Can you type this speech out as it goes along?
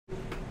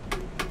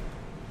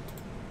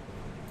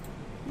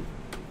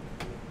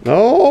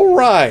All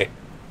right.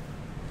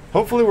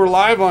 Hopefully we're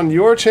live on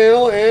your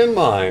channel and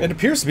mine. It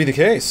appears to be the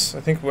case. I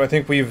think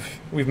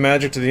we've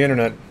magicked to the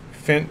internet,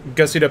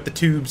 gussied up the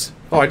tubes.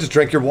 Oh, I just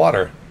drank your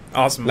water.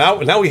 Awesome.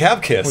 Now we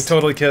have kissed. We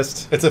totally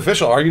kissed. It's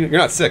official. You're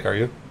not sick, are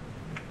you?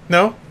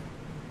 No.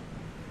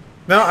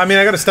 No, I mean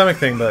I got a stomach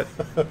thing, but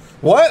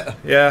what?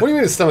 Yeah. What do you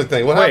mean a stomach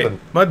thing? What happened?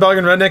 Mudbog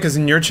and Redneck is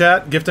in your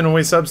chat, gifting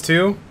away subs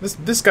too.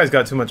 This guy's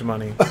got too much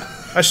money.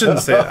 I shouldn't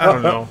say it. I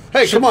don't know.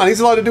 Hey, come on. He's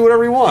allowed to do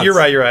whatever he wants. You're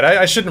right.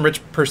 I shouldn't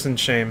rich person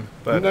shame,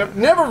 but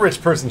Never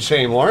rich person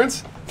shame,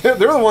 Lawrence. They're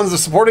the ones that are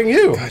supporting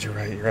you. God, you're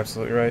right. You're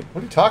absolutely right.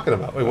 What are you talking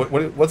about?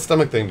 Wait, what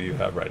stomach thing do you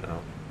have right now?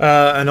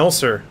 An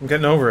ulcer. I'm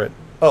getting over it.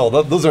 Oh,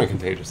 those aren't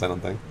contagious, I don't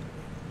think.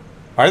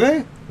 Are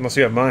they? Unless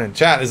you have mine.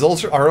 Chat,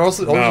 are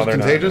ulcers they're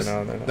contagious?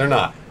 not. No, they're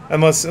not.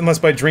 Unless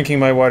by drinking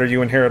my water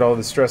you inherit all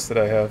the stress that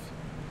I have.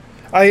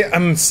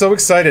 I'm so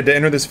excited to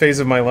enter this phase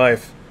of my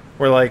life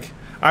where like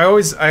I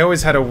always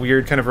had a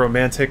weird kind of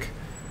romantic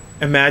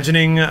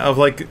imagining of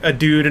like a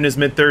dude in his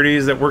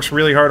mid-30s that works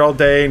really hard all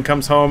day and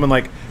comes home and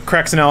like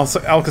cracks an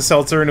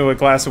Alka-Seltzer into a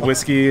glass of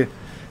whiskey,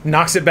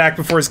 knocks it back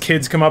before his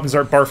kids come up and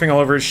start barfing all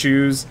over his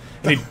shoes,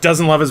 and he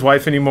doesn't love his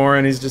wife anymore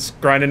and he's just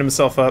grinding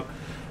himself up.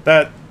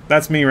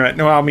 That's me, right?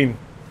 No, I mean,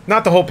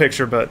 not the whole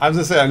picture, but I was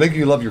gonna say, I think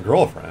you love your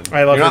girlfriend.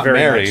 I love You're her not very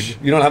married. much.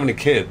 You don't have any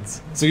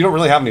kids, so you don't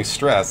really have any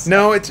stress.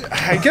 no, it's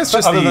I guess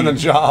just other than a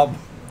job.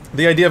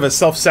 the idea of a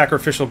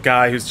self-sacrificial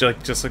guy who's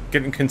just like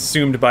getting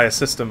consumed by a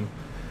system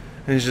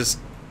and is just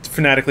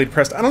fanatically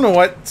depressed. I don't know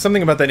what,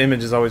 something about that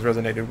image has always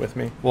resonated with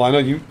me. Well, I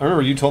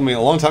remember you told me a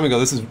long time ago.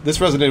 This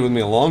resonated with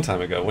me a long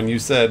time ago when you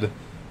said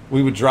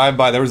we would drive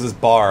by. There was this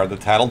bar, the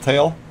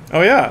Tattletale.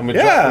 Oh yeah, And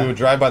yeah. we would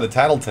drive by the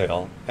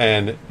Tattletale,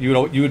 and you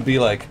would be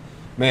like,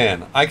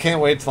 "Man, I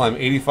can't wait till I'm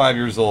 85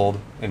 years old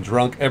and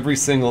drunk every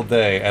single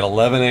day at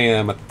 11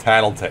 a.m. at the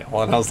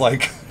Tattletale." And I was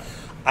like,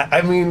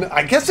 I mean,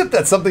 I guess if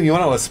that's something you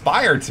want to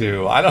aspire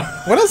to, I don't.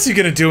 What else are you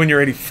gonna do when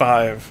you're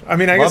 85? I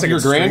mean, I guess Love I your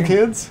could stream.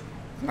 grandkids?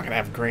 I'm not gonna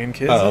have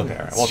grandkids. Oh, okay.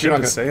 All right. Well, if you're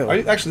not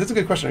gonna, actually, that's a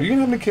good question. Are you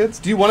gonna have any kids?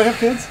 Do you want to have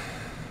kids?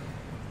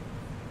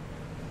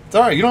 It's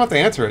all right. You don't have to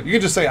answer it. You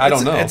can just say, "I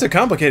don't know." It's a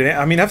complicated.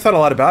 I mean, I've thought a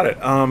lot about it.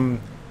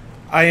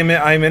 I am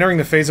entering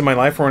the phase of my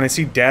life where when I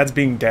see dads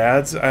being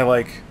dads,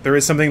 there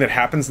is something that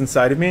happens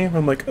inside of me.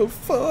 I'm like, oh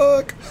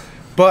fuck.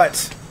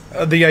 But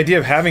the idea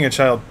of having a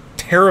child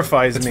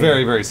terrifies It's me.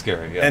 very, very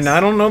scary. Yes. And I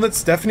don't know that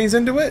Stephanie's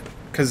into it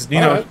because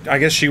know, right. I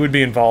guess she would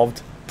be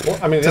involved Well,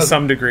 I mean, to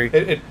some degree.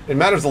 It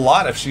matters a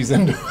lot if she's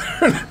into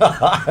it or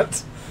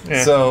not.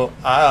 Yeah. So,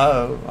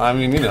 I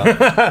mean,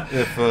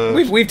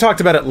 if We've talked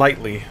about it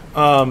lightly.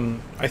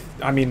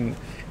 I mean,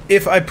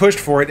 if I pushed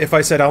for it, if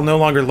I said I'll no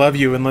longer love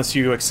you unless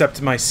you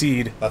accept my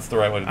seed, that's the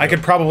right way to do it. I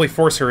could probably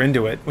force her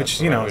into it, which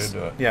the right way to do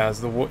it. yeah,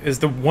 is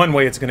the one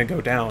way it's going to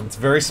go down. It's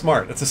very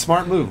smart. It's a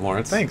smart move,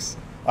 Lawrence. Thanks.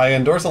 I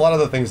endorse a lot of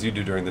the things you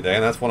do during the day,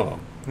 and that's one of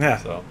them. Yeah.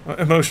 So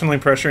Emotionally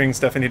pressuring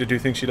Stephanie to do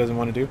things she doesn't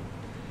want to do.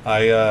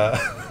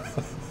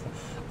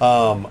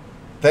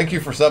 Thank you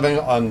for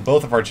subbing on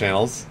both of our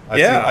channels.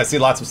 I see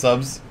lots of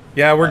subs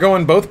Yeah, we're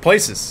going both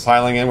places.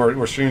 piling in.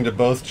 We're streaming to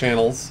both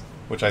channels,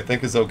 which I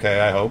think is okay.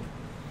 I hope.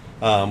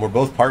 We're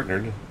both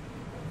partnered.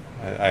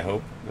 I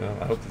hope.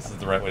 I hope this is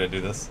the right way to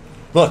do this.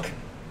 Look,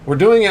 we're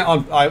doing it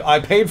on. I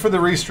paid for the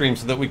restream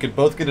so that we could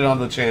both get it on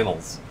the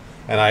channels,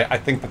 and I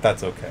think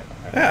that's okay.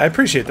 Yeah, I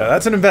appreciate that.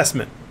 That's an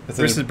investment. It's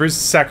Bruce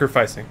is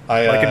sacrificing,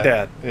 like a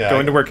dad, yeah,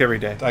 going to work every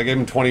day I gave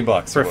him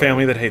 $20 for a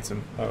family that hates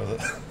him. That was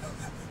it.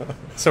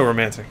 So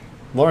romantic.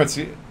 Lawrence,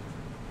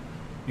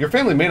 your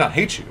family may not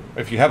hate you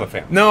if you have a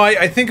family. No,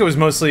 I think it was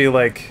mostly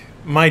like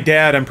my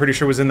dad. I'm pretty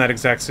sure was in that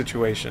exact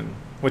situation,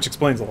 which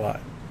explains a lot.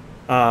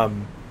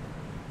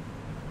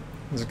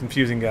 He was a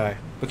confusing guy.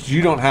 But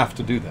you don't have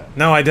to do that.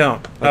 No, I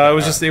don't.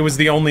 It was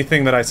the only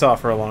thing that I saw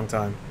for a long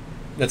time.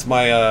 It's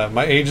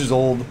my ages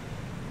old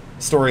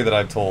story that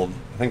I've told.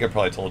 I think I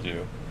probably told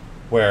you,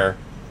 where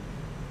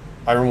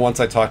I remember once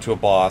I talked to a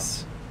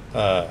boss,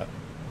 and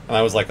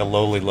I was like a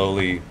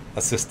lowly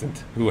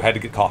assistant who had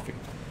to get coffee,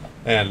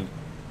 and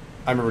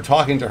I remember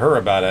talking to her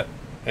about it,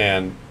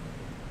 and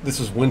this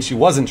was when she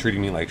wasn't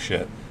treating me like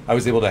shit. I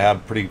was able to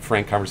have pretty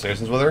frank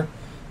conversations with her,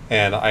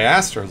 and I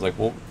asked her, I was like,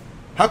 well,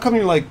 how come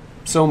you're like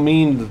so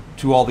mean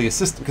to all the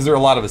assistants? Because there are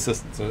a lot of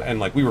assistants, and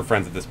like we were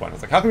friends at this point. I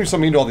was like, how come you're so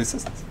mean to all the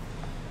assistants?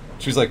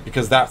 She was like,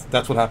 because that's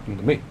what happened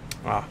to me.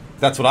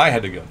 That's what I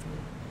had to go through.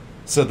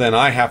 So then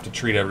I have to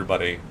treat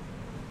everybody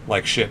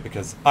like shit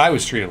because I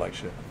was treated like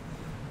shit.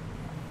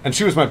 And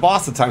she was my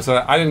boss at the time,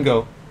 so I didn't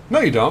go,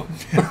 no, you don't.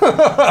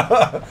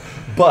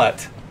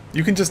 But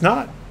You can just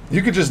not.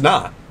 you could just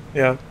not.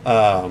 Yeah.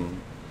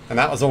 And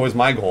that was always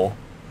my goal.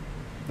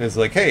 It's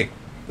like, hey,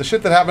 the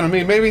shit that happened to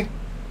me, maybe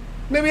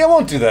I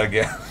won't do that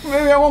again.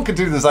 Maybe I won't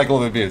continue the cycle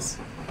of abuse.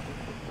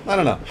 I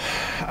don't know.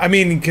 I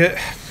mean,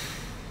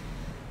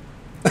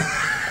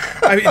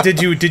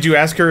 did you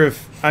ask her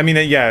if? I mean,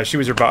 yeah, she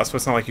was your boss, so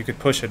it's not like you could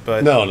push it.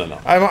 But No.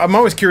 I'm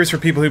always curious for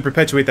people who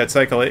perpetuate that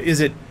cycle. Is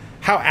it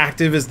how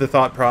active is the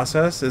thought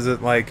process? Is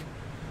it like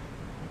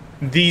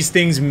these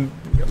things,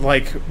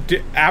 like,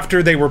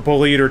 after they were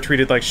bullied or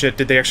treated like shit,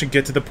 did they actually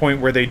get to the point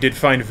where they did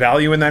find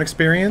value in that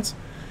experience?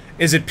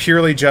 Is it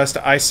purely just,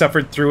 I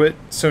suffered through it,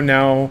 so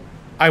now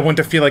I want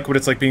to feel like what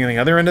it's like being on the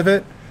other end of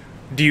it?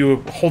 Do you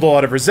hold a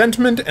lot of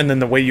resentment, and then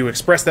the way you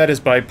express that is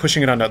by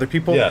pushing it on other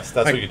people? Yes,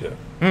 that's like, what you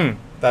do.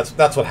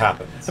 That's what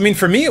happens. I mean,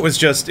 for me, it was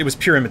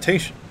pure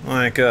imitation.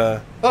 Like,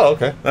 oh,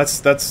 okay.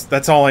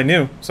 that's all I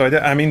knew. So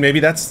I mean, maybe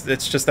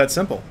it's just that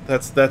simple.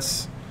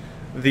 That's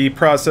the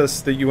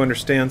process that you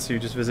understand. So you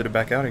just visit it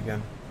back out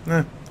again.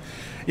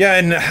 Yeah,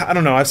 and I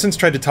don't know. I've since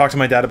tried to talk to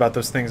my dad about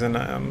those things, and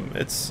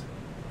it's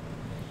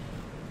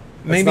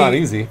not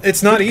easy.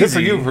 It's not easy. Good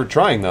for you for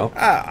trying, though.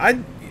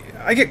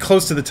 I get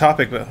close to the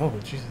topic, but oh,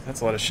 Jesus,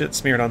 that's a lot of shit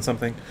smeared on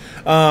something.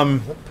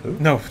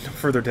 No,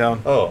 further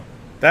down. Oh.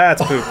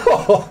 That's poop.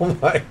 Oh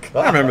my god.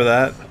 I remember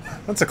that.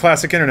 That's a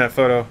classic internet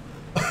photo.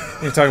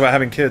 You talk about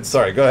having kids.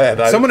 Sorry, go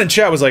ahead. Someone in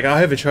chat was like, I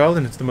have a child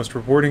and it's the most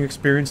rewarding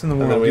experience in the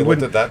world. And then we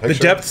looked at that picture. The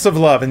depths of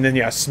love, and then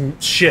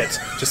shit.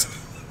 Just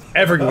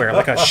everywhere.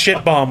 Like a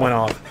shit bomb went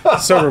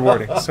off. So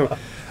rewarding. So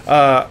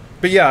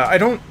but yeah, I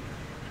don't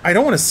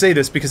want to say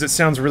this because it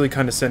sounds really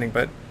condescending,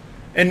 but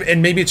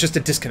and maybe it's just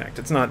a disconnect.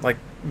 It's not like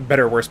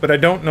better or worse, but I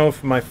don't know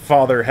if my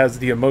father has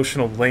the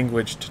emotional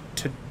language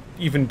to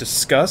even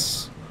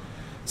discuss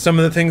some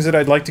of the things that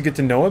I'd like to get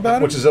to know about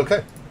him. Which is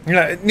okay.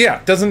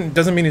 Yeah.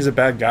 Doesn't mean he's a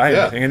bad guy or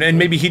anything. And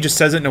maybe he just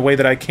says it in a way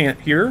that I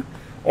can't hear,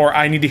 or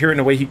I need to hear it in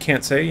a way he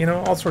can't say. You know,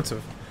 all sorts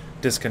of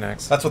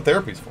disconnects. That's what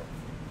therapy's for.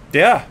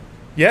 Yeah.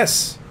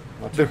 Yes.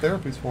 That's what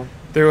therapy's for.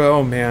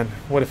 Oh man,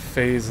 what a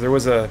phase.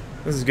 This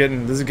is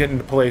getting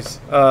to place.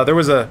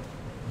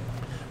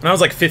 When I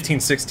was like 15,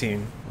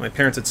 16, my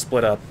parents had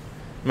split up.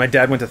 My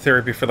dad went to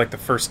therapy for like the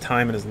first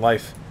time in his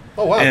life.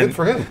 Oh wow, good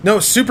for him.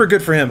 No, super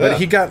good for him, but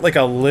he got like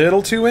a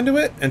little too into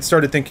it and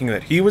started thinking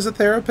that he was a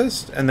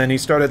therapist, and then he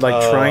started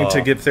like trying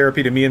to give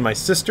therapy to me and my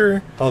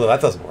sister. Oh no,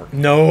 that doesn't work.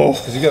 No.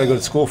 Because you gotta go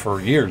to school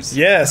for years.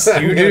 Yes,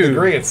 you get do. a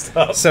degree and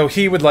stuff. So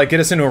he would like get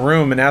us into a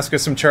room and ask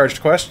us some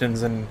charged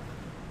questions, and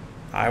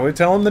I would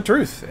tell him the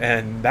truth,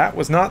 and that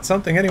was not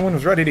something anyone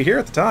was ready to hear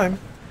at the time.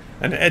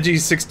 An edgy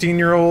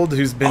 16-year-old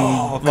who's been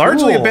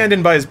largely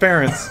abandoned by his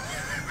parents,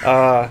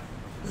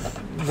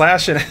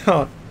 lashing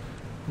out.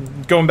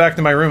 Going back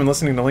to my room and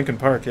listening to Linkin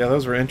Park. Yeah,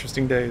 those were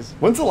interesting days.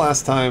 When's the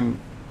last time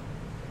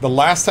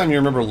you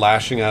remember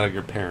lashing out at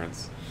your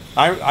parents?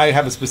 I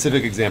have a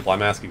specific example.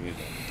 I'm asking you.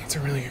 That's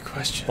a really good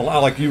question.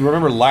 Like, you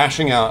remember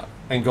lashing out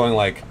and going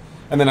like,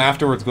 and then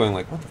afterwards going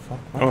like, what the fuck?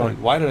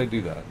 Why did I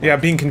do that? Yeah,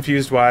 being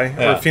confused why,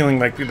 or feeling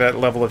like that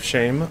level of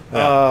shame.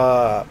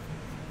 Yeah.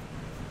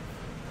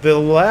 The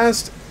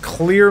last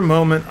clear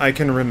moment I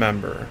can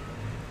remember,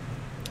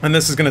 and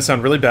this is going to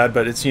sound really bad,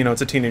 but it's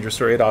a teenager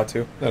story. It ought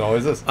to. It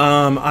always is.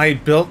 I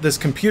built this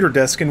computer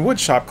desk in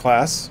woodshop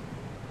class,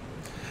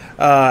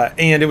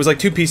 and it was like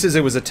two pieces.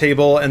 It was a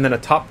table and then a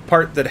top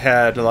part that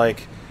had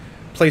like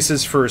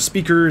places for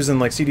speakers and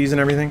like CDs and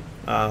everything.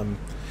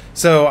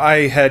 So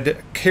I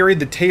had carried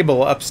the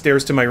table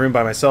upstairs to my room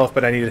by myself,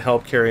 but I needed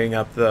help carrying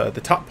up the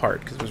top part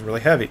because it was really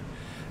heavy.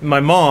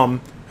 My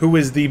mom, who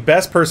was the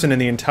best person in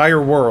the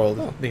entire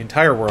world,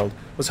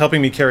 was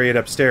helping me carry it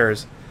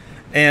upstairs.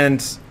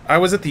 And I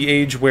was at the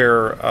age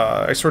where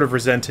I sort of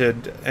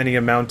resented any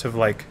amount of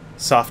like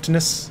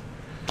softness.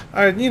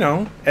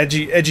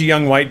 Edgy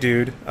young white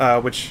dude,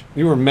 which...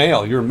 You were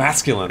male, you were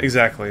masculine.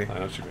 Exactly. I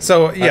know what you mean.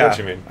 So, yeah, I know what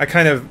you mean. I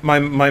kind of,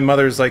 my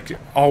mother's like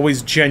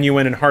always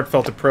genuine and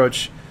heartfelt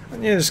approach,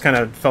 and just kind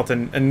of felt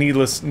a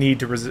needless need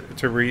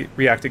to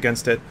react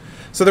against it.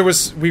 So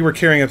we were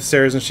carrying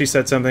upstairs and she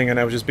said something and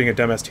I was just being a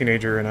dumbass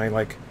teenager and I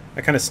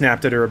kind of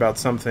snapped at her about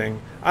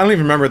something. I don't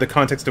even remember the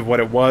context of what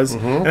it was.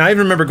 Mm-hmm. And I even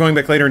remember going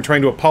back later and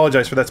trying to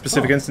apologize for that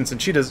specific instance,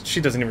 and she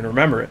doesn't even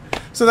remember it.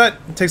 So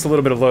that takes a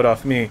little bit of load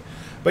off me.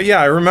 But yeah,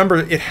 I remember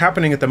it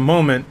happening at the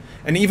moment,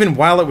 and even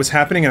while it was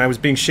happening and I was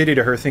being shitty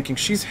to her, thinking,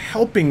 she's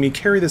helping me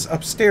carry this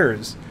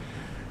upstairs.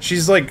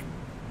 She's like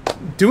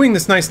doing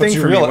this nice thing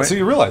for me. So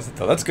you realize it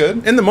though, that's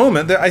good. In the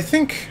moment, I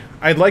think...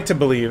 I'd like to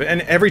believe,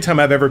 and every time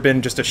I've ever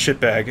been just a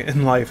shitbag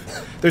in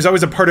life, there's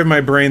always a part of my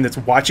brain that's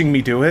watching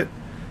me do it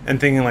and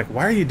thinking like,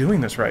 why are you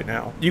doing this right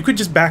now? You could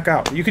just back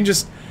out. You can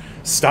just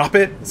stop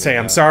it, say,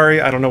 I'm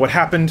sorry, I don't know what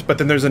happened, but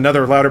then there's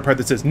another louder part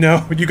that says,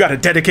 no, you got to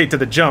dedicate to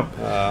the jump.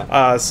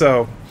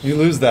 So you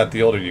lose that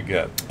the older you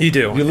get. You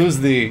do. You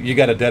lose the you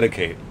got to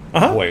dedicate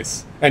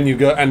voice, and you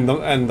go, and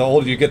the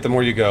older you get, the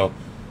more you go,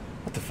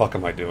 what the fuck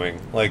am I doing?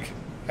 Like,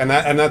 and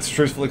that's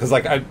truthfully because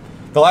like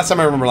the last time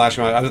I remember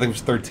lashing out, I think it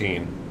was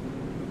 13.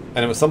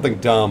 And it was something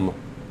dumb.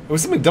 It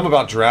was something dumb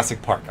about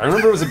Jurassic Park. I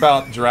remember it was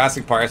about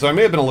Jurassic Park, so I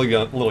may have been a little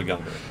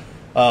younger.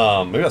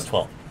 Maybe I was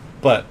 12.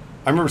 But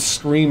I remember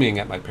screaming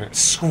at my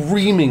parents.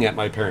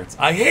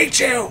 I hate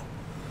you!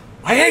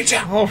 I hate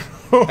you!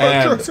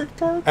 Jurassic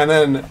Park? And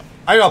then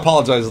I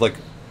apologized, like,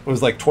 it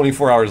was like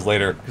 24 hours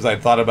later, because I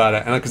had thought about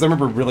it. And because I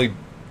remember really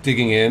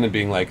digging in and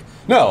being like,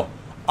 no,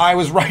 I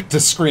was right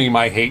to scream,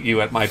 I hate you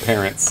at my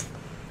parents.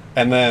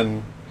 And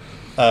then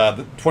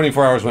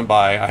 24 hours went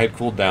by, I had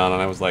cooled down,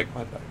 and I was like,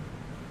 what?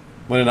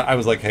 When I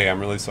was like, hey, I'm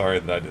really sorry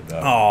that I did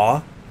that.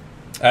 Aww.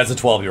 as a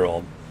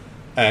 12-year-old,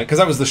 because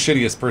I was the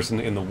shittiest person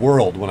in the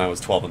world when I was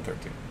 12 and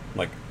 13,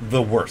 like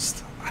the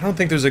worst. I don't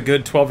think there's a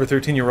good 12 or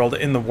 13-year-old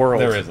in the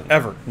world. There isn't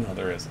ever. No,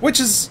 there isn't. Which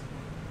is,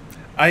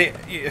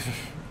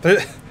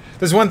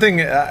 there's one thing.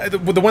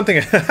 The one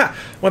thing,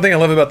 one thing I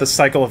love about the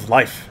cycle of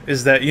life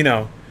is that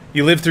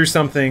you live through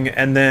something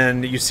and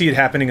then you see it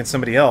happening in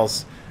somebody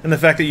else, and the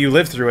fact that you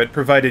lived through it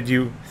provided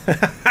you.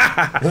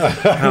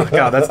 Oh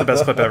god, that's the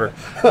best clip ever.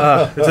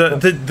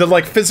 The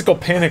like physical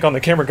panic on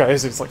the camera guy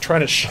is like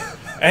trying to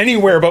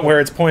anywhere but where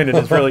it's pointed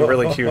is really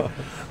really cute.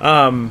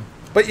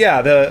 But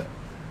yeah,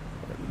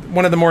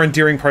 one of the more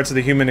endearing parts of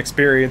the human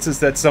experience is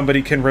that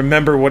somebody can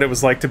remember what it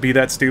was like to be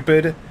that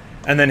stupid,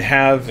 and then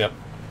have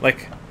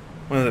like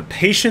one of the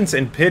patience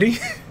and pity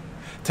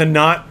to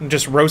not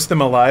just roast them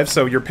alive.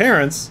 So your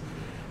parents,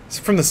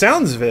 from the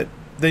sounds of it,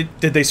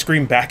 did they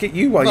scream back at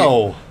you while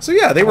No. So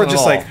yeah, they were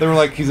just like they were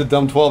like, he's a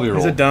dumb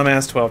 12-year-old. he's a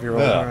dumbass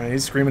 12-year-old. Yeah. All right,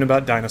 he's screaming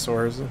about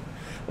dinosaurs.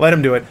 Let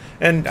him do it.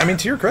 And I mean,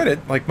 to your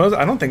credit, like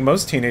I don't think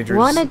most teenagers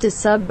Wanted to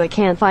sub but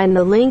can't find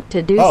the link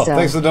to do Oh, so.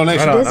 thanks for the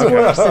donation. Right on. This Okay.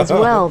 works as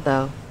well,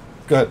 though.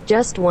 Good.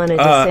 Just wanted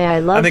to say I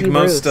love I think you,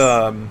 most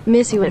Bruce.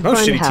 Miss you at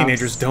most shitty Funhouse.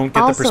 teenagers don't get the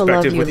Also love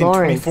perspective you, within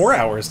Lawrence. 24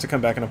 hours to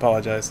come back and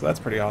apologize. So that's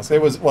pretty awesome.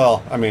 It was,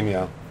 well, I mean,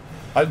 yeah.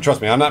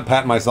 Trust me, I'm not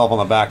patting myself on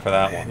the back for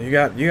that one. You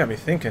got me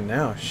thinking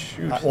now.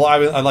 Shoot. Well,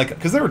 I like,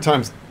 because there were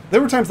times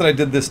that I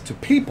did this to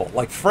people,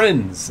 like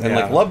friends and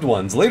like Yeah. loved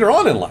ones later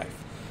on in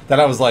life, that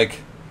I was like,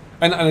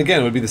 and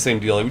again, it would be the same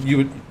deal.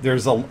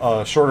 There's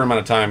a shorter amount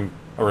of time,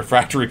 a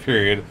refractory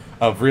period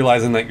of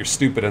realizing that you're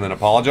stupid and then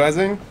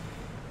apologizing,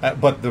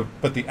 but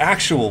the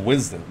actual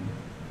wisdom,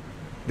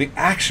 the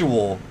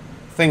actual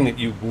thing that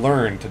you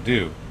learn to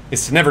do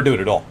is to never do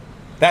it at all.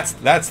 That's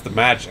the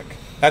magic.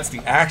 That's the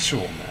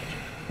actual magic,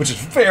 which is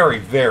very,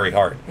 very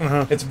hard.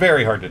 It's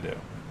very hard to do.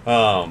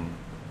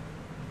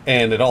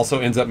 And it also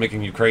ends up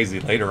making you crazy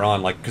later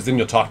on, like, because then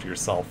you'll talk to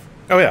yourself.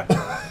 Oh yeah.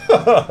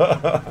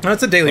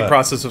 That's a daily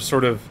process of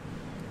sort of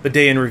the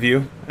day in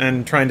review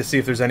and trying to see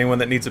if there's anyone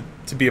that needs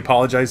to be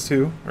apologized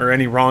to or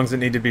any wrongs that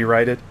need to be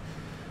righted.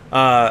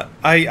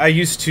 I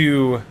used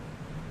to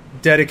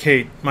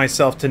dedicate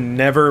myself to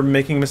never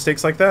making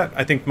mistakes like that.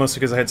 I think mostly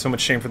because I had so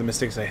much shame for the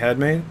mistakes I had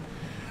made.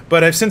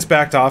 But I've since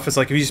backed off. It's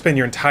like if you spend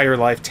your entire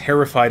life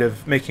terrified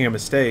of making a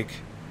mistake,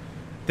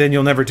 then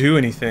you'll never do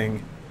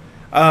anything.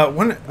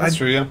 That's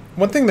true, yeah.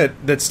 One thing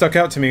that stuck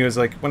out to me was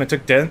like when I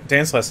took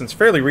dance lessons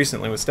fairly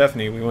recently with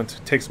Stephanie. We went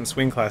to take some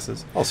swing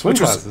classes. Oh, swing which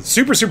classes. was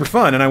super super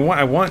fun, and I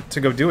want to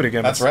go do it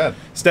again. That's But rad.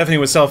 Stephanie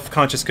was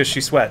self-conscious because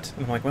she sweat,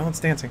 and I'm like, well, it's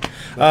dancing.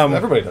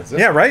 Everybody does it.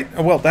 Yeah, right.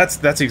 Well, that's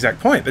the exact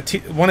point.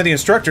 One of the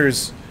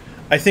instructors,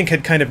 I think,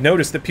 had kind of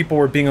noticed that people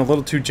were being a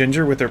little too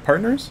ginger with their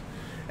partners,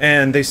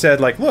 and they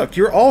said like, look,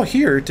 you're all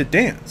here to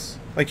dance.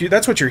 Like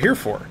that's what you're here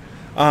for.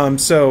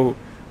 So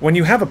when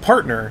you have a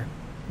partner,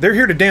 they're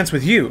here to dance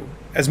with you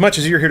as much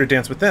as you're here to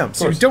dance with them.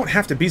 So you don't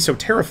have to be so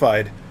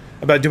terrified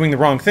about doing the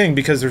wrong thing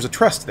because there's a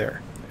trust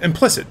there,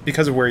 implicit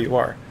because of where you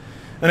are.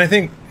 And I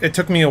think it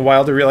took me a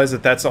while to realize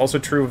that that's also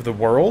true of the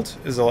world,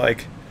 is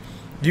like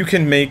you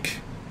can make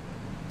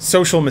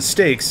social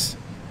mistakes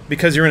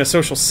because you're in a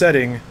social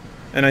setting,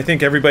 and I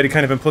think everybody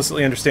kind of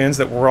implicitly understands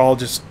that we're all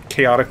just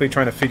chaotically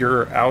trying to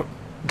figure out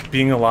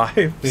being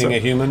alive. Being a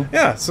human.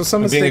 Yeah, so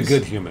some Being mistakes... a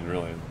good human,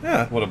 really.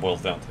 Yeah. What it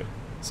boils down to.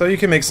 So you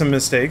can make some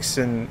mistakes,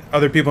 and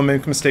other people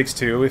make mistakes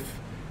too.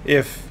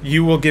 If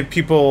you will give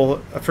people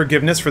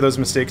forgiveness for those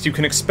mistakes, you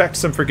can expect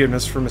some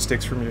forgiveness for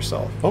mistakes from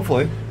yourself.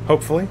 Hopefully.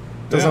 Hopefully.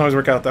 Doesn't Yeah. always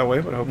work out that way,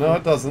 but hopefully. No,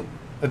 it doesn't.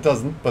 It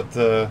doesn't. But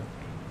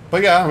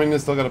yeah, I mean, you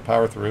still got to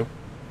power through.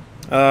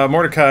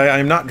 Mordecai, I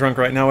am not drunk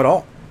right now at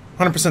all.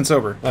 100%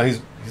 sober.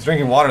 He's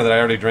drinking water that I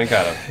already drank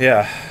out of.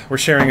 Yeah, we're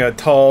sharing a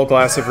tall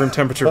glass of room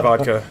temperature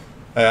vodka.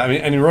 I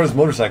mean, and you rode his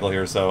motorcycle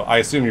here, so I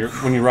assume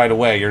when you ride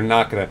away, you're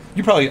not gonna.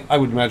 You probably, I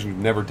would imagine, you've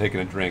never taken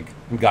a drink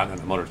and gotten on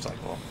a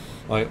motorcycle.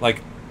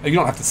 Like you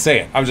don't have to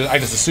say it. I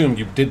just assumed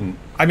you didn't.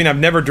 I mean, I've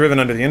never driven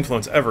under the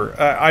influence ever.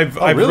 I've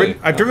really?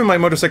 I've driven my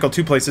motorcycle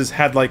 2 places,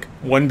 had like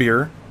 1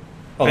 beer,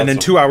 Oh, and then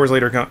that's 2 hours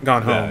later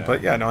gone home. yeah.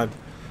 But yeah, no,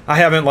 I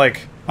haven't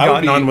like I would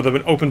gotten be- on with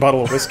an open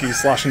bottle of whiskey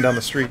sloshing down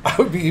the street. I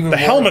would be even. The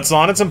more, helmet's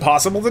on; it's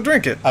impossible to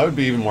drink it. I would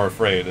be even more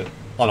afraid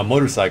on a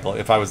motorcycle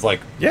if I was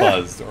like Yeah.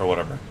 buzzed or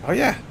whatever. Oh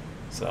yeah.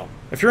 So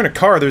If you're in a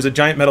car, there's a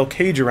giant metal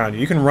cage around you.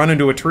 You can run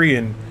into a tree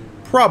and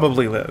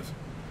probably live.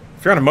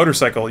 If you're on a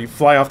motorcycle, you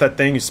fly off that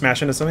thing, you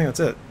smash into something, that's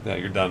it. yeah,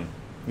 you're done.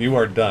 You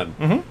are done.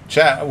 Mm-hmm.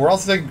 Chat. We're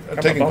also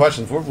taking bump.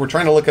 questions. We're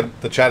trying to look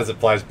at the chat as it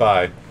flies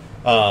by.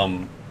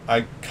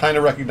 I kind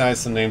of recognize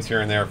some names here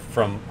and there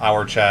from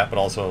our chat, but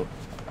also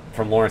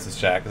from Lawrence's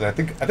chat, because I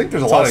think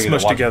there's a It's lot all of you that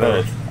smushed watch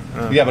together.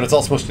 both. Yeah, but it's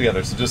all smushed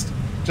together. So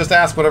just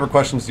ask whatever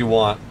questions you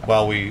want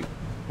while we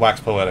wax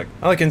poetic.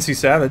 I like NC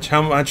Savage.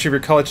 How much of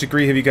your college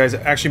degree have you guys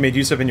actually made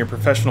use of in your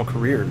professional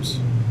careers?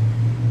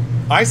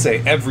 I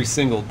say every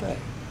single day.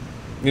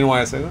 You know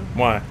why I say that?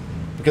 Why?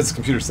 Because it's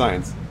computer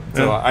science.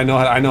 So Yeah. I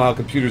know how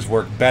computers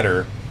work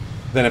better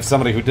than if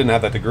somebody who didn't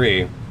have that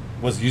degree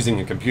was using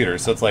a computer.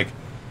 So it's like,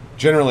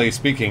 generally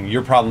speaking,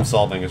 your problem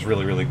solving is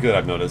really, really good,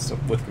 I've noticed,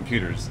 with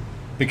computers,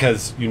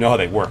 because you know how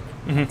they work.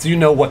 So you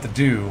know what to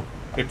do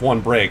if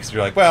one breaks.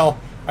 You're like, well,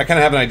 I kind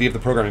of have an idea of the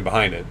programming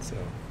behind it. So,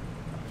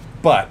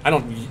 but I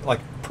don't like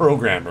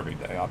program every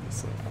day,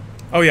 obviously.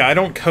 Oh yeah, I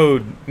don't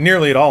code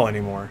nearly at all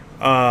anymore.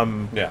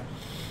 Yeah.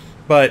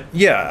 But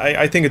yeah,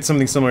 I think it's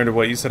something similar to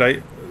what you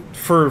said.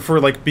 For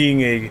like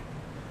being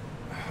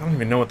I don't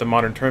even know what the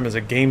modern term is,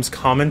 a games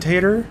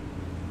commentator.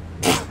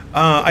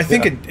 I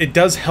think it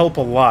does help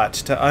a lot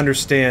to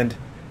understand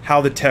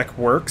how the tech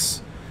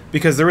works,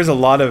 because there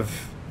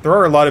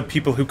are a lot of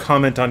people who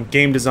comment on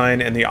game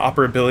design and the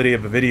operability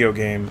of a video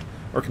game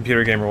or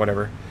computer game or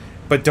whatever,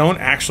 but don't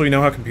actually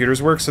know how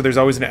computers work. So there's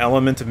always an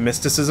element of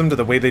mysticism to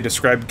the way they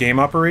describe game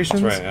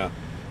operations. That's right, yeah.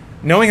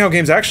 Knowing how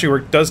games actually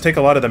work does take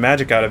a lot of the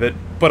magic out of it,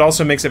 but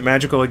also makes it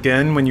magical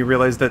again when you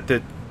realize that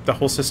the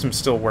whole system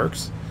still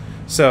works.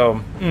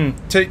 So,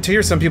 to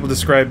hear some people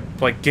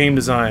describe like game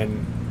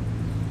design,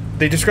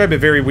 they describe it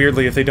very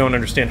weirdly if they don't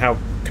understand how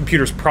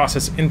computers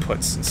process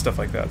inputs and stuff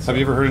like that. So. Have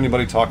you ever heard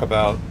anybody talk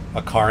about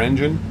a car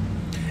engine?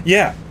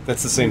 Yeah.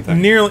 That's the same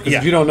thing. Nearly, 'Cause yeah.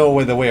 if you don't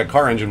know the way a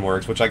car engine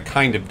works, which I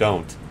kind of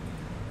don't,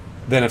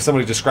 then if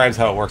somebody describes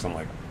how it works, I'm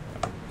like,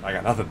 I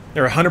got nothing.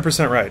 They're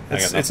 100% right.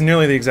 It's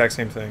nearly the exact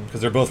same thing.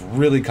 Because they're both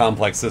really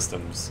complex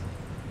systems,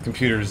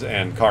 computers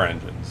and car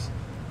engines.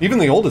 Even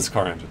the oldest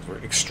car engines were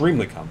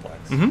extremely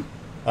complex.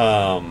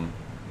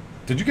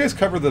 Did you guys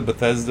cover the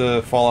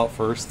Bethesda Fallout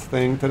First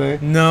thing today?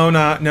 No,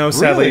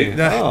 sadly.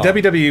 Really? Oh.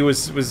 WWE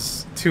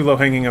was too low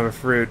hanging of a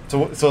fruit.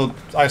 So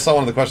I saw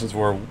one of the questions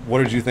were,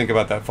 what did you think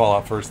about that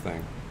Fallout First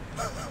thing?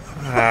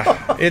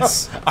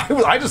 It's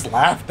I just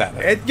laughed at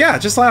it. yeah,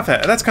 just laugh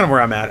at it. That's kind of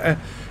where I'm at.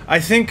 I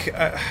think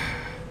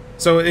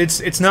so.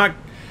 It's not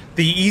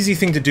the easy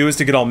thing to do is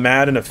to get all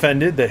mad and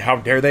offended that how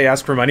dare they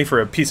ask for money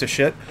for a piece of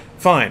shit.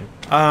 Fine.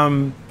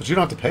 But you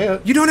don't have to pay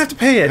it. You don't have to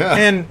pay it. Yeah.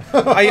 And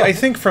I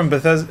think from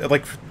Bethesda,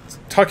 like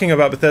talking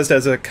about Bethesda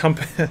as a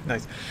company,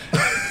 nice.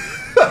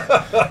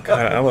 God,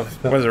 I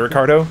love. What is it,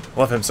 Ricardo?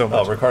 Love him so much.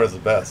 Oh, Ricardo's the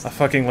best. A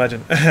fucking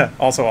legend.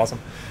 Also awesome.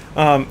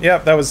 Yeah,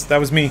 that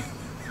was me.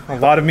 A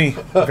lot of me.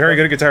 Very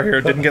good at Guitar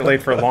Hero. Didn't get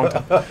laid for a long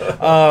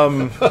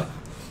time.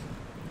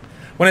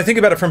 When I think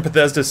about it from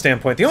Bethesda's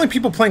standpoint, the only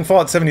people playing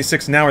Fallout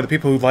 76 now are the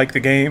people who like the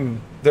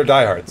game. They're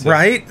diehards. Yeah.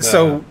 Right? Yeah.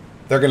 So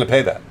they're going to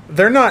pay that.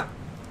 they're not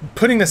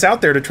putting this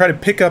out there to try to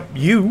pick up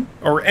you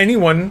or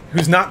anyone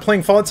who's not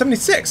playing Fallout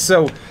 76.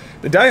 So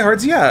the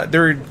diehards, yeah,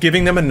 they're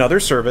giving them another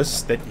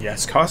service that,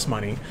 yes, costs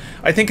money.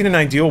 I think in an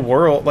ideal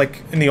world,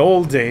 like in the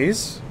old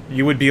days,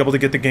 you would be able to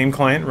get the game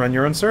client and run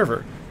your own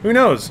server. Who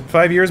knows? In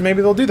 5 years,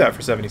 maybe they'll do that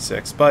for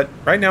 76. But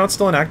right now, it's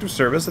still an active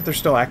service that they're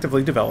still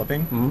actively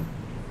developing,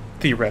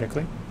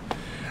 theoretically.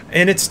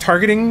 And it's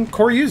targeting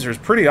core users,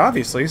 pretty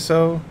obviously.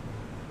 So,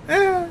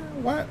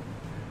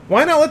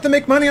 why not let them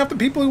make money off the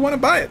people who want to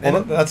buy it?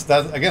 Well, that's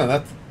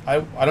again. I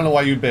don't know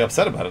why you'd be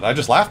upset about it. I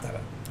just laughed at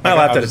it. I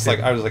laughed at it. it.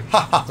 I was like, ha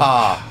ha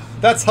ha!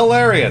 That's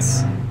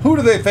hilarious. Who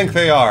do they think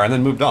they are? And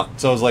then moved on.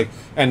 So I was like,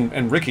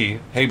 and Ricky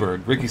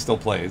Hayberg, Ricky still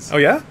plays. Oh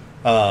yeah.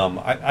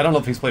 I don't know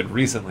if he's played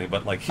recently,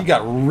 but like he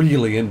got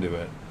really into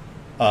it.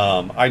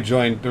 I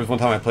joined. There was one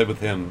time I played with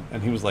him,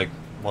 and he was like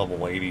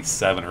level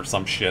 87 or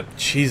some shit.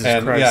 Jesus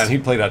and, Christ. Yeah, and he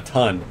played a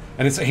ton,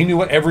 and he knew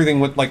what everything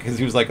would like. Cause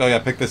he was like, oh yeah,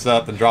 pick this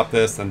up and drop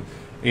this, and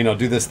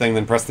do this thing,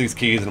 then press these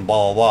keys, and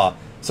blah blah blah.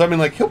 So I mean,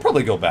 like he'll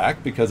probably go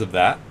back because of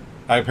that.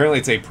 Apparently,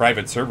 it's a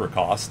private server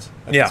cost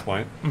at this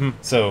point. Mm-hmm.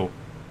 So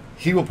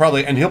he will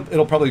probably, and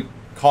it'll probably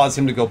cause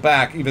him to go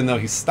back, even though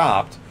he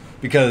stopped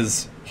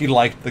because he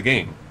liked the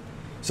game.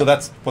 So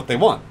that's what they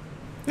want,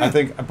 I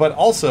think. But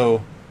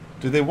also,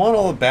 do they want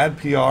all the bad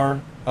PR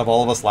of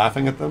all of us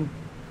laughing at them?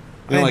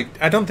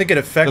 I don't think it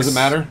affects. Does it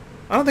matter?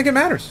 I don't think it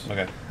matters.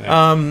 Okay.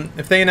 Yeah.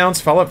 If they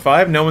announce Fallout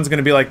 5, no one's going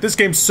to be like, this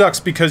game sucks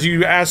because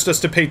you asked us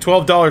to pay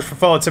 $12 for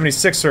Fallout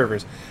 76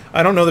 servers.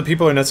 I don't know that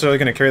people are necessarily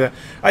going to carry that.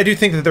 I do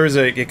think that there's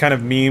a kind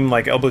of meme,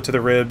 like elbow to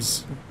the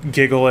ribs,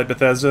 giggle at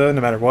Bethesda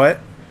no matter what.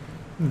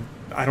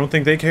 I don't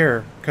think they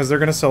care because they're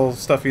going to sell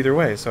stuff either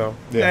way. So,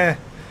 Yeah.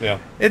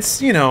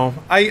 It's,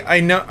 I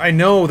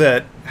know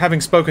that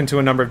having spoken to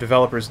a number of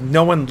developers,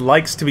 no one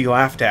likes to be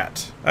laughed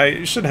at.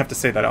 I shouldn't have to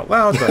say that out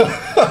loud,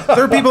 but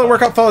there are people that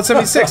work on Fallout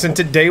 76, and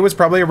today was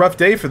probably a rough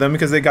day for them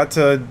because they got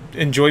to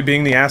enjoy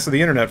being the ass of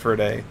the internet for a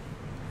day.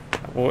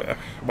 Well,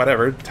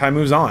 whatever, time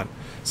moves on.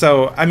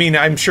 So, I mean,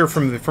 I'm sure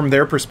from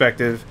their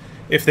perspective,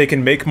 if they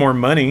can make more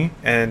money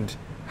and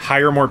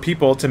hire more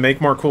people to make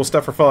more cool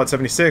stuff for Fallout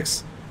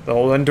 76,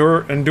 they'll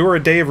endure a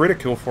day of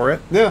ridicule for it.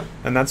 Yeah.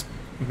 And that's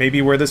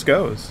maybe where this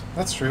goes.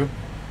 That's true.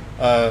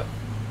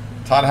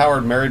 Todd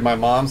Howard married my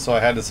mom, so I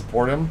had to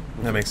support him.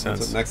 That makes sense.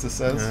 That's what Nexus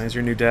says. Yeah, he's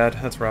your new dad.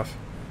 That's rough.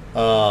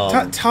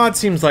 Todd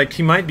seems like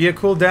he might be a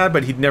cool dad,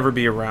 but he'd never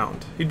be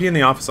around. He'd be in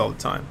the office all the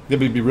time. Yeah,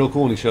 but he'd be real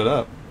cool when he showed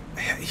up.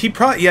 He'd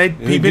probably,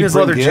 he'd bring his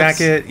leather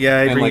jacket.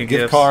 Yeah, he'd and bring like you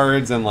gift gifts.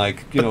 cards and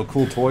like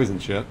cool toys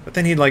and shit. But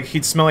then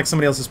he'd smell like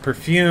somebody else's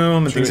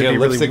perfume and True, things he would had be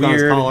really lipstick on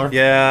his weird. collar.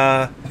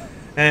 Yeah.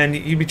 and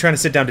you'd be trying to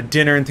sit down to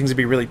dinner, and things would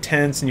be really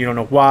tense, and you don't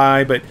know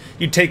why. But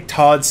you'd take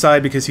Todd's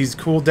side because he's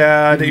cool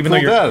dad, even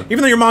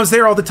though your mom's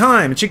there all the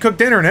time, and she cooked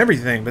dinner and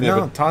everything. But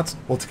no, Todd's.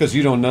 Well, it's because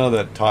you don't know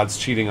that Todd's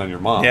cheating on your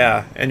mom.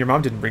 Yeah, and your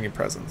mom didn't bring you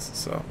presents,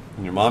 so.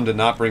 And your mom did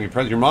not bring you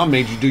presents. Your mom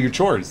made you do your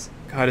chores.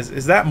 God,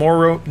 is that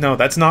more? No,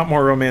 that's not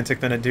more romantic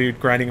than a dude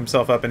grinding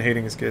himself up and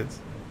hating his kids.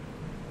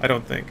 I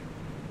don't think.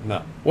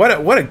 No.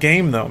 What a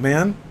game though,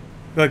 man.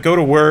 Like, go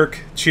to work,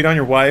 cheat on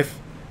your wife,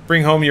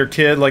 bring home your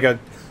kid like a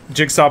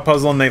jigsaw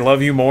puzzle, and they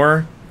love you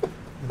more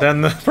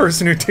than the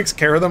person who takes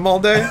care of them all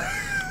day.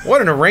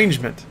 What an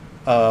arrangement.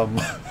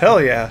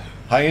 Hell yeah.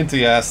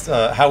 Hyanti asked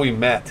how we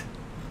met.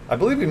 I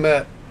believe we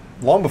met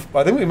long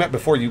before. I think we met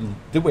before you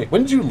did. Wait,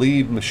 when did you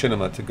leave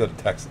Machinima to go to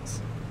Texas?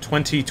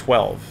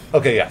 2012.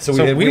 Okay, yeah. So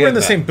we were in the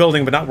met. same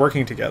building, but not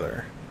working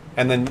together.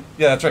 And then,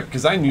 yeah, that's right,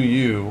 because I knew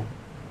you.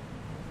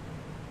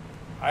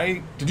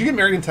 Did you get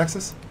married in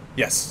Texas?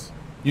 Yes.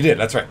 You did.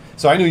 That's right.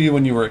 So I knew you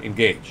when you were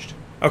engaged.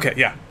 Okay,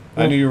 yeah.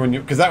 I knew you when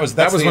you because that was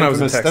when I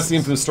was in Texas. That's the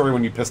infamous story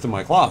when you pissed in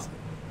my closet.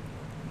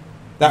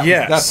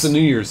 Yes. That's the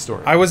New Year's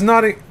story. I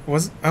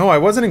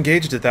wasn't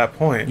engaged at that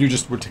point. You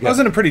just were together. I was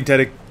in a pretty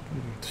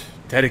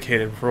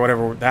dedicated for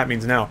whatever that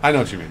means now. I know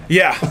what you mean.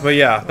 Yeah, but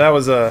yeah, that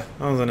was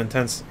an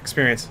intense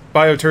experience.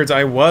 BioTurds,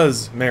 I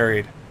was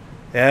married.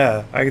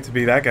 Yeah, I get to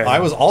be that guy. I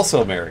was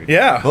also married.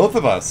 Yeah. Both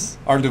of us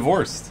are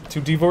divorced.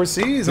 2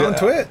 divorcees on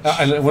Twitch.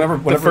 And whenever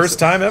the first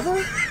time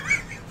ever?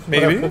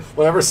 Maybe.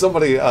 Whenever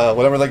somebody,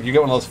 like you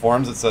get one of those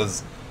forms that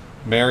says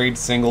married,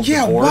 single,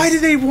 yeah, divorced. Why do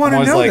they want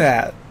to know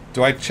that?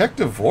 Do I check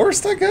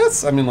divorced, I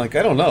guess? I mean, like,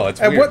 I don't know. It's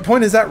weird. At what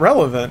point is that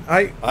relevant?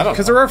 I don't know.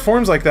 Because there are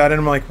forms like that, and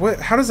I'm like, what?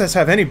 How does this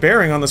have any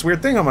bearing on this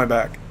weird thing on my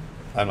back?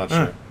 I'm not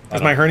sure.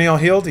 Is my hernia all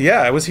healed?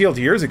 Yeah, it was healed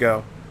years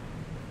ago.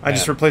 I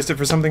just replaced it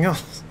for something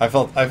else. I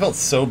felt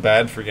so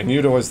bad for you, and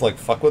you'd always like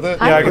fuck with it.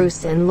 Hi,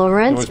 Bruce and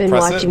Lawrence. Been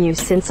watching you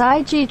since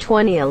IG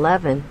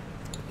 2011.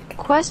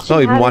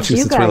 Question: How did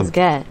you guys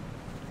get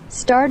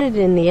started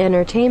in the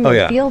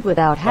entertainment field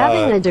without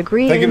having a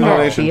degree in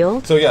that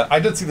field? So yeah, I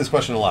did see this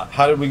question a lot.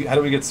 How did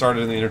we get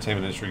started in the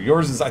entertainment industry?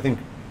 Yours is, I think,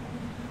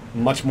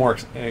 much more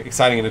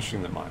exciting and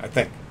interesting than mine. I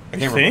think. I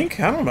can't remember. I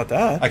don't know about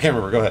that. I can't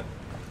remember. Go ahead.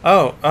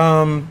 Oh,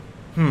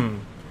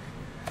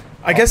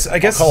 I guess I'll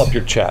call up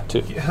your chat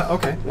too. Yeah,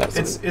 okay.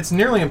 It's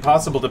nearly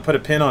impossible to put a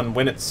pin on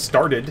when it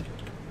started.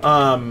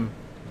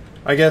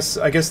 I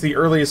guess the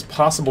earliest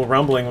possible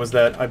rumbling was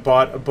that I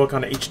bought a book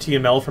on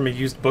HTML from a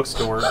used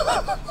bookstore,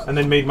 and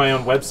then made my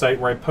own website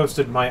where I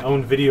posted my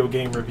own video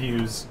game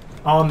reviews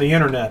on the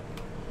internet.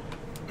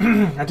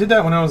 I did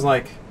that when I was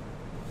like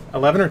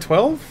 11 or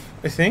 12,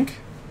 I think.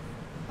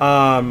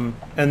 And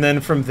then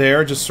from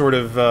there, just sort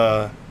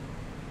of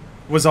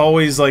was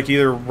always like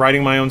either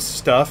writing my own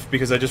stuff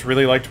because I just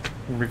really liked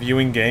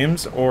reviewing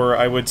games, or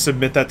I would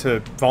submit that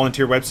to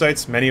volunteer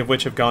websites, many of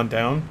which have gone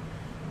down.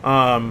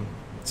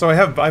 So I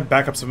have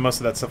backups of most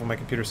of that stuff on my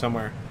computer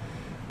somewhere.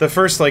 The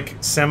first like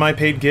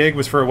semi-paid gig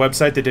was for a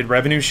website that did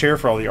revenue share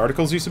for all the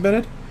articles you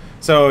submitted.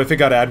 So if it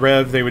got ad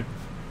rev,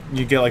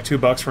 you get like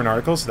 $2 for an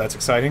article, so that's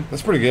exciting.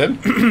 That's pretty good.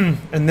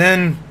 And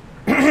then,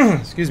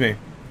 excuse me.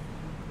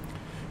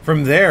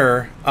 From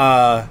there,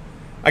 I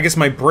guess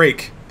my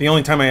break, the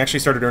only time I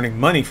actually started earning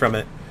money from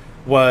it,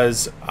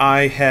 was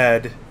I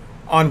had,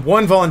 on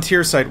one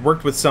volunteer site,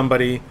 worked with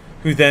somebody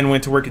who then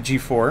went to work at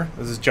G4.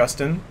 This is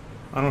Justin.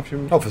 I don't know if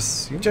you... Oh,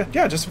 Facino?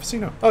 Yeah, Justin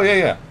Facino. Oh,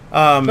 yeah.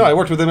 No, I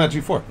worked with him at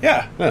G4.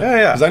 Yeah.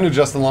 Because I knew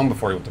Justin long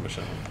before he went to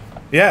Machinima.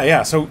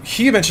 Yeah. So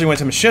he eventually went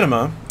to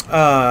Machinima,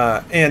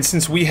 and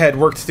since we had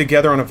worked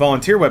together on a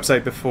volunteer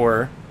website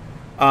before,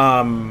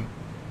 don't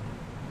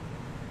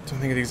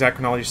think of the exact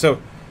chronology.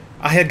 So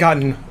I had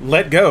gotten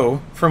let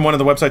go from one of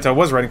the websites I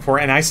was writing for,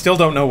 and I still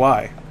don't know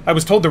why. I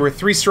was told there were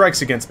 3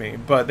 strikes against me,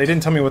 but they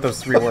didn't tell me what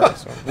those 3 were.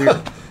 So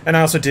weird. And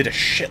I also did a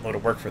shitload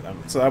of work for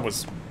them, so that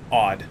was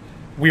odd.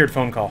 Weird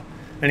phone call.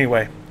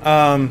 Anyway,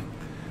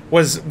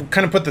 was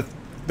kind of put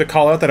the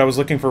call out that I was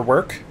looking for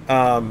work,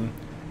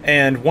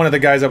 and one of the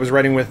guys I was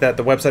writing with at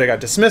the website I got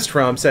dismissed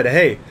from said,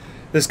 "Hey,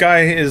 this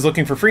guy is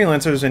looking for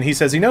freelancers, and he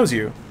says he knows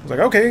you." I was like,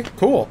 "Okay,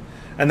 cool."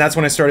 And that's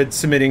when I started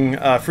submitting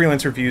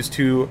freelance reviews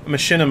to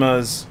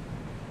Machinima's.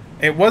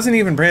 It wasn't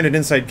even branded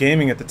Inside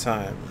Gaming at the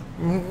time,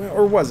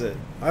 or was it?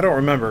 I don't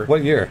remember.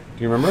 What year?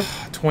 Do you remember?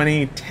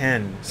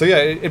 2010. So yeah,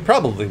 it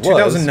probably was.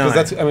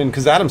 2009.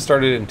 Because Adam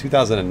started in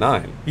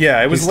 2009.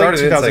 Yeah, it was late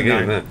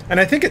 2009. Then. And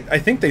I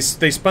think they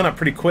spun up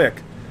pretty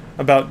quick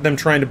about them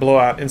trying to blow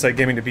out Inside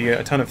Gaming to be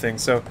a ton of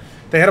things. So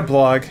they had a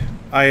blog.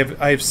 I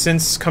have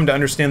since come to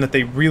understand that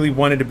they really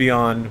wanted to be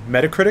on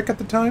Metacritic at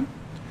the time.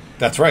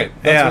 That's right.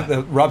 That's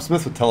what Rob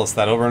Smith would tell us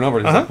that over and over.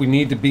 He's like, we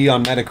need to be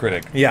on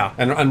Metacritic. Yeah.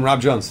 And Rob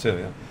Jones too.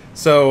 Yeah.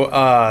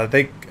 So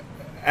they,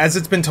 as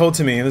it's been told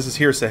to me, and this is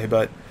hearsay,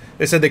 but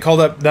they said they called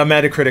up the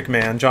Metacritic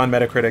man, John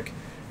Metacritic,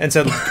 and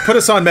said, "Put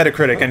us on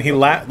Metacritic," and he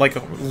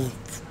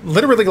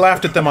literally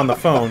laughed at them on the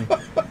phone,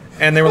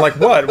 and they were like,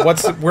 "What?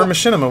 We're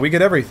Machinima, we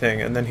get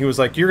everything." And then he was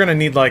like, "You're gonna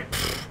need like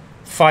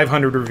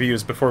 500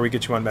 reviews before we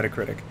get you on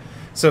Metacritic."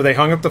 So they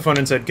hung up the phone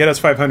and said, "Get us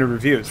 500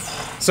 reviews."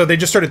 So they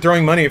just started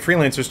throwing money at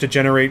freelancers to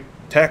generate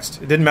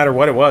text. It didn't matter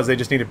what it was. They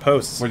just needed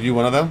posts. Were you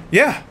one of them?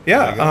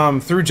 Yeah.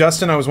 Through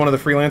Justin, I was one of the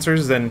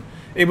freelancers. Then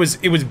it was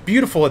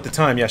beautiful at the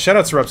time. Yeah, shout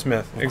out to Rob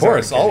Smith. Of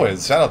course,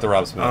 always. Shout out to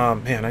Rob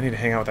Smith. Man, I need to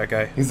hang out with that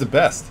guy. He's the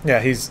best.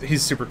 Yeah,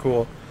 he's super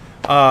cool.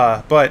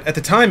 But at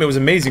the time, it was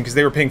amazing because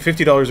they were paying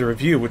 $50 a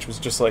review, which was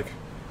just like,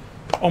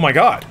 oh my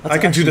god, I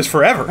can do this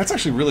forever. That's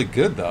actually really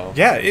good, though.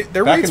 Yeah,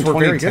 their rates were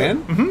very good.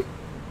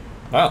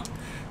 Mm-hmm. Wow.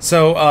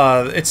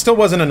 So it still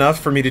wasn't enough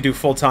for me to do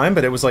full time,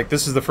 but it was like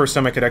this is the first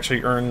time I could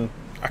actually earn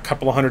a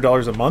couple of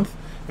 $100s a month,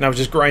 and I was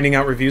just grinding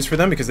out reviews for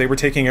them because they were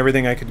taking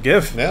everything I could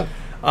give. Yeah.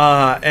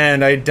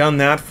 And I'd done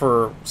that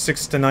for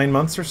 6 to 9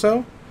 months or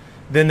so.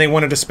 Then they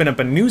wanted to spin up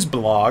a news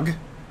blog,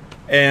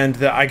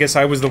 and I guess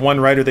I was the one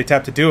writer they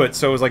tapped to do it.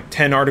 So it was like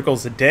 10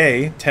 articles a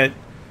day,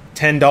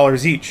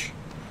 $10 each.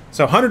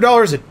 So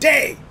 $100 a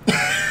day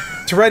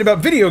to write about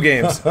video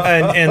games.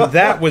 And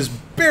that was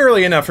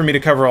barely enough for me to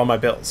cover all my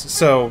bills.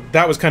 So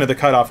that was kind of the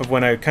cutoff of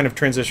when I kind of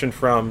transitioned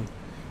from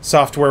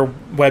software,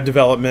 web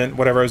development,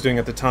 whatever I was doing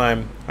at the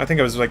time. I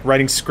think I was like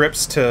writing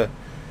scripts to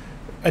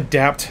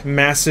adapt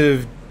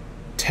massive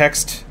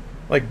text,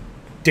 like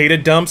data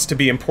dumps to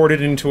be imported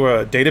into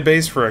a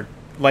database for a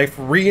life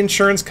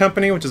reinsurance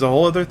company, which is a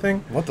whole other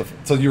thing.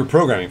 So you were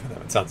programming for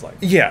them, it sounds like.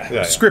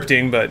 Yeah,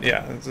 scripting, but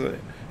yeah.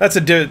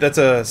 That's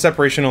a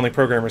separation only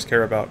programmers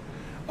care about.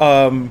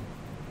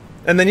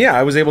 And then,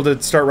 I was able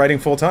to start writing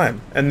full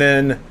time. And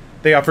then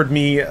they offered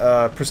me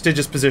a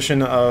prestigious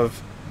position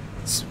of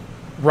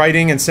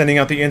writing and sending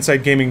out the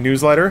Inside Gaming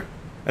newsletter.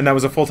 And that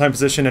was a full-time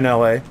position in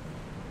LA.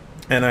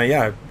 And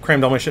I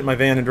crammed all my shit in my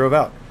van and drove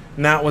out.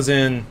 And that was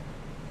in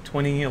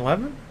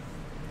 2011?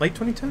 Late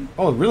 2010?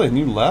 Oh, really? And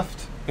you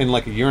left in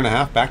like a year and a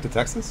half back to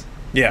Texas?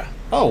 Yeah.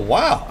 Oh,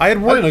 wow. I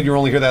didn't know you were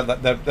only here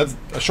that's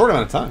a short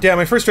amount of time. Yeah,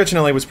 my first stretch in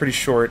LA was pretty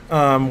short.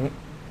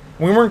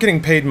 We weren't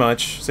getting paid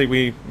much,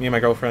 me and my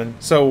girlfriend.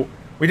 So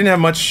we didn't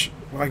have much,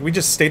 like we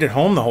just stayed at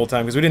home the whole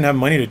time because we didn't have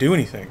money to do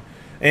anything.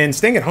 And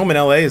staying at home in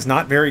LA is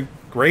not very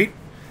great.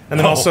 And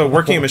then also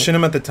working at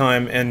Machinima at the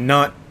time and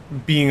not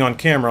being on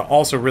camera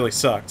also really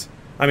sucked.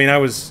 I mean,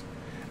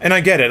 and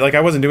I get it, like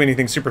I wasn't doing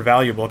anything super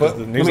valuable. But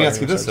let me ask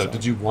you this though,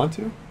 did you want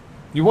to?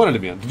 You wanted to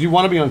be on, did you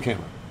want to be on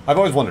camera? I've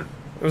always wondered.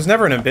 It was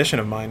never an ambition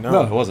of mine, no.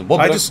 No, it wasn't. Well,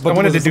 I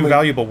wanted to do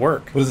valuable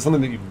work. Was it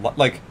something that you,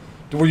 like,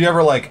 were you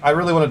ever like, I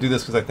really want to do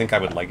this because I think I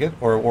would like it?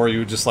 Or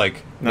you just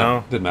like,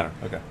 no, didn't matter,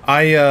 okay.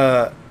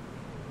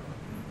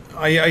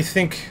 I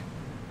think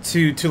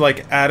to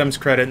like Adam's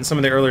credit and some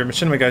of the earlier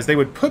Machinima guys, they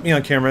would put me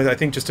on camera, I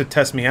think just to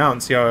test me out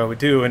and see how I would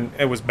do, and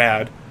it was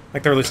bad.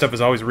 Like the early stuff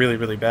was always really,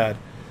 really bad.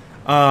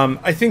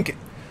 I think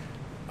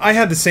I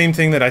had the same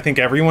thing that I think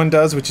everyone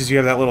does, which is you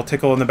have that little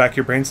tickle in the back of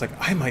your brain. It's like,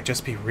 I might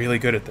just be really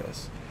good at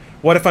this.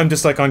 What if I'm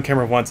just like on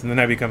camera once and then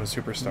I become a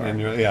superstar?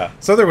 And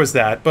So there was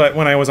that, but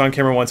when I was on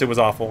camera once, it was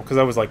awful because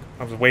I was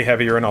way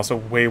heavier and also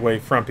way, way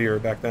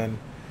frumpier back then.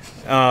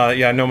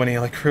 No money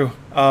like crew.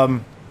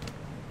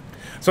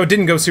 So it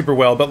didn't go super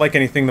well, but like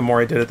anything, the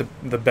more I did it,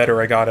 the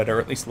better I got at it,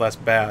 or at least less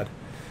bad.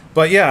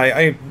 But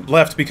I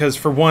left because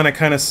for one, I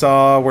kind of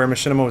saw where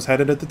Machinima was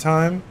headed at the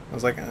time. I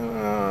was like,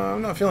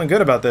 I'm not feeling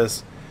good about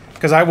this.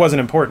 Because I wasn't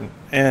important,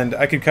 and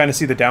I could kind of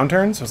see the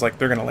downturns. I was like,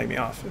 they're going to lay me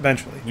off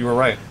eventually. You were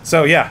right.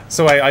 So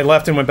I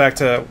left and went back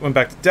to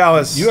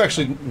Dallas. You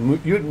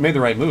had made the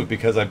right move,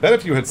 because I bet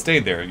if you had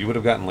stayed there, you would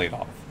have gotten laid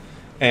off.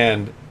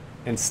 And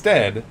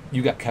instead,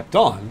 you got kept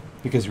on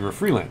because you were a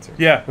freelancer.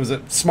 Yeah, it was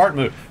a smart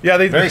move. Yeah,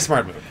 very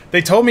smart move.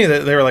 They told me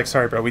that they were like,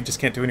 sorry, bro, we just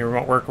can't do any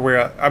remote work.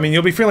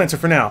 You'll be freelancer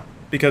for now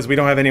because we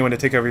don't have anyone to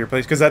take over your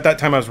place. Because at that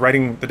time I was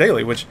writing the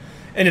daily, which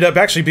ended up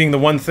actually being the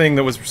one thing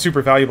that was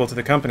super valuable to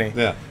the company.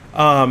 Yeah.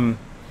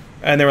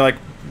 And they were like,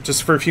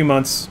 just for a few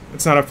months,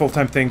 it's not a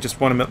full-time thing, just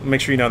want to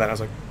make sure you know that. I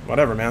was like,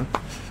 whatever, man.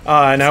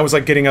 And I was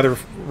like getting other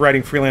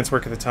writing freelance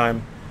work at the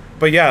time.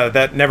 But yeah,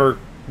 that never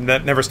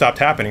stopped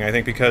happening, I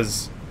think,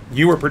 because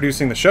you were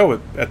producing the show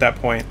at that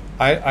point.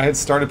 I had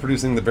started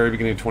producing the very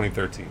beginning of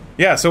 2013.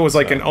 Yeah, so it was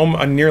like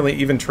a nearly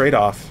even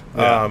trade-off.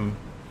 Yeah.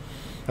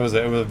 It was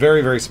a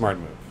very, very smart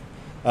move.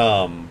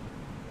 And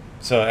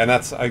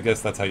I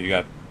guess that's how you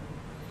got.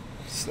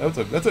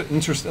 That's an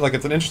interesting, like,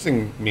 it's an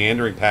interesting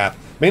meandering path.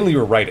 Mainly you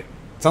were writing.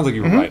 It sounds like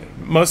you were writing.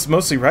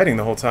 Mostly writing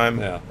the whole time.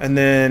 Yeah. And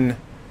then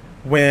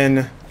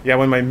when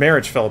my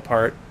marriage fell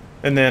apart,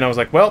 and then I was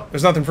like, well,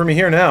 there's nothing for me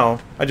here now.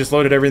 I just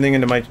loaded everything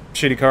into my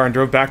shitty car and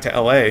drove back to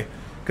LA,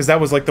 because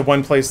that was like the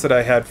one place that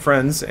I had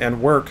friends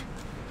and work.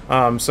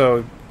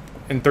 So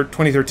in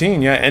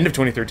 2013, end of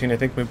 2013, I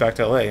think, moved back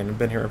to LA, and I've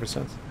been here ever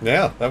since.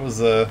 Yeah, that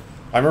was I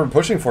remember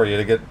pushing for you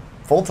to get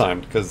full-time,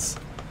 because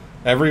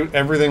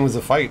everything was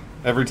a fight.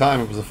 Every time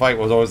it was a fight. It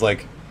was always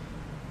like,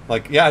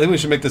 yeah, I think we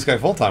should make this guy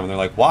full-time. And they're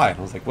like, why? And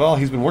I was like, well,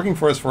 he's been working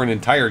for us for an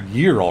entire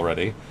year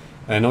already,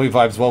 and I know he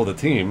vibes well with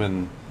the team.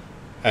 And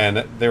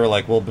they were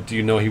like, well, but do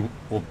you know he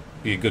will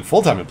be a good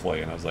full-time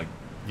employee? And I was like,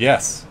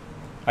 yes,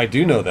 I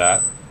do know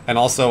that, and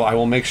also I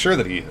will make sure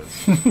that he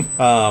is.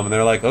 And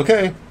they're like,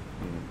 okay,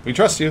 we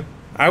trust you.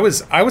 I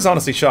was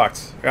honestly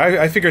shocked.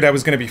 I figured I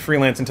was going to be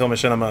freelance until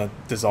Machinima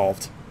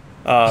dissolved.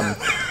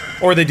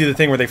 Or they do the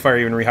thing where they fire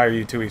you and rehire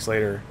you 2 weeks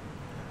later.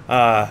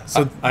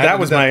 That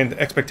was my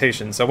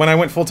expectation. So when I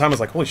went full time, I was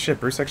like, holy shit,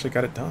 Bruce actually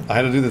got it done. I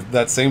had to do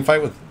that same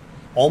fight with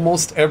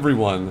almost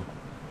everyone,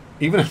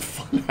 even in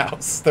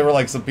Funhouse. There were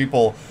like some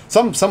people,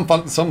 some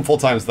full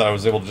times that I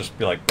was able to just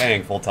be like,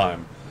 bang, full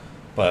time.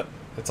 But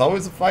it's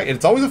always a fight.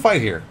 It's always a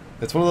fight here.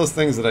 It's one of those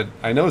things that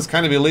I know is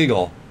kind of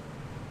illegal,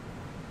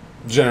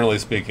 generally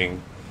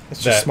speaking.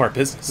 It's just smart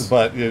business.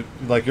 But I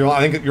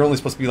think you're only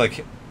supposed to be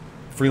like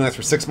freelance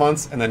for 6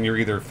 months, and then you're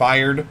either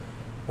fired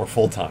or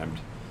full timed.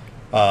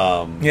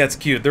 Yeah, it's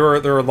cute. There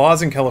are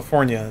laws in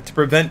California to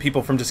prevent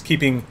people from just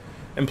keeping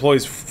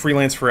employees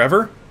freelance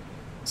forever.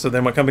 So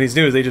then what companies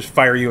do is they just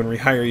fire you and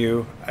rehire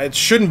you. It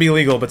shouldn't be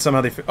legal, but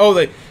somehow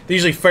they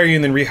usually fire you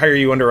and then rehire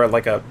you under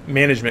a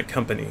management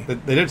company. They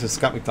did it to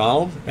Scott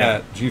McDonald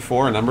at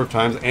G4 a number of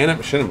times, and at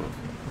Machinima.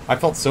 I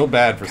felt so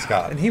bad for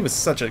Scott. And he was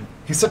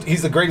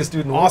he's the greatest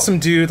dude in the world. Awesome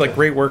dude, like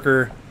great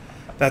worker.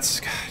 He's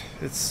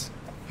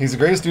the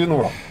greatest dude in the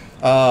world.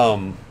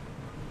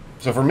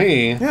 So for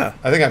me, I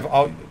think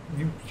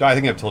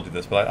I've told you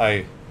this, but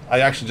I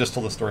actually just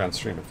told the story on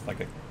stream like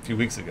a few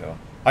weeks ago.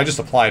 I just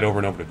applied over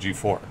and over to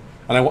G4.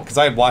 And because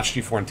I had watched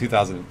G4 in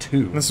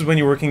 2002. This is when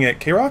you were working at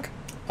K-Rock?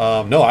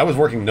 No, I was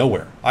working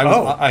nowhere.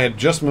 I had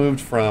just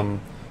moved from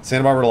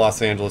Santa Barbara to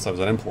Los Angeles. I was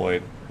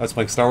unemployed. I was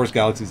playing Star Wars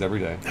Galaxies every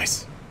day.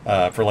 Nice.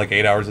 For like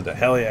 8 hours a day.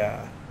 Hell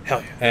yeah.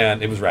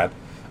 And it was rad.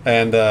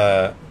 And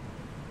I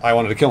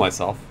wanted to kill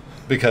myself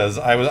because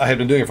I had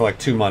been doing it for like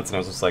 2 months, and I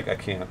was just like, I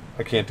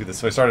can't do this.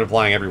 So I started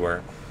applying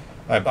everywhere.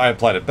 I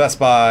applied at Best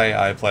Buy.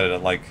 I applied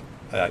at like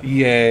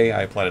EA.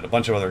 I applied at a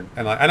bunch of other,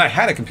 and I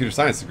had a computer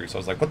science degree, so I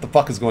was like, what the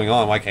fuck is going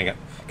on? Why can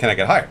I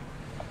get hired?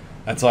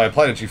 And so I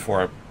applied at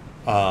G4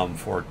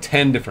 for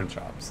 10 different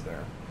jobs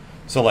there.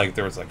 So like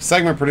there was like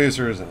segment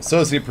producers and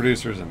associate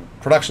producers and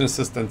production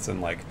assistants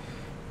and like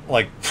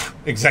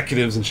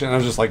executives and shit. And I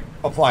was just like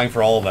applying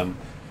for all of them,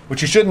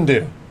 which you shouldn't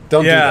do.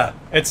 Don't do that.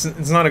 It's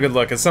not a good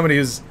look. As somebody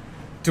who's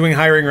doing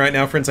hiring right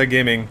now for Inside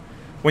Gaming,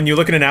 when you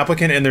look at an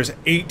applicant and there's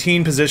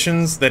 18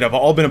 positions that have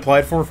all been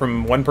applied for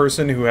from one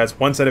person who has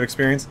one set of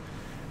experience,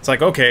 it's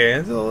like, okay,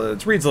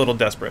 it reads a little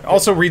desperate.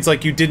 Also reads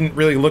like you didn't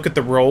really look at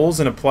the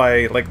roles and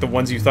apply like the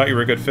ones you thought you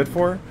were a good fit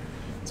for.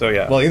 So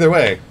yeah. Well, either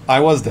way,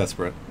 I was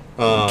desperate.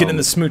 Get in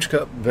the smooch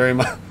cup. Very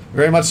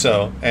much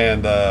so.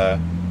 And the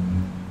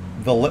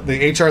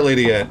HR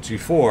lady at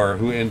G4,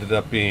 who ended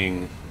up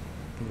being,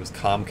 I think it was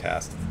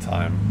Comcast at the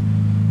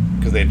time,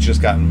 because they had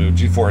just gotten moved.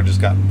 G4 had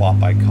just gotten bought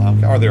by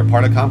Comcast, or they were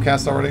part of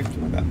Comcast already,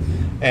 something like that.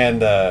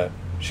 And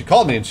she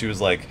called me and she was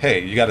like,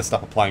 "Hey, you got to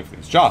stop applying for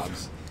these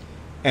jobs."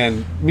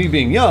 And me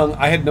being young,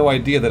 I had no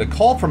idea that a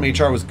call from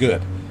HR was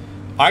good.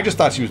 I just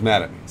thought she was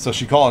mad at me. So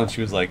she called and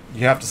she was like,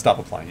 "You have to stop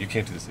applying. You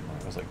can't do this anymore."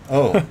 I was like,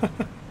 "Oh,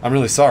 I'm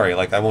really sorry.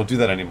 Like, I won't do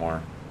that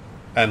anymore."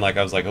 And like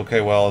I was like,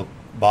 "Okay, well,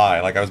 bye."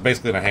 Like I was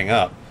basically gonna hang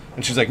up.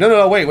 And she's like,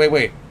 "No,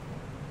 wait.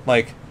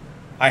 Like,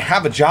 I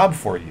have a job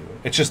for you.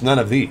 It's just none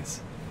of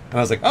these." And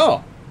I was like,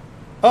 oh,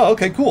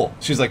 okay, cool.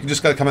 She's like, you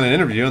just got to come in and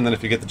interview, and then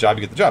if you get the job,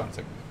 you get the job. It's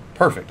like,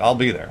 perfect, I'll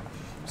be there.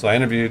 So I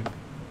interviewed,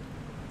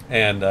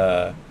 and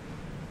I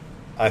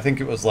think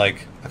it was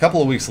like a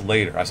couple of weeks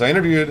later. So I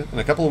interviewed, and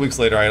a couple of weeks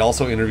later, I had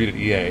also interviewed at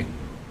EA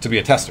to be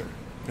a tester.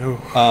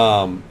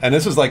 And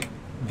this was like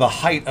the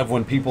height of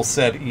when people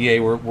said EA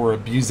were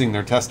abusing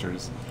their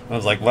testers. And I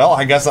was like, well,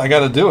 I guess I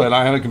got to do it.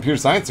 I have a computer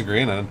science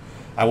degree, and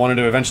I wanted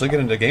to eventually get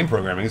into game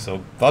programming,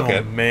 so fuck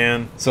it.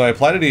 Man. So I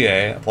applied at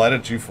EA, applied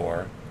at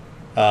G4.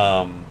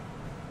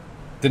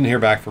 Didn't hear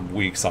back for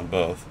weeks on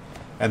both.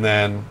 And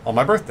then on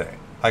my birthday,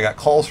 I got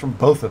calls from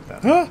both of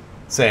them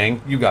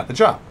saying, you got the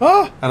job.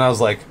 And I was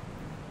like,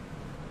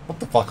 what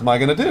the fuck am I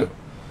going to do?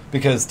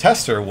 Because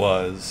tester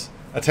was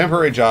a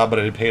temporary job, but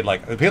it paid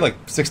like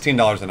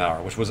 $16 an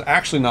hour, which was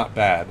actually not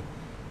bad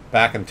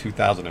back in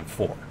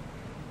 2004.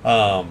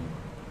 And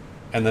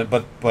then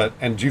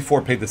and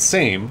G4 paid the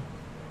same,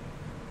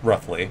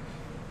 roughly,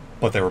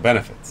 but there were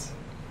benefits.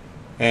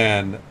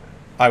 And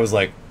I was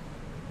like,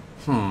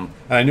 And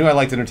I knew I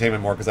liked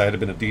entertainment more because I had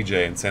been a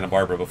DJ in Santa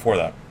Barbara before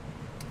that.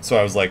 So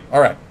I was like, all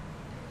right.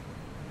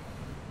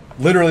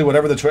 Literally,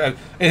 whatever the choice.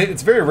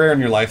 It's very rare in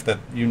your life that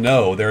you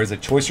know there is a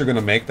choice you're going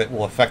to make that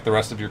will affect the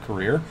rest of your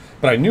career.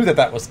 But I knew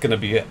that was going to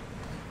be it.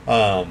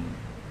 And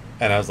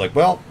I was like,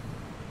 well,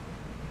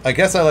 I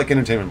guess I like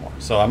entertainment more.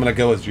 So I'm going to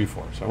go with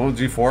G4. So I went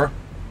with G4.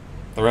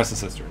 The rest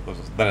is history.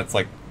 Then it's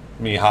like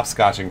me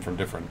hopscotching from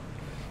different,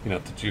 to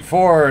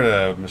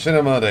G4, to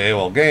Machinima, to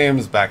AOL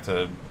Games, back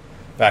to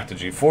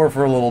G4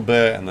 for a little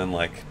bit, and then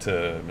like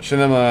to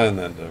Machinima, and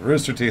then to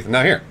Rooster Teeth, and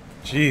now here.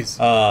 Jeez.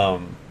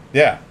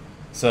 Yeah.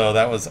 So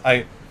that was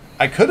I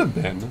could have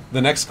been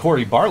the next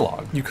Cory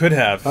Barlog. You could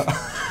have.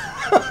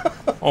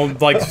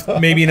 Like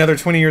maybe another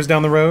 20 years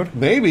down the road.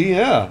 Maybe,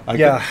 yeah.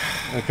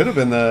 I could have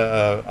been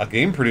a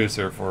game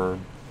producer for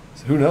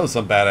who knows,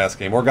 some badass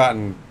game,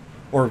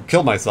 or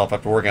killed myself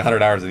after working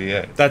 100 hours at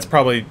EA. That's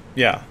probably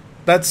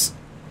it's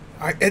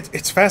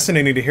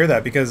fascinating to hear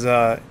that because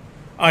I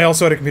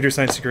also had a computer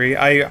science degree.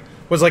 I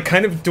was like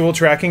kind of dual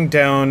tracking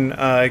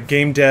down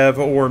game dev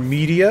or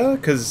media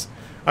because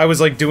I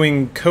was like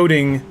doing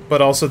coding,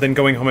 but also then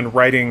going home and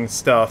writing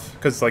stuff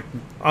because like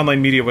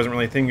online media wasn't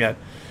really a thing yet.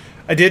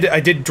 I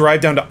did drive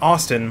down to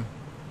Austin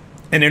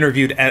and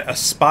interviewed at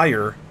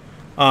Aspyr,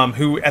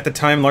 who at the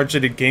time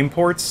largely did game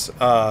ports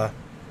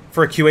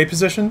for a QA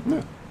position.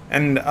 Yeah.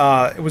 And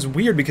it was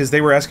weird because they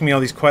were asking me all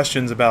these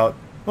questions about,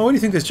 well, what do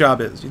you think this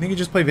job is? Do you think you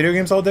just play video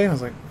games all day? And I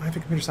was like, I have a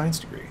computer science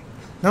degree.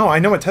 No, I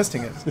know what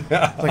testing is.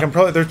 Yeah. Like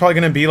there's probably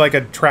going to be like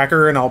a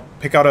tracker, and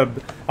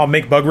I'll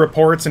make bug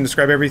reports and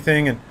describe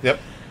everything. And yep.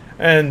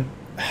 And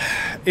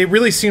it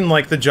really seemed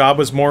like the job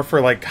was more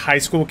for like high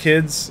school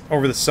kids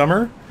over the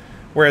summer,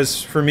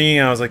 whereas for me,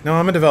 I was like, no,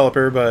 I'm a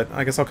developer, but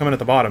I guess I'll come in at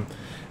the bottom.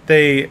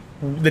 The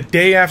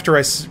day after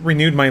I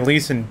renewed my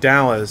lease in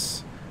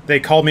Dallas, they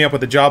called me up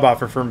with a job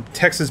offer from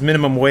Texas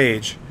minimum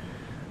wage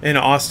in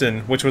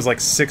Austin, which was like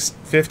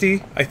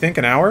 $6.50, I think,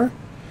 an hour.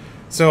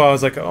 So I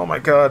was like, oh my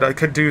God, I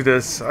could do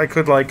this. I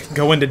could like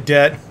go into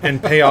debt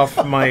and pay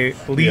off my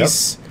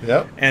lease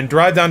yep. and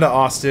drive down to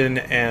Austin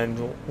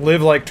and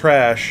live like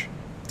trash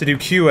to do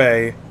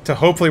QA to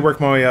hopefully work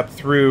my way up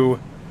through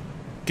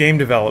game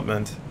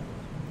development,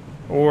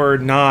 or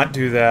not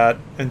do that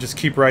and just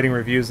keep writing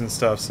reviews and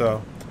stuff.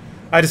 So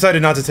I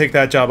decided not to take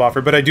that job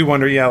offer, but I do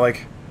wonder,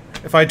 like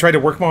if I tried to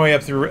work my way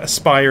up through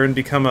Aspyr and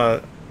become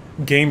a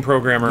game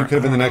programmer. You could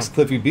have been the next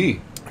Cliffy B.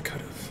 I could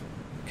have.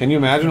 Can you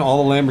imagine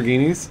all the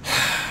Lamborghinis?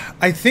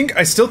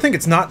 I still think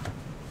it's not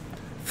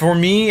for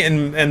me,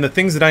 and the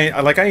things that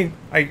I like. I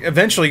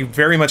eventually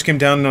very much came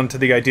down onto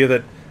the idea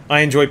that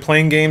I enjoy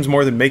playing games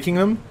more than making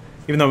them,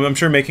 even though I'm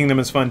sure making them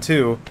is fun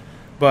too.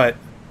 But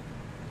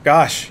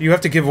gosh, you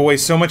have to give away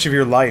so much of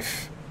your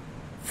life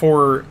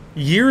for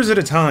years at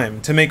a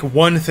time to make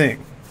one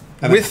thing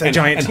with a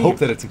giant team. And hope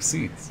that it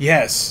succeeds.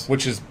 Yes.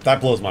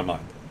 That blows my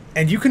mind.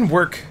 And you can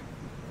work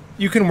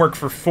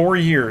for 4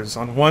 years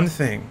on one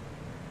thing,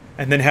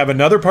 and then have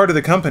another part of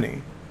the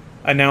company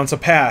announce a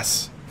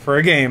pass for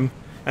a game,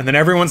 and then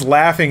everyone's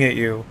laughing at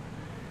you,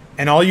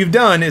 and all you've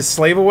done is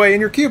slave away in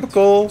your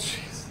cubicle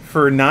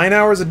for 9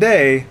 hours a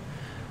day.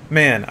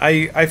 Man,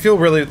 I feel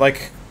really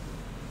like,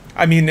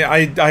 I mean,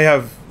 I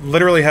have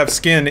literally have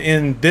skin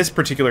in this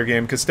particular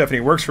game because Stephanie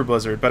works for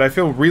Blizzard, but I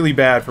feel really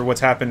bad for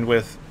what's happened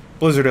with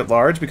Blizzard at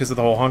large because of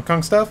the whole Hong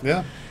Kong stuff.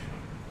 Yeah.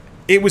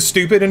 It was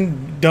stupid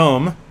and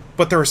dumb,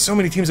 but there are so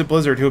many teams at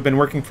Blizzard who have been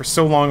working for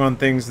so long on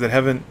things that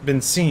haven't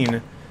been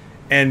seen,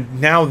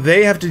 and now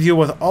they have to deal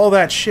with all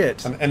that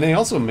shit. And they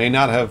also may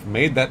not have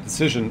made that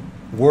decision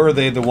were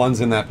they the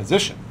ones in that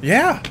position.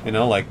 Yeah. You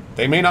know, like,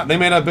 they may not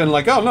have been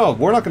like, oh, no,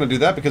 we're not going to do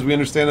that because we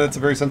understand that it's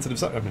a very sensitive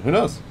subject. I mean, who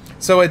knows?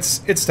 So it's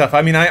tough.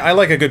 I mean, I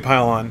like a good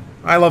pile-on.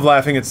 I love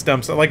laughing at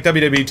dumb stuff, like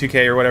WWE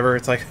 2K or whatever.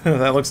 It's like,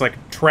 that looks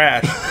like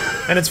trash.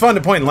 And it's fun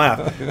to point and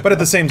laugh. But at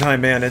the same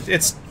time, man,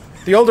 it's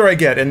the older I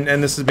get,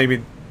 and this is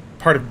maybe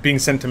part of being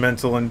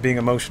sentimental and being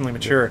emotionally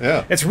mature,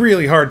 yeah. It's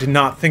really hard to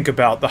not think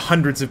about the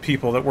hundreds of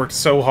people that worked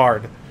so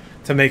hard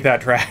to make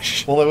that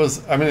trash. Well,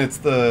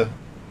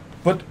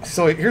 but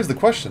so here's the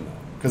question, though,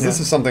 because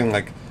this is something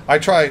like, I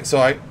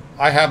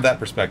have that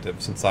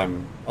perspective since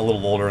I'm a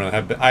little older,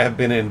 and I have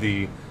been in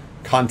the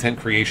content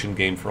creation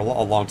game for a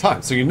long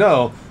time. So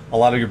a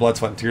lot of your blood,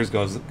 sweat, and tears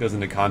goes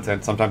into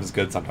content. Sometimes it's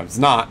good, sometimes it's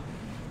not.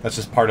 That's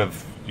just part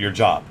of your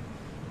job.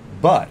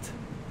 But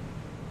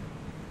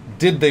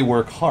did they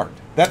work hard?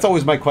 That's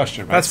always my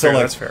question, right?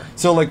 That's fair.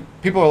 So, like,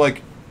 people are like,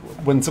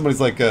 when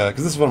somebody's like, because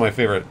this is one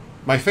of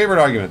my favorite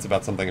arguments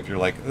about something. If you're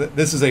like,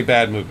 this is a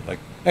bad movie, like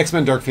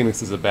X-Men: Dark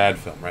Phoenix is a bad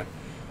film, right?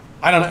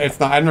 I don't know. It's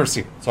not. I've never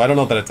seen it, so I don't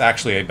know that it's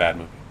actually a bad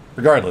movie.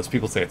 Regardless,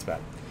 people say it's bad,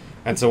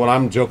 and so when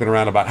I'm joking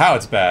around about how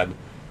it's bad,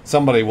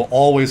 somebody will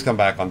always come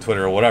back on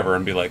Twitter or whatever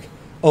and be like,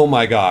 "Oh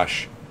my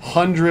gosh,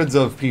 hundreds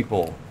of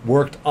people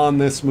worked on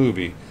this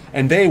movie,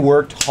 and they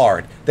worked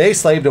hard. They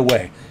slaved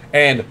away,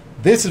 and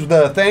this is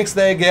the thanks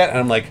they get." And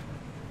I'm like,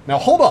 now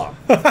hold on.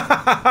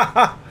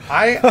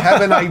 I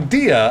have an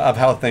idea of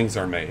how things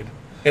are made,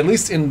 at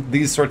least in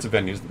these sorts of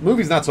venues.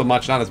 Movies, not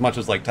as much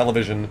as like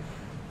television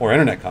or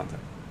internet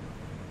content.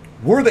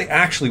 Were they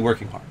actually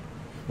working hard?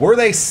 Were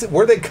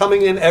they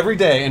coming in every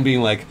day and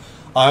being like,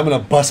 I'm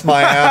going to bust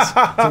my ass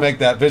to make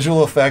that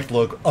visual effect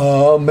look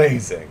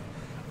amazing?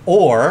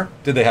 Or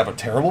did they have a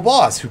terrible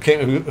boss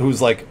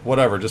who's like,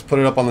 whatever, just put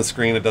it up on the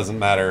screen, it doesn't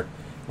matter.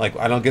 Like,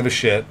 I don't give a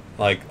shit.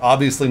 Like,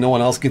 obviously no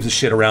one else gives a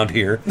shit around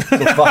here, so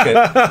fuck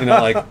it. You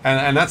know, like,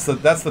 and that's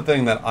the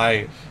thing that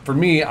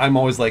I'm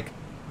always like,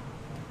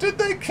 did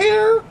they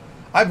care?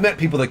 I've met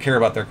people that care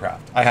about their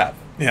craft. I have.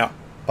 Yeah.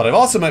 But I've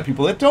also met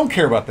people that don't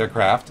care about their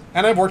craft,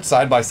 and I've worked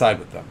side by side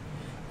with them.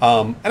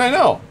 And I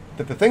know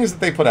that the things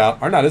that they put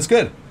out are not as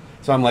good.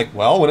 So I'm like,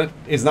 well, when it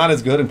is not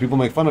as good and people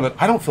make fun of it,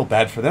 I don't feel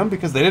bad for them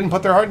because they didn't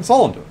put their heart and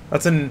soul into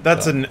it.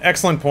 That's an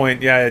excellent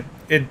point. Yeah,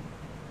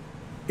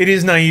 it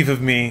is naive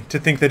of me to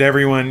think that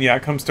everyone,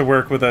 comes to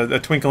work with a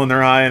twinkle in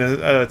their eye and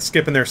a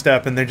skip in their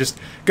step, and they just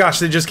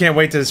can't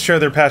wait to share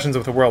their passions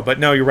with the world. But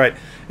no, you're right.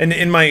 And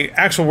in my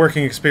actual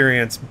working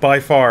experience, by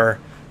far,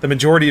 the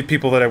majority of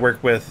people that I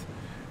work with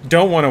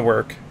don't want to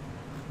work,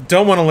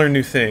 don't want to learn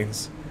new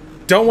things,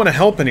 don't want to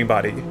help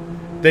anybody,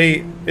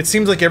 it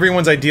seems like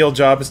everyone's ideal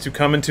job is to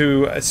come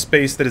into a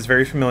space that is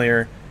very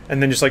familiar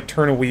and then just like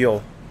turn a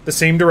wheel the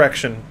same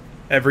direction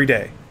every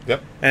day.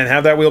 Yep. And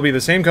have that wheel be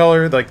the same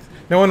color. Like,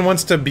 no one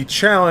wants to be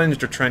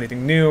challenged or try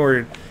anything new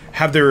or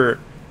have their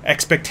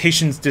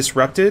expectations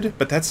disrupted,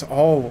 but that's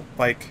all,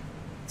 like,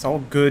 it's all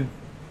good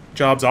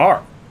jobs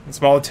are. It's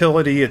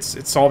volatility,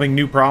 it's solving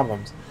new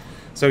problems.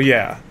 So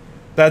yeah,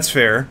 that's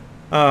fair.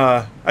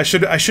 I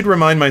should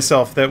remind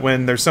myself that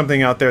when there's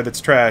something out there that's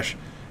trash,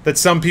 that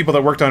some people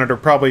that worked on it are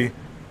probably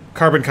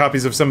carbon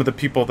copies of some of the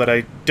people that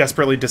I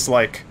desperately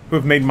dislike, who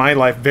have made my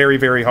life very,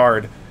 very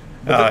hard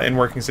in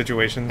working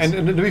situations.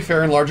 And to be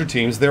fair, in larger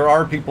teams, there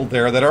are people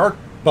there that are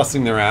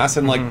busting their ass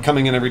and like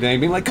coming in every day and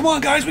being like, "Come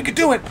on, guys, we could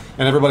do it!"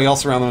 And everybody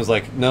else around them is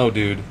like, "No,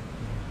 dude.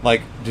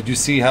 Like, did you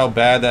see how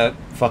bad that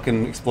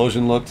fucking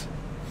explosion looked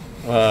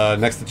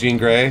next to Jean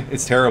Grey?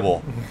 It's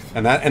terrible."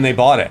 And they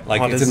bought it.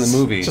 Like, it's in the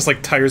movie. Just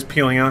like tires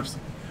peeling out. Just,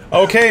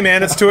 okay,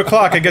 man, it's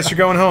 2:00. I guess you're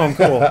going home.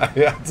 Cool.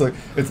 Yeah,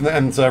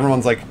 and so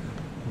everyone's like,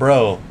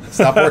 "Bro,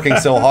 stop working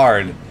so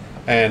hard."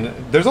 And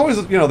there's always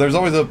a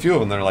few of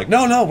them that are like,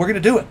 "No, we're gonna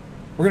do it.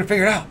 We're gonna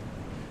figure it out,"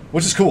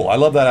 which is cool. I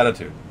love that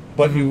attitude.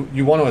 But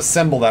you want to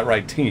assemble that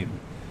right team,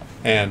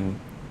 and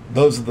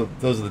those are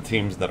the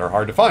teams that are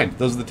hard to find.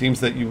 Those are the teams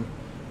that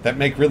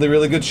make really,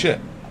 really good shit.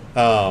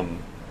 Lack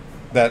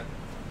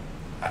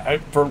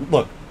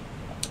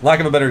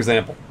of a better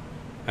example,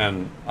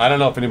 and I don't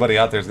know if anybody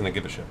out there is going to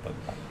give a shit, but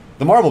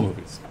the Marvel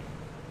movies,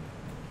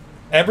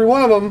 every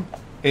one of them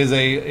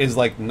is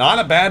like not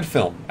a bad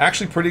film,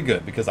 actually pretty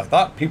good, because I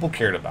thought people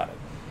cared about it,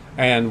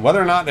 and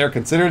whether or not they're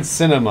considered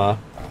cinema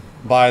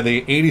by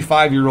the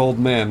 85-year-old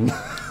men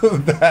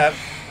that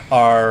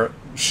are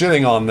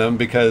shitting on them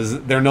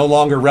because they're no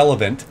longer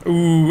relevant.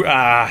 Ooh,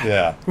 ah.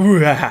 Yeah.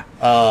 Ooh,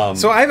 ah.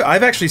 So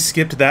I've actually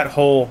skipped that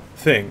whole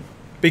thing,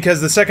 because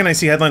the second I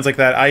see headlines like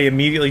that, I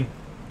immediately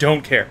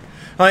don't care.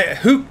 Like,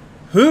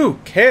 who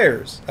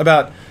cares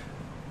about...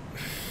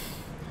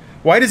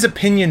 Why does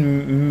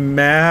opinion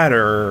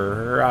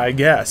matter, I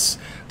guess?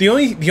 The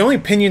only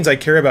opinions I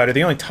care about, or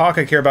the only talk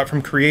I care about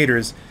from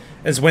creators,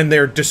 is when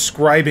they're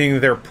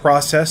describing their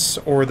process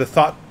or the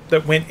thought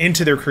that went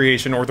into their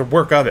creation or the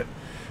work of it.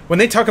 When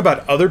they talk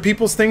about other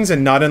people's things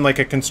and not in like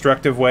a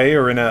constructive way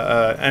or in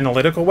a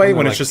analytical way,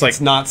 when it's just like...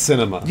 It's not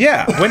cinema.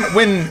 Yeah,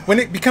 when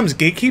it becomes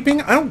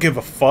gatekeeping, I don't give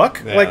a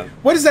fuck. Yeah. Like,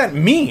 what does that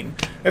mean?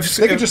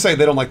 They could just say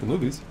they don't like the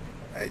movies.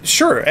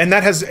 Sure, and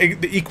that has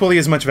equally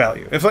as much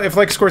value. If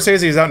like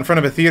Scorsese is out in front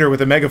of a theater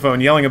with a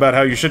megaphone yelling about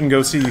how you shouldn't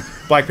go see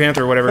Black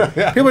Panther or whatever,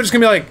 yeah. People are just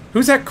going to be like,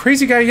 who's that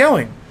crazy guy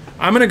yelling?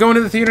 I'm going to go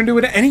into the theater and do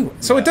it anyway.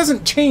 So It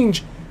doesn't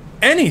change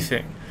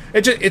anything.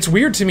 It's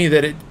weird to me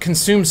that it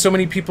consumes so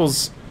many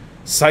people's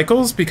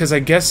cycles, because I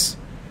guess,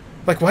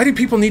 like, why do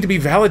people need to be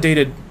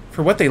validated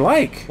for what they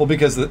like? Well,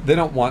 because they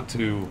don't want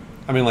to...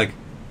 I mean, like,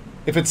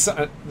 if it's...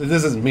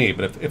 this isn't me,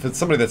 but if it's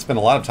somebody that spent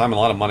a lot of time and a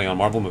lot of money on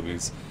Marvel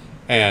movies,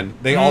 and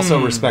they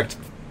also respect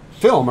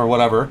film or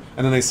whatever,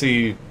 and then they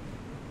see,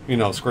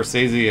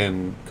 Scorsese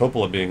and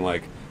Coppola being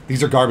like,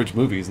 these are garbage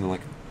movies, and they're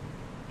like,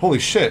 holy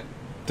shit,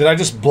 did I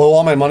just blow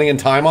all my money and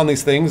time on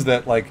these things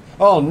that, like,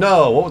 oh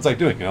no, what was I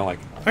doing? I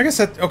guess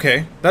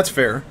that's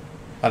fair.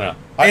 I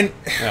don't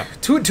know.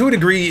 To a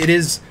degree, it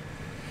is...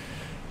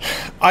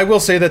 I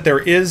will say that there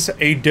is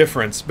a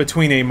difference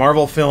between a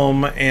Marvel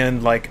film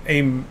and, like,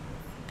 I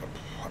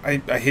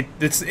hate...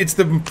 It's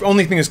the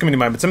only thing that's coming to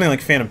mind, but something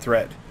like Phantom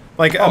Thread.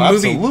 Like a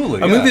movie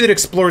that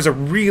explores a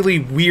really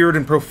weird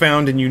and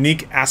profound and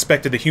unique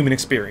aspect of the human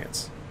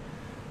experience.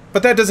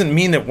 But that doesn't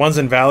mean that one's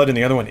invalid and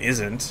the other one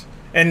isn't.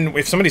 And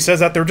if somebody says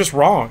that, they're just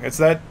wrong.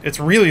 It's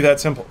really that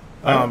simple.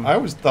 I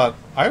always thought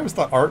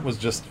art was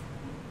just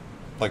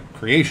like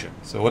creation.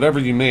 So whatever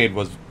you made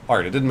was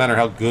art. It didn't matter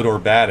how good or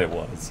bad it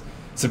was.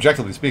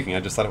 Subjectively speaking, I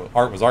just thought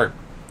art was art.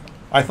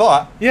 I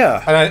thought.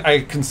 Yeah. And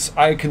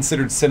I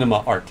considered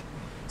cinema art.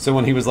 So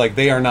when he was like,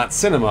 they are not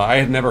cinema, I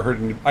had never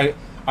heard...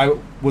 I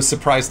was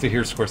surprised to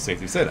hear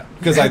Scorsese say that.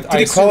 Because Did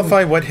he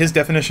qualify what his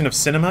definition of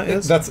cinema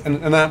is?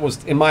 And that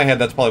was, in my head,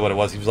 that's probably what it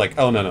was. He was like,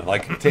 oh, no.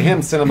 Like, to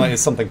him, cinema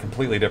is something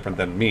completely different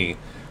than me.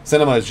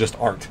 Cinema is just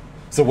art.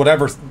 So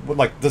whatever,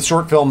 like, the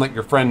short film that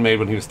your friend made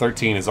when he was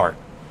 13 is art.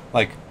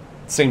 Like,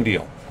 same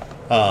deal.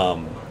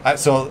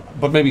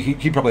 But maybe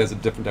he probably has a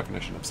different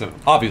definition of cinema.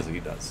 Obviously he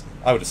does.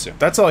 I would assume.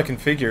 That's all I can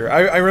figure.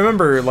 I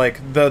remember,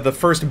 like, the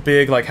first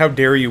big, like, how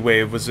dare you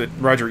wave was at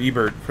Roger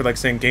Ebert for, like,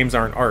 saying games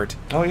aren't art.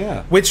 Oh,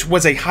 yeah. Which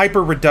was a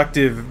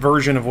hyper-reductive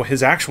version of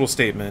his actual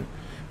statement,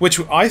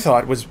 which I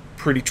thought was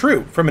pretty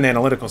true from an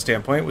analytical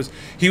standpoint.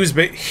 He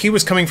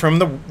was coming from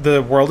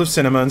the world of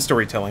cinema and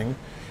storytelling,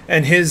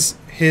 and his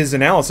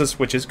analysis,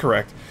 which is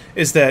correct,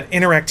 is that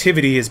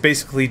interactivity is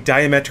basically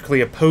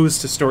diametrically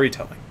opposed to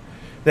storytelling.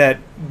 That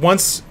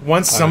once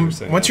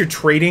you're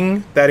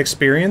trading that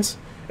experience,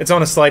 it's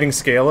on a sliding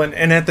scale,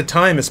 and at the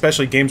time,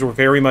 especially, games were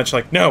very much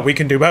like, no, we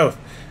can do both.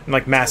 And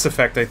like Mass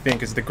Effect, I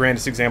think, is the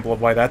grandest example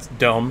of why that's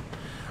dumb.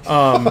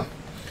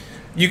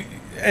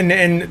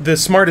 And the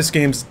smartest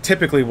games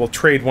typically will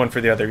trade one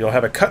for the other. You'll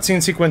have a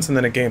cutscene sequence and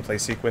then a gameplay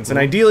sequence, and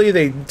ideally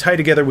they tie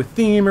together with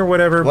theme or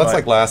whatever. Well, that's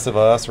like Last of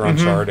Us or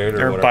Uncharted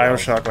or whatever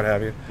Bioshock, what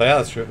have you. But yeah,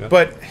 that's true. Yeah.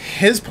 But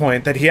his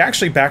point that he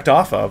actually backed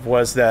off of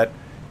was that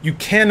you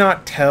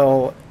cannot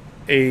tell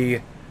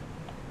a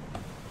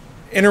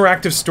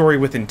interactive story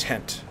with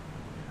intent.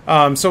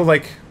 So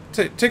like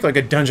take like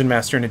a dungeon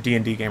master in a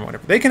D&D game or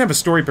whatever. They can have a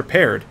story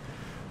prepared,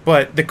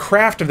 but the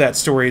craft of that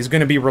story is going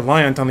to be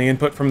reliant on the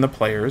input from the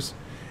players.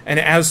 And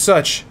as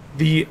such,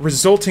 the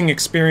resulting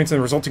experience and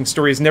the resulting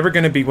story is never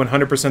going to be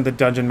 100% the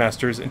dungeon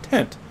master's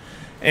intent.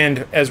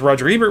 And as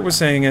Roger Ebert was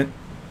saying it,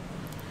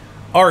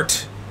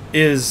 art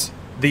is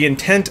the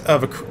intent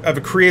of a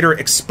creator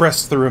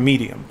expressed through a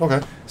medium.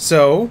 Okay.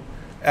 So,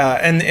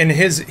 and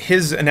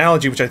his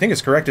analogy, which I think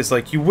is correct, is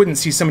like you wouldn't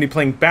see somebody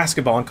playing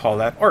basketball and call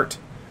that art.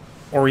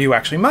 Or you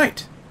actually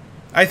might.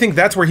 I think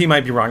that's where he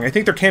might be wrong. I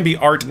think there can be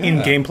art in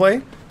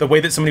gameplay, the way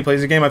that somebody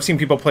plays a game. I've seen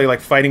people play like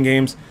fighting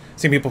games,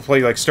 seen people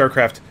play like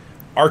StarCraft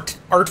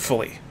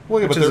artfully.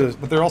 Well, yeah,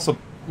 but they're also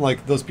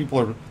like those people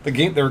are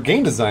there are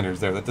game designers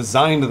there that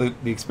designed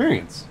the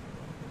experience,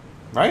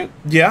 right?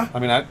 Yeah, I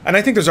mean, and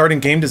I think there's art in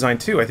game design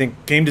too. I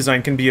think game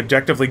design can be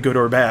objectively good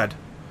or bad.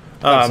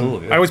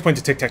 Absolutely. Yeah. I always point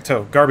to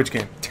Tic-Tac-Toe, garbage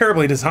game,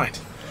 terribly designed.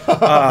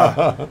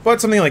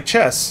 But something like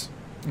chess,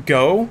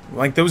 Go,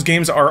 like those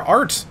games are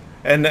art.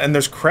 And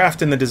there's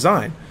craft in the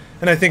design.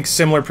 And I think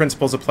similar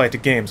principles apply to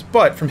games.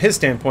 But from his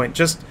standpoint,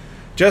 just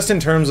in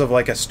terms of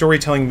like a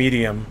storytelling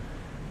medium...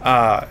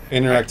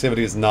 interactivity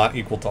is not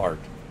equal to art.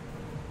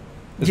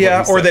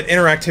 Yeah, or that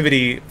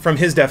interactivity, from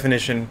his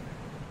definition,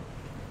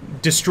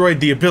 destroyed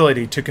the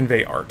ability to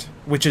convey art,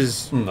 which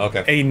is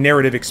a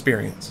narrative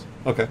experience.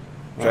 Okay.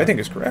 Which I think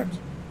is correct.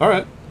 All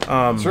right.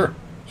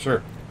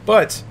 Sure.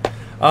 But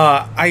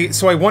I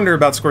wonder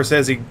about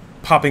Scorsese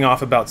popping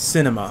off about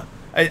cinema.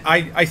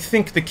 I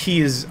think the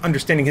key is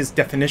understanding his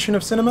definition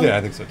of cinema. Yeah,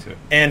 I think so too.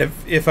 And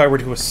if I were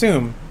to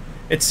assume,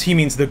 he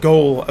means the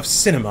goal of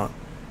cinema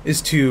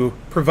is to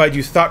provide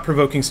you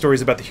thought-provoking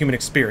stories about the human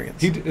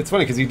experience. It's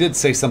funny because he did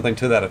say something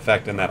to that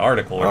effect in that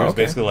article. Where he's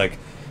basically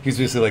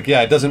like,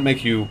 yeah, it doesn't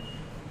make you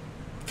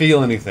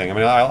feel anything. I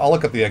mean, I'll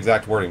look up the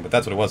exact wording, but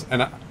that's what it was.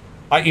 And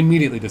I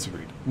immediately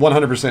disagreed.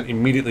 100%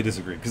 immediately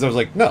disagreed because I was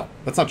like, no,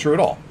 that's not true at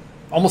all.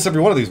 Almost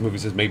every one of these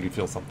movies has made me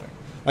feel something.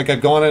 Like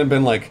I've gone in and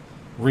been like,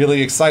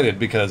 really excited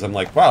because I'm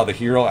like, wow, the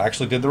hero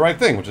actually did the right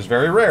thing, which is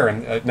very rare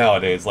and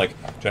nowadays. Like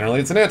generally,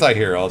 it's an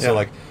anti-hero.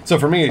 So so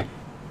for me,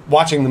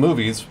 watching the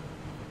movies,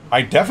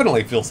 I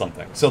definitely feel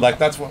something. So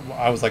that's what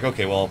I was like.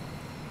 Okay, well,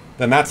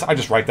 then I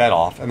just write that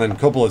off. And then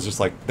Coppola's just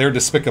like, they're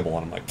despicable,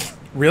 and I'm like,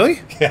 really?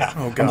 Yeah.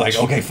 Oh gosh. I'm like,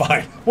 okay,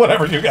 fine,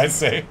 whatever you guys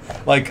say.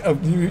 Like,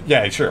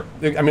 yeah, sure.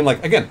 I mean,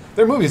 like again,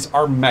 their movies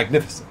are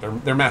magnificent.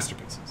 They're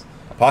masterpieces.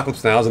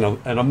 Apocalypse Now is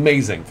an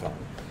amazing film.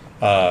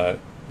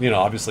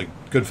 Obviously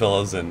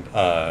Goodfellas and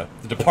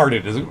The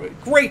Departed is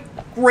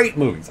great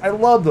movies. I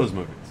love those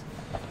movies.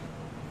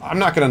 I'm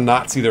not going to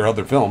not see their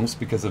other films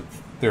because of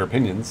their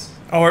opinions.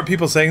 Oh, are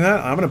people saying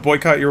that? I'm going to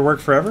boycott your work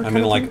forever? I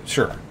mean, like,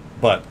 sure,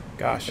 but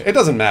gosh, it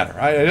doesn't matter.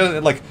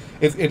 I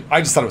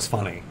just thought it was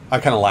funny. I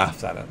kind of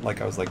laughed at it.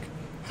 Like I was like,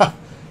 ha,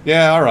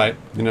 yeah, all right,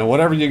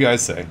 whatever you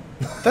guys say.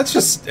 That's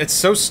just it's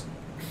so.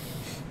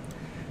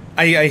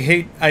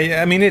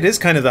 I mean, it is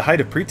kind of the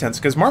height of pretense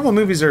because Marvel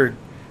movies they're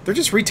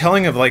just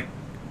retelling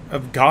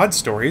of God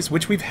stories,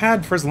 which we've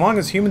had for as long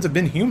as humans have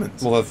been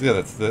humans. Well, it's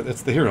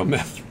the hero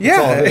myth. That's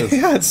all it is.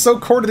 Yeah, it's so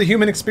core to the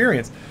human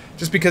experience.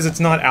 Just because it's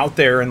not out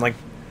there and like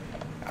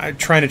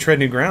trying to tread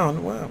new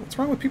ground. Well, what's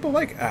wrong with people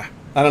like? I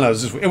don't know.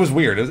 It was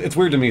weird. It's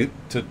weird to me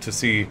to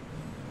see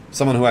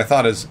someone who I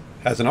thought as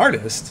an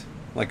artist,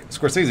 like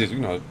Scorsese is,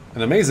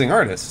 an amazing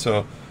artist.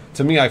 So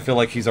to me, I feel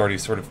like he's already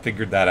sort of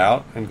figured that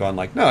out and gone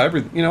like, no,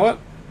 you know what?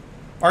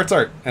 Art's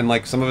art, and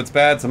like some of it's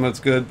bad, some of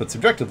it's good, but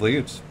subjectively,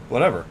 it's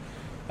whatever.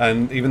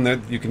 And even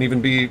that you can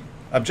even be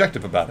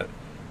objective about it.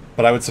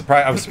 But I was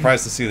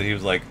surprised to see that he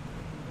was like,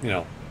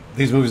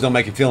 these movies don't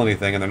make you feel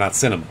anything and they're not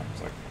cinema. I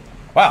was like,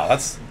 wow,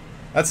 that's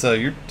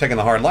you're taking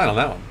the hard line on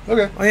that one.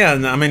 Okay. Oh yeah,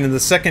 I mean, the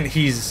second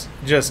he's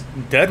just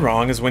dead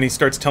wrong is when he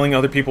starts telling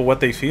other people what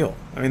they feel.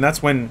 I mean,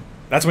 that's when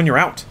you're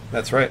out.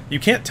 That's right. You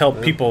can't tell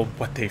people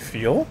what they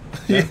feel.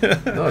 Yeah.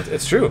 No,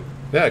 it's true.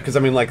 Yeah, because I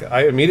mean, like,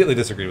 I immediately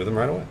disagreed with him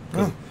right away.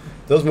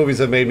 Those movies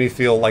have made me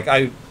feel like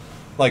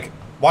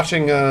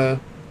watching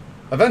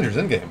Avengers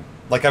Endgame.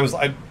 Like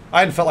I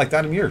hadn't felt like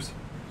that in years,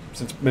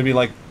 since maybe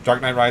like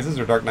Dark Knight Rises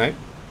or Dark Knight,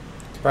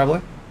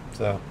 probably.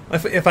 So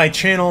if I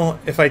channel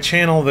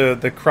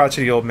the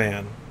crotchety old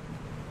man,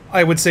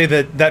 I would say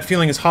that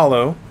feeling is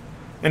hollow,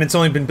 and it's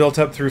only been built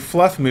up through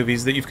fluff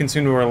movies that you've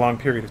consumed over a long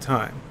period of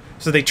time.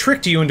 So they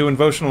tricked you into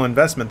emotional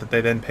investment that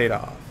they then paid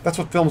off. That's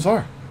what films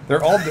are.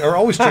 They're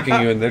always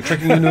tricking you, and they're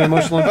tricking you into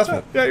emotional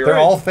investment. Yeah, they're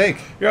all fake.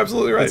 You're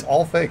absolutely right. It's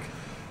all fake.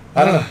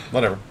 I don't know.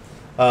 Whatever.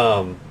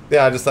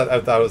 Yeah, I just thought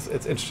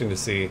it's interesting to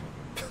see.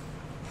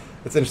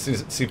 It's interesting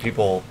to see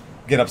people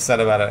get upset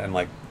about it and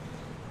like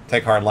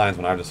take hard lines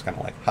when I'm just kind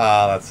of like,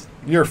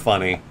 you're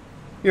funny,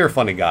 you're a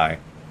funny guy.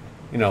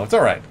 It's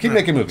all right. Keep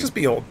making movies. Just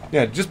be old.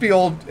 Yeah, just be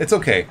old. It's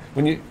okay.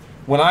 When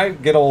when I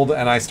get old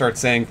and I start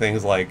saying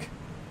things like,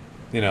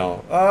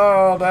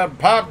 oh, that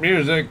pop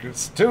music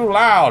is too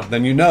loud,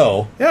 then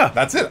yeah,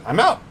 that's it. I'm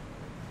out.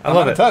 I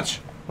love it. Touch.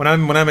 When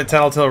I'm at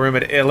Tattletale Room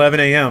at 11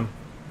 a.m.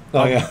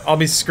 I'll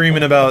be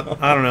screaming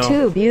about, I don't know.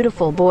 2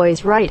 beautiful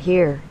boys right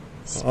here.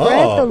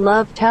 Spread the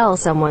love. Tell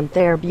someone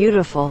they're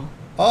beautiful.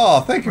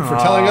 Oh, thank you for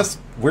telling us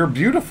we're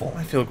beautiful.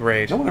 I feel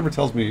great. No one ever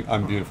tells me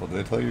I'm beautiful. Do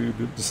they tell you?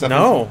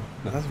 No,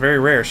 that's very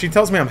rare. She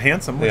tells me I'm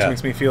handsome, which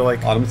makes me feel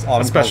like Autumn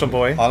a special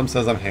boy. Autumn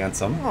says I'm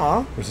handsome,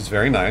 which is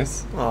very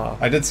nice. Aww.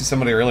 I did see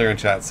somebody earlier in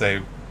chat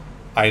say,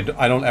 I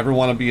don't ever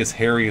want to be as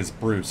hairy as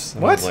Bruce.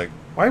 And what? I was like,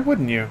 why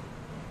wouldn't you?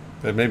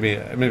 Maybe.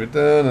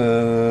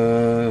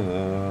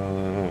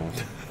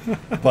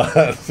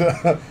 But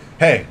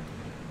hey,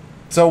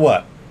 so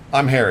what?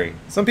 I'm hairy.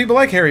 Some people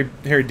like hairy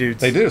dudes.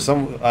 They do.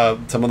 Some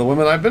of the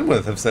women I've been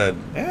with have said,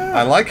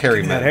 I like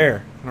hairy men. That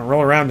hair. I'm gonna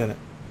roll around in it.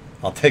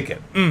 I'll take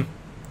it. I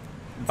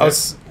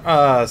was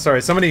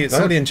sorry. Somebody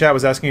in chat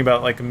was asking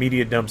about like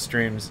media dump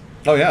streams.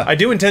 Oh yeah. I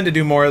do intend to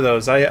do more of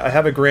those. I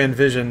have a grand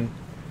vision.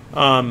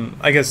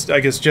 I guess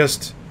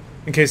just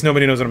in case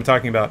nobody knows what I'm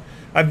talking about.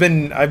 I've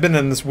been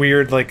in this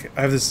weird I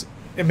have this.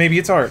 Maybe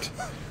it's art.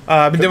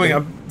 I've been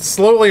doing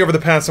slowly over the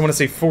past, I want to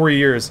say 4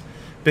 years,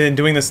 been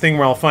doing this thing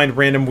where I'll find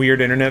random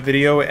weird internet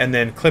video and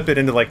then clip it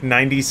into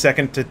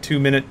 90-second to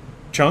 2-minute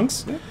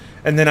chunks. Yeah.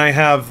 And then I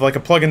have a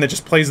plugin that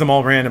just plays them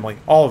all randomly,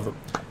 all of them.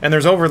 And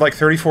there's over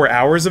 34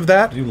 hours of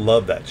that. You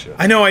love that shit.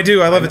 I know I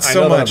do. I love it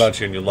so much. I know that about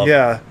you, and you love it.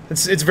 Yeah,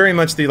 it's very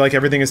much the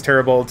everything is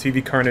terrible,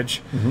 TV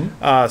carnage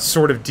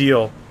sort of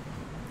deal.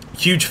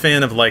 Huge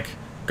fan of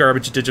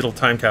garbage digital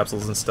time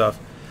capsules and stuff.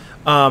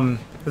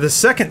 The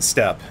second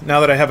step, now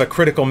that I have a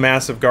critical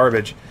mass of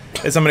garbage,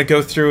 is I'm going to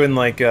go through and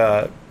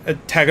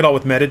tag it all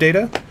with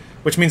metadata,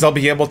 which means I'll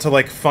be able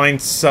to find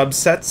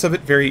subsets of it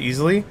very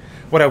easily.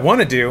 What I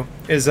want to do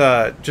is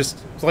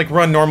just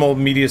run normal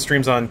media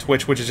streams on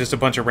Twitch, which is just a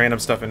bunch of random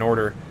stuff in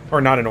order,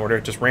 or not in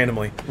order, just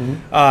randomly.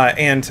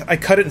 And I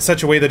cut it in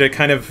such a way that it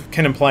kind of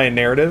can imply a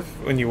narrative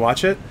when you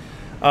watch it.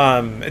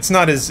 It's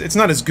not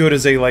as good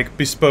as a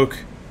bespoke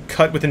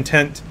cut with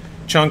intent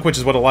chunk, which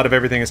is what a lot of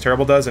Everything is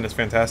Terrible does, and it's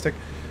fantastic.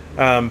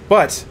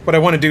 But what I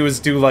want to do is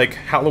do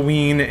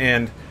Halloween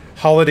and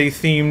holiday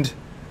themed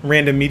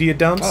random media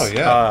dumps. Oh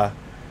yeah.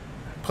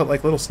 Put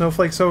little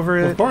snowflakes over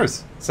it. Of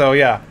course. So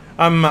yeah,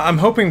 I'm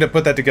hoping to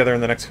put that together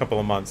in the next couple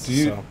of months.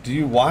 Do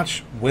you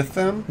watch with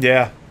them?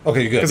 Yeah.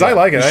 Okay, good. Because I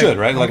like it. You should,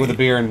 right? With a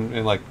beer and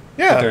sit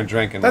there and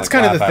drink and that's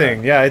kind of the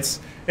thing. Yeah, it's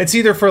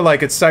either for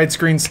it's side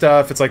screen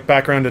stuff. It's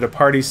background at a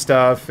party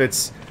stuff.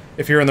 It's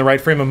if you're in the right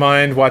frame of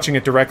mind, watching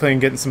it directly and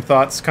getting some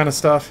thoughts kind of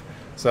stuff.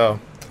 So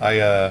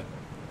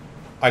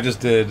I just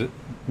did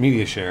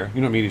Media Share.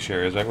 You know what Media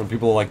Share is, right? When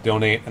people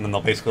donate and then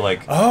they'll basically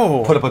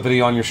put up a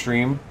video on your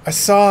stream. I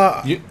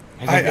saw. I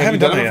haven't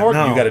done it before.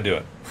 No. You got to do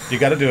it. You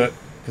got to do it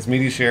because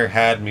Media Share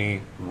had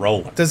me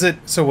rolling. Does it?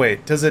 So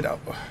wait. Does it?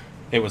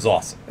 It was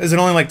awesome. Is it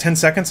only 10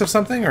 seconds of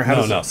something, or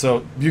how? No.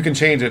 So you can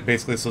change it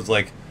basically. So it's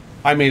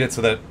I made it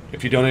so that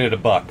if you donated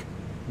 $1,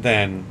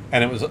 then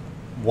and it was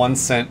 1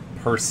 cent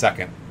per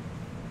second.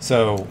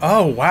 So.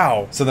 Oh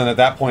wow. So then at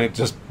that point, it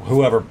just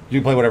whoever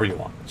you play whatever you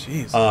want.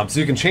 Jeez. So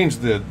you can change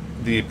the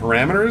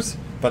parameters,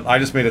 but I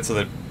just made it so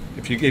that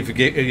if you gave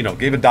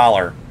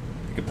 $1,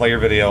 you could play your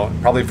video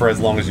probably for as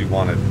long as you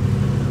wanted.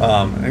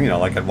 And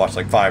I'd watch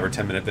 5 or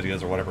 10 minute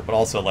videos or whatever. But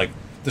also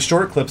the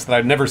short clips that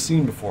I'd never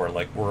seen before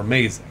were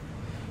amazing.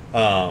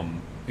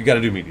 You got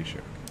to do Media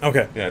Share.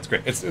 Okay. Yeah, it's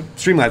great. It's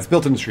Streamlabs. It's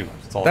built into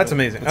Streamlabs. It's all That's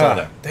amazing. It's all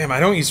there. Damn, I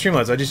don't use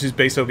Streamlabs. I just use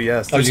Base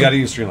OBS. You got to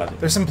use Streamlabs.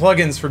 There's some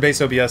plugins for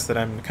Base OBS that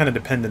I'm kind of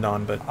dependent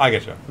on, but I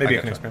get you. Maybe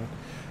I can experiment.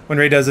 When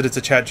Ray does it, it's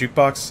a chat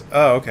jukebox.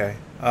 Oh, okay.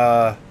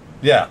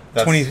 Yeah,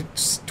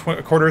 that's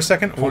a quarter a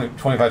second.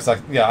 25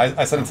 seconds. Yeah,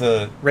 I sent it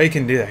to Ray.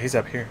 Can do that. He's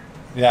up here.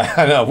 Yeah,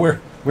 I know.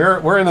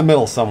 We're in the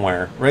middle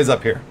somewhere. Ray's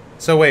up here.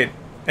 So wait,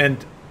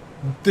 and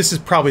this is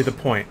probably the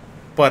point,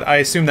 but I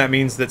assume that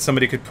means that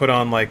somebody could put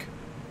on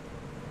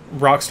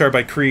Rockstar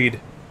by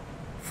Creed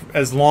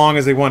as long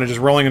as they wanted, just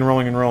rolling and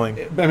rolling and rolling.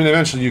 I mean,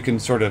 eventually you can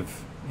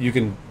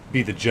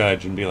be the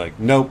judge and be like,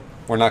 nope,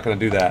 we're not going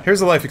to do that.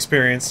 Here's a life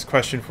experience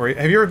question for you.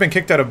 Have you ever been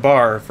kicked out of a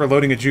bar for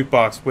loading a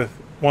jukebox with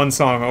one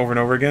song over and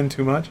over again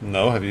too much?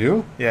 No, have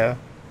you? Yeah.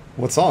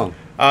 What song?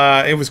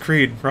 It was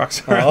Creed,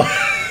 Rockstar.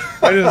 Oh.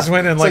 I just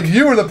went and it's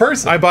you were the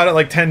person. I bought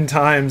it 10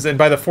 times, and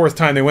by the 4th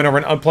time they went over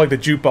and unplugged the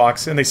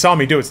jukebox, and they saw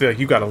me do it, so they're like,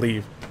 you gotta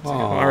leave.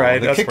 All right.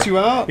 They kicked you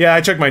out? Yeah, I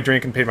checked my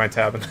drink and paid my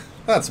tab.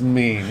 That's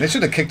mean. They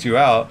should have kicked you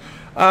out.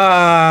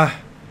 I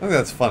think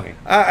that's funny.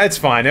 It's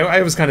fine.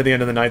 It was kind of the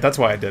end of the night. That's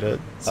why I did it.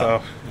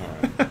 So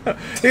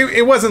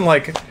it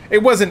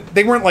wasn't.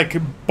 They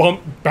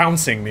weren't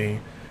bouncing me.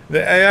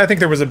 I think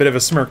there was a bit of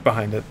a smirk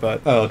behind it, but.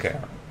 Oh, okay.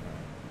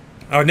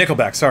 Oh,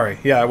 Nickelback. Sorry.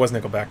 Yeah, it was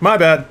Nickelback. My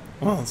bad.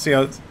 Well, let's see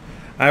how.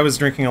 I was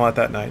drinking a lot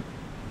that night.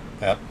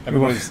 Yep.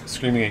 Everybody's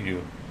screaming at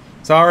you.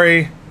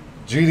 Sorry.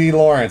 GD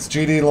Lawrence.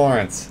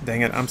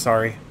 Dang it. I'm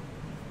sorry.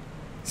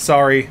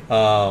 Sorry.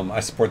 I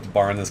support the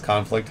bar in this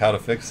conflict. How to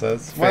Fix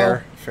says.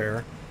 Fair.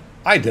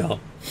 I don't.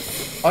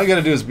 All you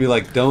gotta do is be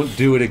like, don't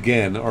do it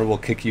again or we'll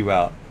kick you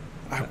out.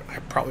 I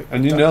probably.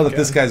 And you know that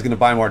this guy's going to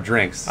buy more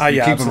drinks.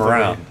 You keep him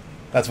around.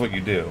 That's what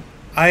you do.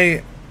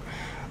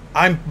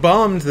 I'm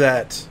bummed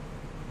that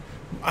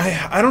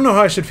I don't know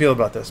how I should feel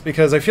about this,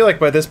 because I feel like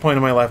by this point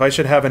in my life I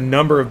should have a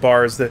number of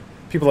bars that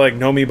people like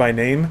know me by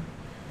name,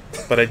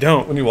 but I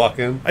don't. When you walk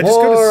in, I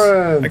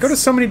go to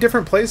so many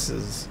different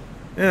places.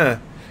 Yeah,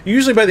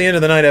 usually by the end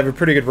of the night I have a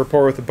pretty good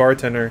rapport with the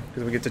bartender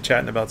because we get to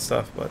chatting about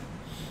stuff. But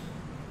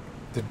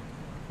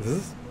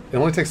it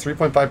only takes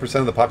 3.5%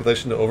 of the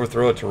population to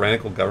overthrow a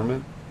tyrannical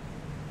government.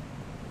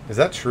 Is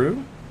that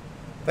true?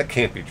 That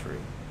can't be true.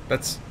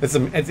 It's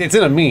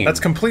in a meme. That's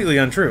completely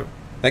untrue.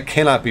 That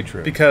cannot be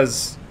true.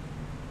 Because,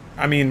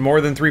 I mean,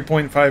 more than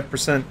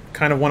 3.5%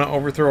 kind of want to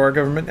overthrow our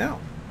government now,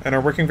 and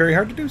are working very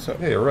hard to do so.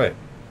 Yeah, you're right.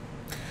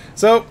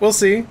 So, we'll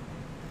see.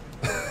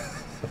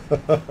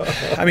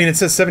 I mean, it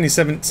says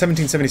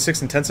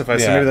 1776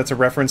 intensified, so maybe that's a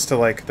reference to,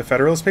 like, the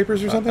Federalist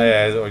Papers or something?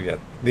 Yeah.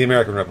 The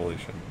American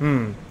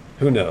Revolution.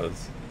 Who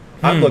knows?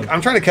 Look,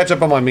 I'm trying to catch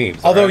up on my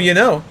memes. Although, you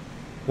know,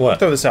 what? I'll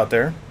throw this out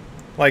there.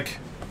 Like,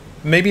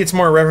 maybe it's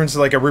more a reference to,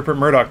 like, a Rupert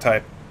Murdoch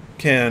type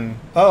can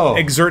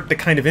exert the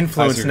kind of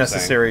influence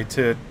necessary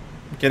to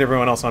get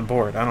everyone else on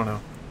board. I don't know.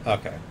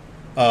 Okay.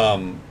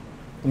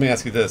 Let me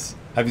ask you this.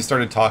 Have you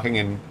started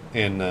talking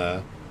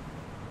in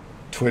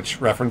Twitch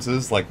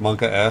references like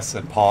Monka S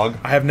and Pog?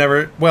 I have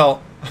never...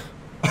 Well,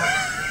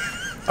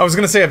 I was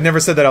going to say I've never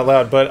said that out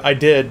loud, but I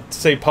did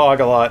say Pog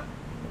a lot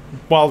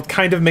while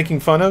kind of making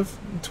fun of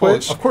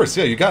Twitch. Well, of course,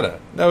 yeah, you got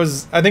it.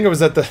 I think it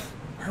was at the...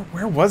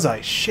 Where was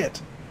I?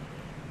 Shit.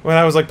 When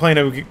I was like playing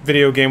a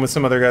video game with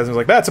some other guys, I was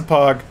like, "That's a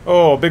Pog.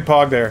 Oh, big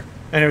Pog there."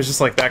 And it was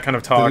just like that kind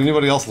of talk. Did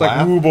anybody else laugh?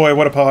 Like, "Ooh boy,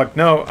 what a Pog."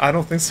 No, I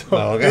don't think so.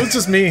 Oh, okay. It was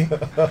just me.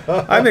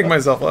 I make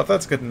myself laugh.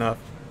 That's good enough.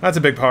 That's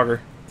a big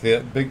Pogger. Yeah,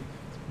 big.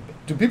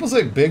 Do people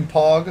say big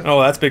Pog?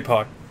 Oh, that's big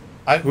Pog.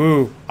 I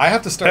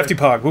have to start. Hefty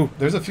Pog. Ooh.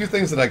 There's a few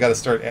things that I got to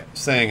start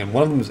saying, and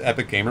one of them is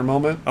Epic Gamer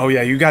Moment. Oh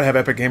yeah, you got to have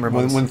Epic Gamer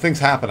Moments. When things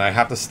happen, I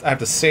have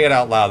to say it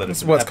out loud that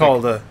it's what's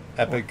called a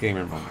Epic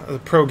Gamer Moment. The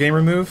pro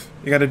gamer move.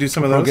 You got to do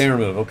some of those. Pro gamer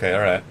move. Okay,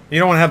 all right. You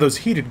don't want to have those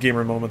heated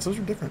gamer moments. Those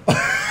are different.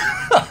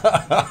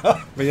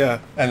 But yeah.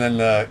 And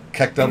then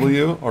Kek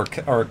W or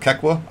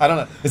Kekwa. I don't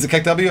know. Is it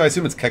Kek W? I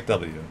assume it's Kek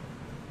W.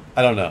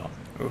 I don't know.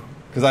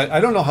 Because I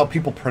don't know how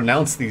people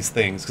pronounce these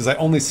things because I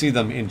only see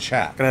them in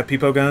chat. Gonna have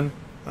Peepo Gun.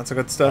 That's a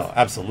good stuff. Oh,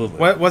 absolutely.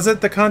 What was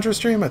it? The Contra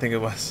stream? I think it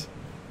was.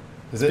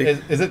 Is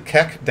it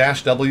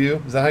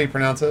Kek-W? Is that how you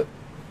pronounce it?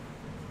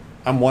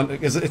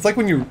 It's like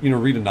when you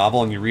read a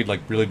novel and you read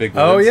like really big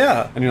words. Oh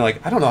yeah. And you're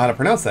like, I don't know how to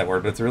pronounce that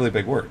word, but it's a really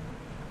big word.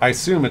 I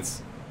assume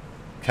it's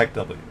Kek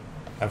W.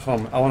 I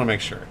want to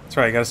make sure. That's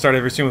right. You got to start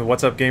every stream with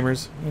 "What's up,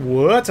 gamers?"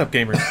 What's up,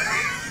 gamers?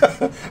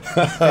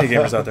 Hey,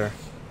 gamers out there.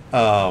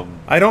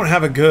 I don't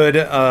have a good.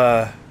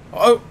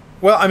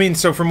 Well, I mean,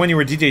 so from when you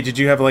were DJ, did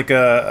you have like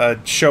a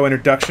show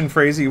introduction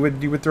phrase you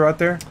would throw out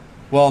there?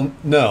 Well,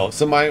 no.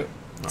 So I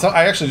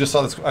actually just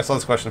saw this. I saw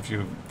this question a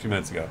few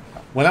minutes ago.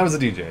 When I was a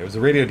DJ, it was a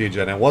radio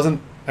DJ, and it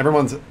wasn't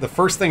the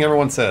first thing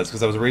everyone says,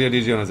 because I was a radio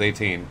DJ when I was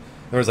 18.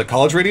 There was a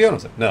college radio, and I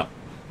was like, no,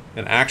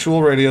 an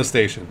actual radio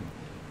station.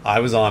 I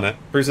was on it.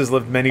 Bruce has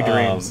lived many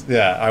dreams.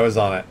 Yeah, I was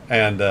on it,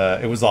 and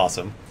it was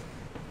awesome.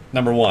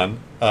 Number one.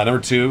 Number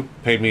two,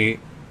 paid me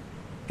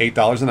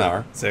 $8 an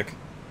hour. Sick.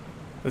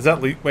 Is that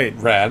wait?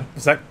 Rad.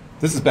 Is that?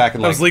 This is back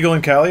in that was legal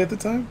in Cali at the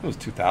time? It was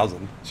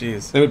 2000.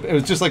 Jeez. It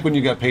was just like when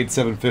you got paid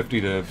 $750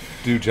 to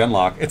do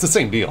Genlock. It's the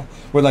same deal.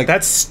 Where like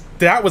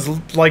that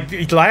was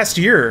like last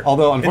year.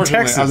 Although unfortunately,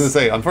 I was going to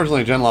say,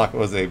 unfortunately, Genlock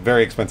was a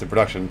very expensive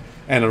production,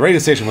 and a radio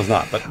station was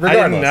not. But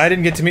regardless, I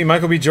didn't get to meet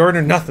Michael B.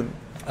 Jordan or nothing.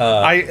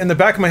 In the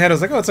back of my head, I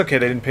was like, oh, it's okay.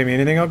 They didn't pay me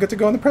anything. I'll get to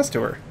go on the press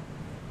tour.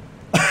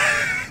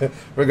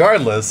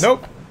 Regardless,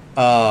 nope.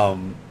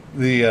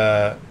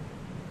 It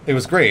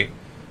was great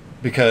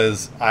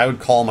because I would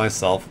call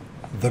myself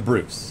the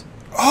Bruce.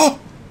 Oh,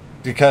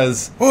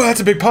 because that's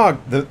a big Pog.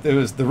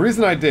 The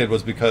reason I did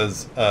was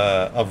because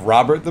of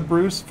Robert the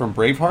Bruce from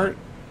Braveheart,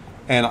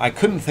 and I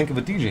couldn't think of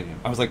a DJ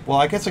name. I was like, well,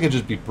 I guess I could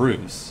just be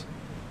Bruce.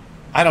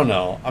 I don't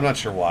know. I'm not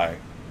sure why,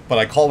 but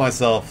I called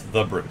myself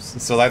the Bruce.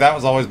 So that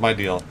was always my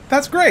deal.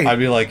 That's great. I'd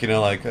be like,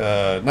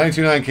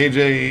 929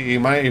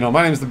 KJE.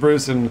 My name's the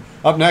Bruce, and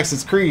up next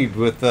it's Creed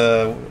with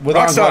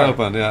arms wide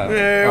open.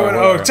 Yeah.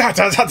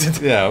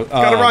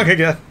 Got it wrong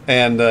again.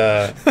 And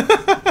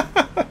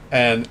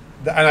and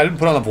I didn't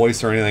put on a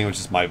voice or anything. It was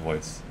just my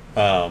voice.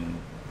 And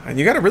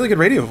you got a really good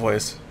radio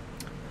voice.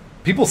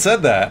 People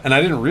said that, and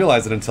I didn't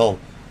realize it until,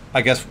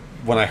 I guess,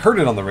 when I heard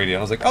it on the radio.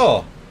 I was like,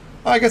 oh,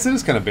 I guess it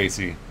is kind of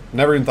bassy.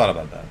 Never even thought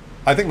about that.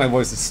 I think my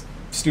voice is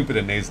stupid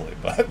and nasally,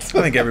 but I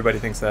think everybody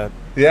thinks that.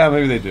 Yeah,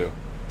 maybe they do.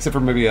 Except for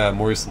maybe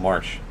Maurice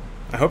LaMarche.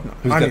 I hope not.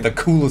 Who's got the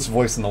coolest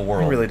voice in the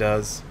world. He really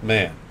does.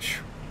 Man.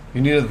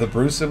 You needed the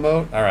Bruce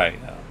emote? All right.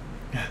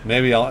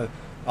 Maybe I'll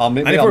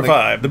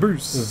 94.5, the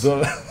Bruce.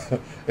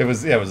 It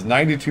was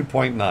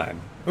 92.9.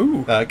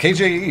 Ooh.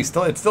 KJE,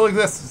 it still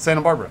exists in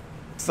Santa Barbara.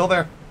 Still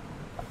there.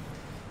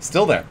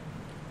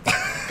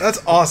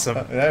 That's awesome.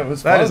 Yeah, it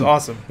was fun. That is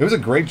awesome. It was a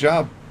great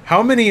job.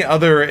 How many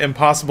other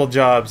impossible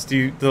jobs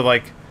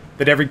that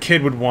that every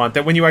kid would want,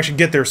 that when you actually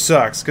get there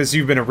sucks, because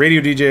you've been a radio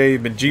DJ,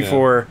 you've been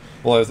G4. Yeah.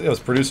 Well, it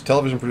was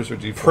television producer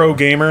G4. Pro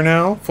gamer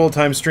now,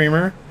 full-time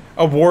streamer,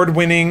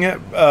 award-winning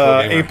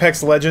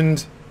Apex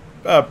Legend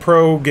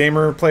pro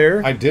gamer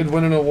player. I did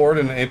win an award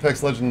in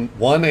Apex Legends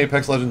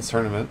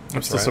tournament.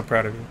 I'm still so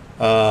proud of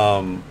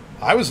you.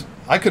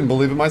 I couldn't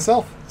believe it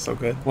myself. So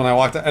good. When I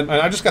walked out, and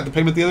I just got the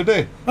payment the other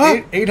day.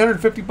 Huh?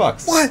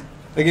 $850. What?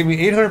 They gave me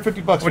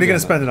 $850. What are you going to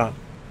spend it on?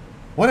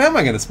 What am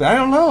I going to spend? I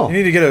don't know. You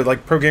need to get a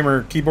pro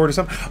gamer keyboard or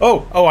something.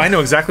 Oh, I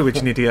know exactly what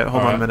you need to get.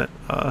 Hold on a minute.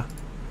 Hold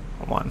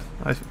on.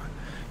 I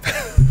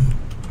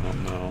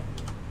don't know.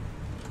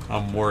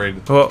 I'm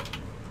worried. Well,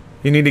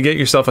 you need to get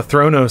yourself a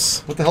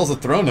Thronos. What the hell's a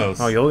Thronos?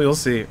 Oh, you'll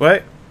see.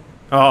 Wait.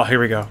 Oh, here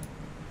we go.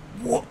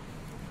 What?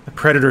 The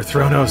Predator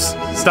Thronos.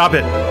 Stop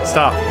it.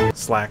 Stop.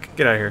 Slack.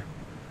 Get out of here.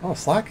 Oh,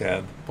 Slack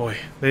ad. Boy,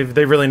 they've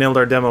really nailed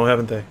our demo,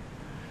 haven't they?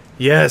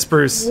 Yes,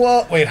 Bruce.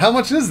 Well, wait, how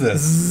much is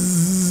this?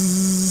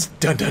 Zzz,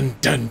 dun dun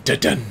dun dun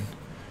dun.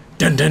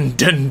 Dun dun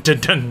dun dun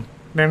dun.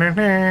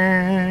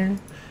 And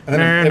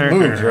then it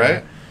moves,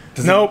 right?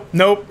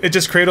 Nope. It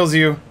just cradles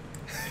you.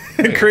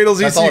 It cradles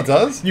you. That's all it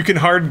does? You can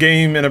hard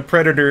game in a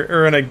Predator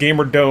or in a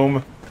Gamer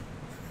Dome.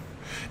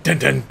 Dun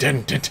dun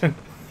dun dun dun.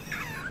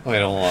 Wait,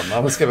 hold on. I'm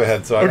gonna skip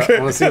ahead, so I want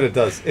to see what it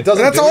does. It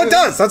doesn't. That's all it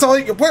does. That's all.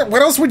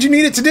 What else would you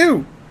need it to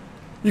do?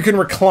 You can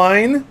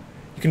recline.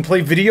 You can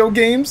play video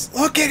games.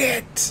 Look at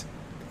it.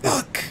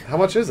 Look. How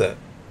much is it?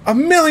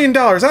 $1 million.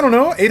 I don't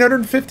know.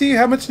 850.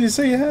 How much did you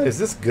say you had? Is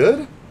this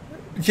good?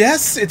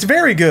 Yes, it's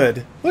very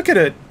good. Look at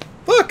it.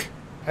 Look.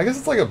 I guess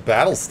it's like a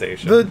battle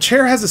station. The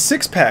chair has a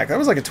 6-pack. That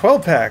was like a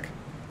 12-pack.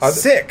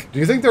 Sick. Do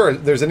you think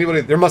there's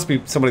anybody? There must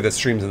be somebody that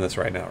streams in this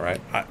right now,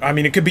 right? I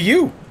mean, it could be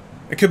you.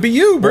 It could be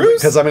you,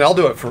 Bruce. Because I'll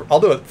do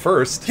it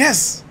first.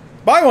 Yes.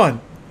 Buy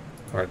one.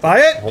 All right. Buy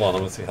it. Hold on.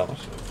 I'm gonna see how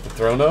much. The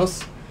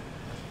Thronos.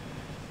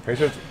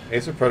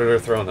 Acer Predator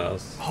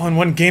Thronos.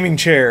 All-in-one gaming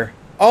chair.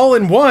 All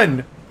in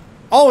one.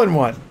 All in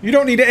one. You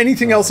don't need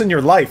anything else in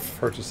your life.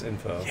 Purchase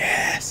info.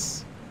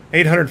 Yes.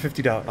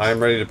 $850. I am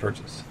ready to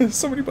purchase.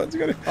 So many buttons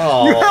you gotta.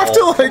 Oh, you have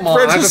to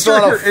register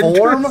your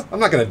form. I'm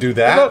not gonna do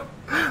that.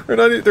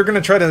 They're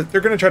gonna try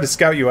to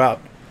scout you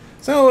out.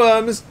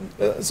 So,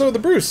 so the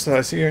Bruce,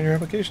 I see on your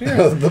application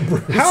here. The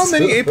Bruce. How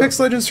many Apex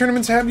Legends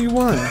tournaments have you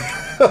won?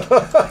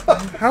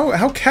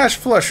 How cash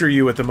flush are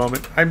you at the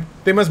moment?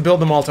 They must build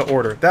them all to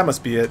order. That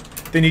must be it.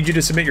 They need you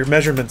to submit your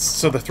measurements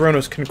so the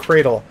Thronos can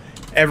cradle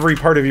every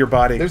part of your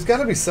body. There's got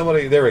to be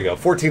somebody. There we go.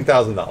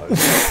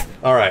 $14,000.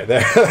 All right,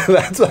 that's.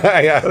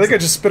 I think I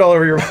just spit all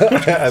over your.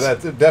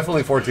 That's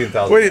definitely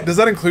 $14,000. Wait, does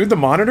that include the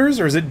monitors,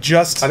 or is it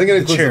just? I think it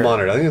includes the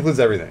monitor. I think it includes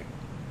everything.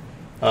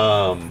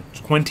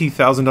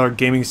 $20,000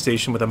 gaming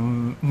station with a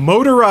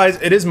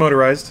motorized. It is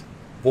motorized.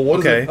 Well, what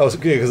is it? Oh,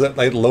 because that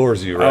like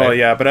lowers you, right? Oh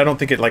yeah, but I don't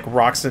think it like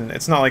rocks in.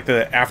 It's not like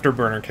the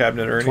afterburner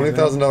cabinet or anything.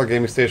 $20,000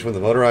 gaming station with a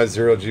motorized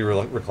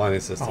 0G reclining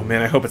system. Oh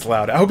man, I hope it's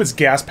loud. I hope it's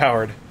gas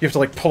powered. You have to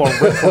like pull a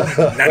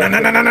ripcord. No.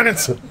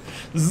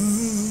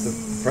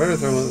 The Predator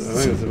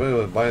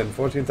Thermal buying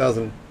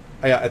 14,000.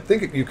 Yeah, I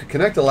think you could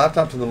connect a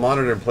laptop to the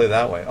monitor and play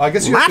that way. Oh, I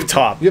guess you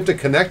laptop. You have to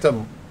connect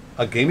a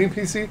gaming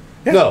PC.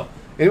 Yeah. No,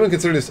 anyone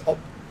consider this? Oh,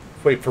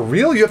 wait, for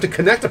real? You have to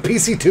connect a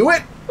PC to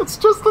it? It's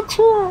just the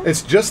chair.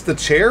 It's just the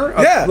chair?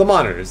 Yeah. The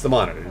monitors.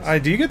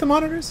 Do you get the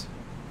monitors?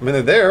 I mean,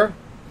 they're there.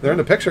 They're in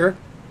the picture.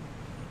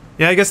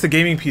 Yeah, I guess the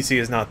gaming PC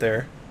is not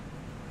there.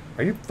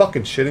 Are you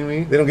fucking shitting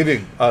me? They don't give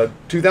you a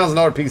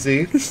 $2,000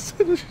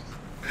 PC?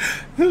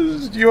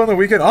 You on the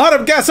weekend?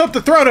 Autumn, gas up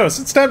the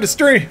Thronos. It's time to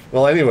stream.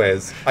 Well,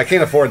 anyways, I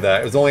can't afford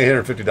that. It was only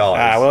 $850.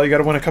 Well, you got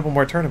to win a couple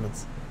more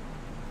tournaments.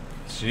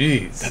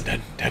 Jeez.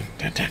 Dun, dun,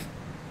 dun, dun.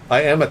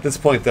 I am at this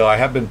point, though. I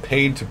have been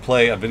paid to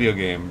play a video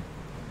game.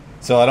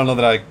 So I don't know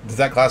that does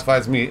that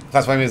classify me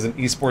as an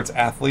esports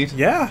athlete?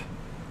 Yeah.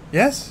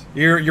 Yes.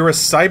 You're a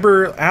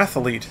cyber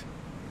athlete.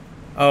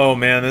 Oh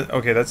man.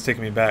 Okay, that's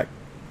taking me back.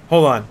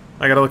 Hold on.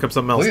 I gotta look up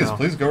something else now.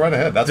 Please go right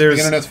ahead. That's what the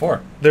internet's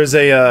for. There's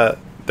a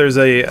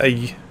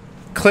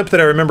clip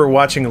that I remember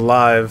watching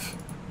live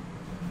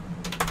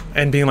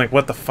and being like,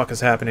 what the fuck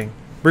is happening?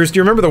 Bruce, do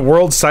you remember the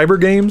World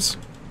Cyber Games?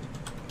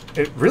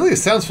 It really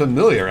sounds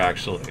familiar,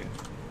 actually.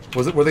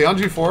 Were they on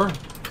G4?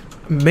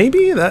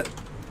 Maybe that.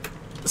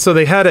 So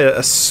they had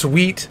a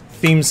sweet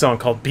theme song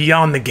called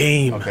Beyond the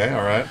Game. Okay,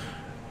 all right.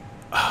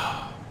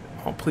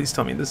 Oh, please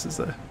tell me this is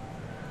a.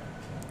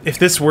 If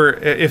this were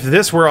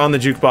on the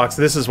jukebox,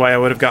 this is why I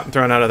would have gotten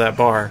thrown out of that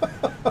bar.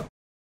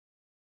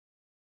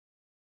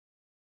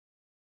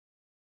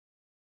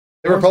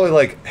 They were probably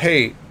like,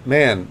 "Hey,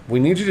 man, we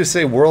need you to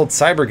say World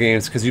Cyber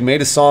Games because you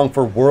made a song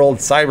for World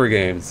Cyber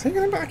Games."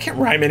 I can't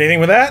rhyme anything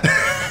with that.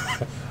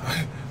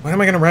 What am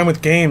I going to rhyme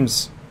with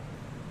games?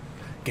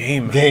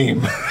 Game.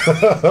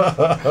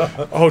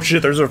 Oh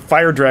shit, there's a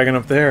fire dragon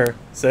up there.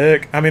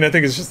 Sick. I mean, I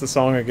think it's just the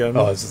song again.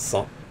 Oh, it's just a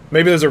song.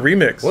 Maybe there's a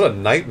remix. What a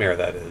nightmare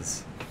that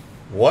is.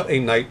 What a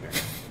nightmare.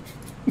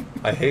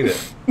 I hate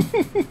it.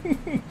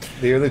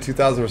 The early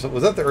 2000s or something.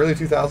 Was that the early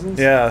 2000s?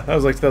 Yeah, that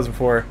was like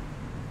 2004,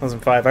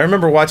 2005. I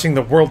remember watching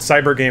the World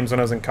Cyber Games when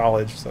I was in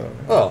college. So.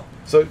 Oh,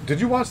 so did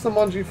you watch them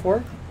on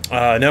G4?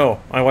 No,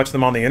 I watch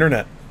them on the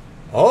internet.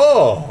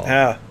 Oh.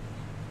 Yeah.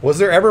 Was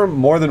there ever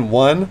more than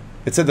one?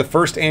 It said the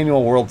first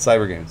annual World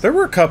Cyber Games. There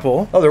were a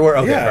couple. Oh, there were?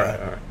 Okay, yeah.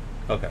 all right.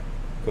 Okay,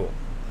 cool.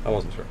 I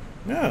wasn't sure.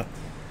 Yeah.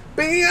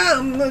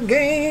 Beyond the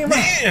game.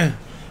 Yeah.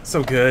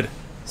 So good.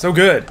 So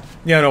good.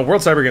 Yeah, no,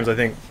 World Cyber Games, I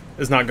think,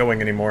 is not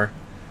going anymore.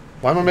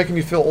 Why am I making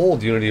you feel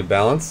old, Unity of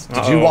Balance?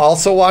 Did you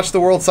also watch the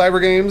World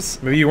Cyber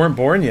Games? Maybe you weren't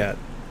born yet.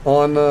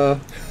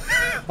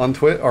 On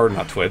Twitch, or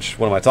not Twitch,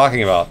 what am I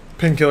talking about?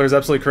 Painkiller is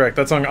absolutely correct.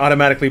 That song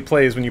automatically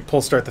plays when you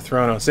pull start the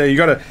Thronos. Yeah, you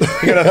gotta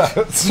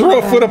throw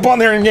a foot up on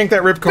there and yank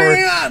that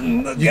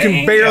ripcord. You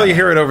can barely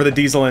hear it over the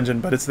diesel engine,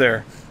 but it's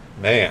there.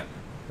 Man,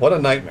 what a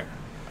nightmare.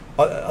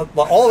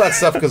 All that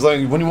stuff, because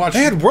like, when you watch...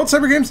 They had World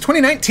Cyber Games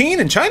 2019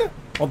 in China?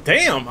 Well,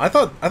 damn, I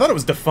thought it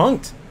was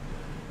defunct.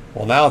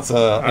 Well, now it's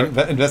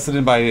invested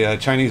in by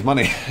Chinese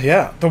money.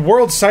 Yeah, the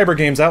World Cyber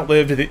Games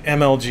outlived the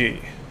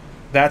MLG.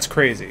 That's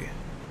crazy.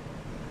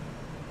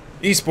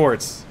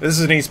 Esports. This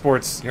is an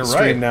esports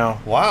stream now.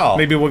 Wow.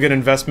 Maybe we'll get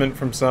investment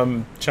from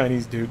some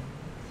Chinese dude.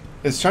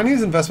 Is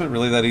Chinese investment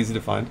really that easy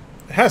to find?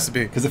 It has to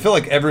be. Because I feel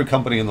like every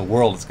company in the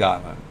world has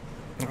gotten it.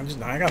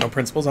 I got no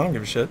principles. I don't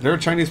give a shit. There are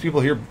Chinese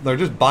people here. They're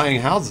just buying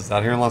houses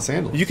out here in Los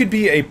Angeles. You could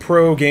be a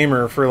pro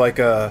gamer for like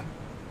a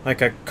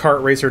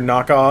kart racer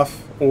knockoff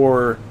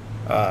or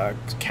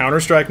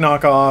Counter-Strike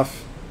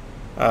knockoff.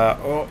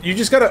 You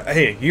just gotta.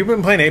 Hey, you've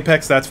been playing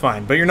Apex. That's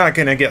fine, but you're not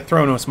gonna get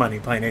Thronos money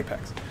playing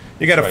Apex.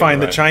 You got to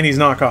find the Chinese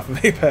knockoff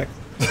of Apex.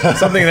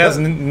 Something that has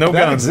no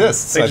that guns.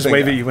 Exists. They just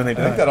wave at you when they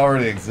die. I think that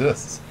already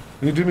exists.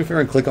 Can you do me a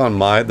favor and click on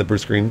the blue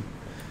screen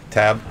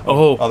tab?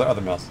 Oh.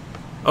 Other mouse.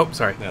 Oh,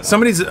 sorry. Yeah,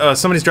 no.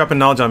 Somebody's dropping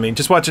knowledge on me.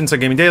 Just watch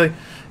Inside Gaming Daily.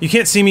 You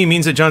can't see me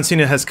means that John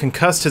Cena has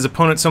concussed his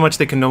opponent so much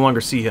they can no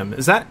longer see him.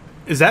 Is that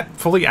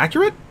fully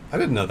accurate? I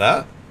didn't know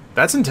that.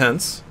 That's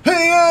intense.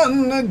 Hey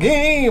on the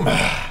game.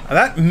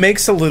 That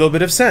makes a little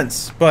bit of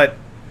sense, but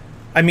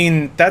I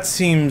mean that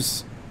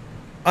seems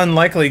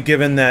unlikely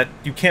given that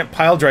you can't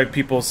pile drive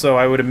people, so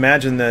I would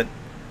imagine that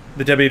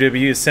the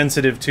WWE is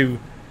sensitive to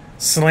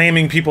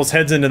slamming people's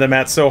heads into the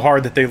mat so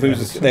hard that they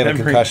lose they have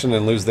a concussion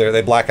and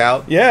they black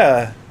out.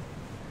 Yeah.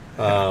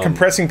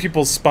 Compressing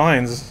people's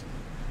spines.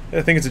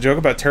 I think it's a joke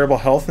about terrible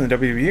health in the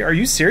WWE. Are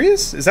you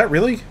serious? Is that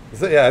really?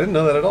 Yeah, I didn't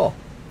know that at all.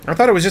 I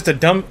thought it was just a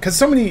dumb... Because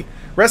so many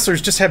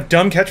wrestlers just have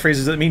dumb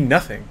catchphrases that mean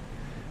nothing.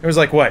 It was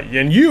like, what?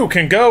 And you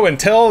can go and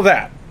tell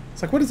that.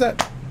 It's like, what is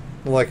that?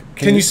 Like,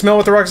 can you smell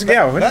what the Rock's...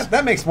 Yeah.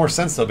 That makes more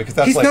sense, though, because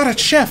that's he's not a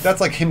chef.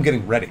 That's like him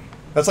getting ready.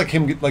 That's like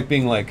him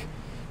being like,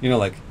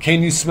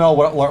 can you smell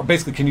what...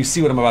 Basically, can you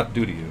see what I'm about to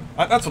do to you?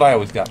 That's what I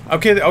always got.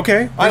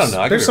 Okay. I don't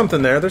know. There's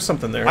something there. There's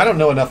something there. I don't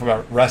know enough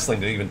about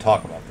wrestling to even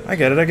talk about this. I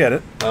get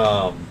it.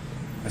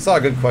 I saw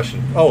a good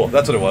question. Oh,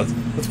 that's what it was.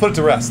 Let's put it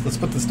to rest. Let's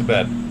put this to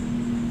bed.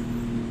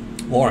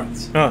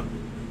 Lawrence. Huh.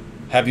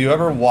 Have you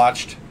ever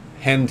watched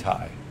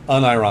hentai,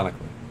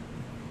 unironically?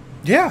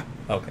 Yeah.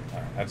 Okay. All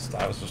right.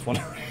 I was just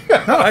wondering.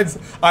 No,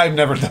 I've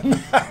never done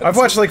that. I've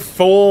watched like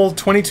full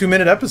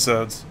 22-minute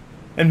episodes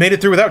and made it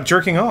through without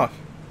jerking off.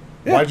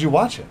 Yeah. Why'd you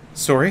watch it?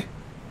 Story.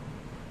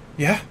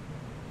 Yeah.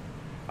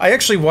 I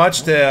actually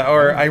watched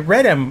I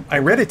read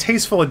a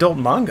tasteful adult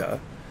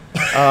manga.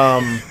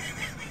 I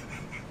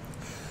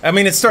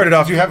mean, it started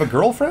off. Did you have a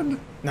girlfriend?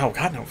 No,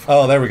 God, no.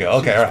 Oh, there we go.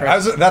 Okay, all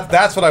right.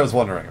 That's what I was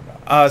wondering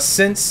about.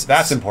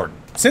 That's important.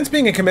 Since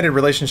being in committed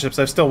relationships,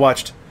 I've still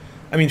watched.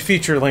 I mean,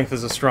 feature length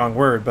is a strong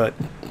word, but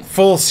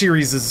full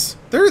series is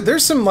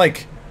there's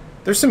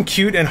some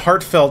cute and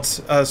heartfelt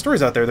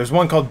stories out there. There's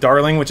one called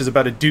Darling, which is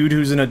about a dude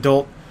who's an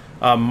adult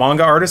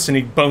manga artist and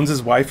he bones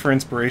his wife for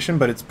inspiration,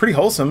 but it's pretty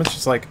wholesome. It's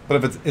just like.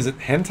 But is it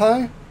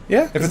hentai?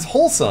 Yeah. If it's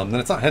wholesome, then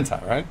it's not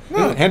hentai, right?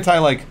 No.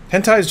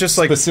 Hentai is just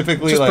like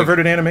specifically just like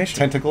perverted animation.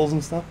 Tentacles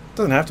and stuff?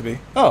 Doesn't have to be.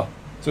 Oh,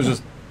 so it's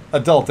just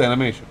adult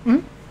animation.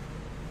 Mm-hmm.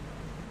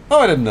 Oh,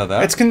 I didn't know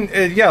that. It's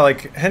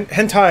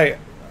hentai.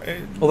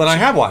 Well, then I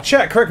have watched.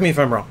 Chat, correct me if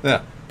I'm wrong.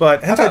 Yeah.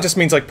 But hentai just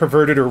means like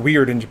perverted or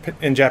weird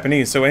in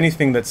Japanese. So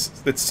anything that's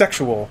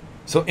sexual.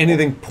 So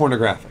anything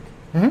pornographic.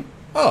 Mm-hmm.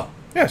 Oh.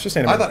 Yeah, it's just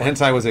animated. I thought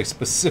hentai was a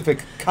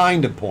specific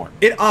kind of porn.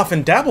 It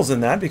often dabbles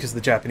in that because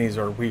the Japanese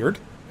are weird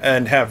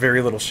and have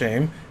very little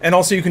shame. And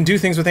also you can do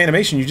things with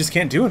animation you just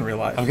can't do in real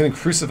life. I'm getting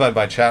crucified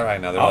by chat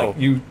right now. They're like,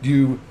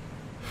 you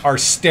are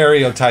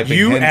stereotyping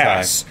you hentai.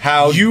 Ass.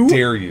 How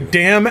dare you?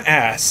 Damn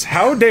ass.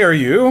 How dare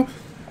you?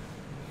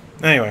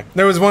 Anyway,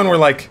 there was one where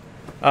like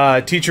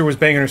teacher was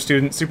banging her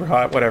student, super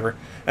hot, whatever.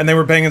 And they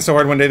were banging so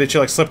hard one day that she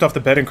like slipped off the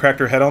bed and cracked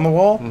her head on the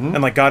wall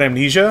and like got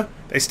amnesia.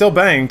 They still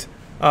banged.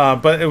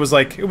 But it was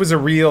a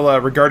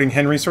real regarding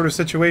Henry sort of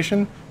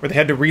situation where they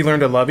had to relearn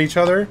to love each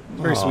other.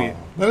 Very sweet.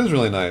 That is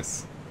really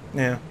nice.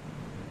 Yeah.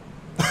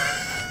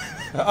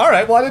 All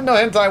right. Well, I didn't know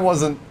hentai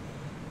wasn't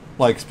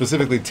like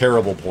specifically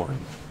terrible porn.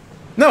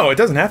 No, it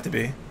doesn't have to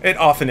be. It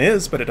often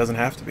is, but it doesn't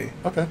have to be.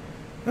 Okay.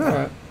 All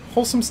right.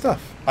 Wholesome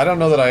stuff. I don't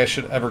know that I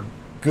should ever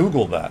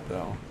Google that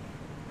though.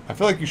 I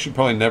feel like you should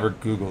probably never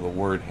Google the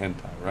word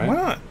hentai, right?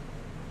 Why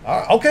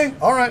not? Okay.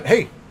 All right.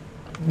 Hey.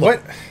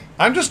 What?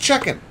 I'm just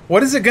checking.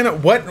 What is it gonna?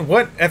 What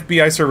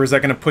FBI server is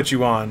that gonna put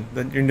you on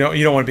that you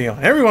don't want to be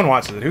on? Everyone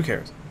watches it. Who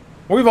cares?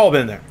 We've all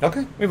been there.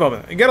 Okay. We've all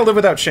been there. You gotta live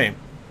without shame.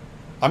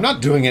 I'm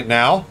not doing it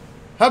now.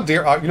 How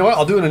dare... you know what?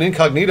 I'll do it in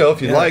incognito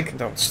if you'd like.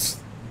 Don't.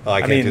 Oh,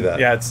 I can't do that.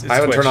 Yeah, it's I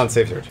haven't Twitch. turned on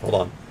Safe Search. Hold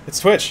on. It's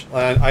Twitch.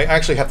 I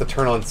actually have to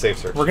turn on Safe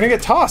Search. We're gonna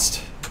get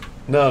tossed.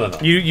 No.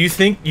 You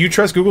think you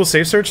trust Google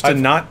Safe Search to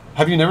not...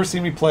 Have you never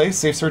seen me play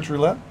Safe Search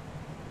Roulette?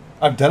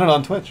 I've done it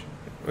on Twitch.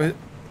 What?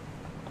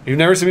 You've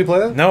never seen me play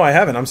that? No, I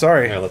haven't. I'm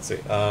sorry. Here, let's see.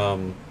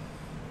 Hello.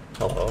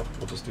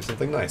 We'll just do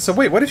something nice. So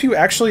wait, what if you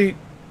actually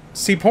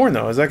see porn,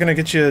 though? Is that gonna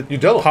get you... You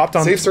don't. Popped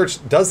on... Safe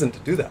Search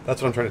doesn't do that.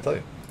 That's what I'm trying to tell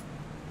you.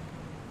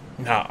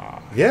 Nah.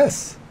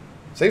 Yes.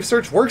 Safe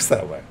Search works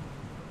that way.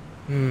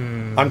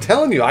 I'm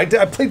telling you, I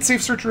played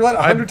Safe Search Roulette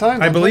 100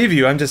 times. I believe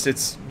you.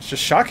 It's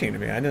just shocking to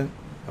me. I didn't...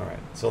 All right.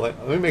 So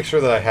let me make sure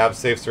that I have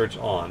Safe Search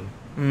on.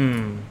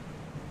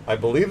 I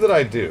believe that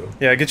I do.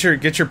 Yeah, get your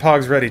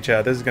pogs ready,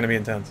 Chad. This is going to be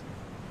intense.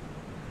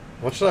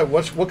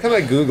 What can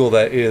I Google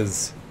that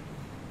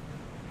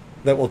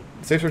will...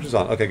 Safe Search is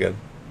on. Okay, good.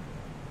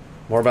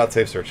 More about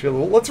Safe Search.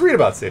 Well, let's read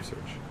about Safe Search.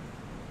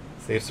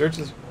 Safe Search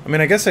is... I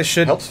mean, I guess I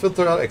should... Helps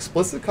filter out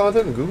explicit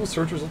content in Google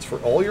search results for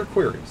all your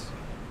queries.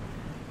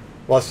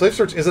 While Safe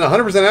Search isn't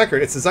 100%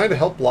 accurate, it's designed to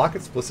help block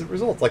explicit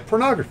results, like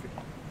pornography.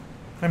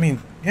 I mean,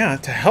 yeah,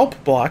 to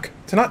help block,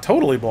 to not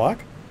totally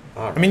block.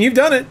 Right. I mean, you've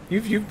done it.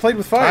 You've played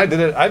with fire. I did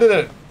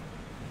it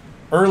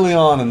early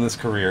on in this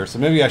career, so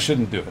maybe I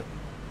shouldn't do it.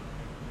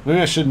 Maybe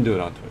I shouldn't do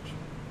it on Twitch.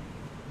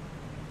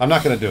 I'm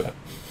not going to do it.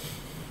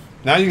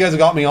 Now you guys have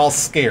got me all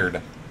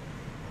scared.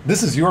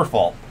 This is your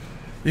fault.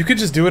 You could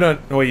just do it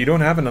on... Oh, wait, you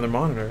don't have another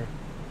monitor.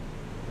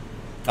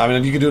 I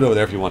mean, you can do it over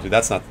there if you want to.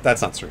 That's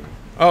not streaming.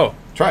 Oh.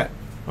 Try it.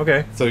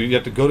 Okay. So you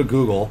have to go to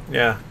Google.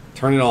 Yeah.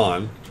 Turn it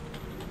on.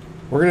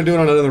 We're going to do it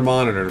on another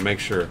monitor to make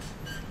sure.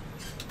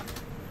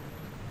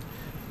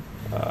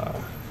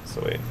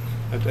 So wait.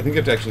 I think you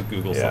have to actually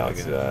Google something. Yeah,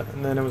 let's do that.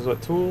 And then it was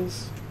what,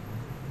 tools?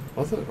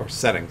 Was it? Or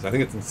settings. I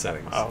think it's in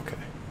settings. Oh, okay.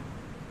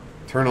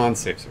 Turn on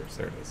Safe Search.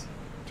 There it is.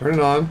 Turn it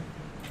on.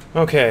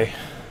 Okay.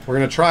 We're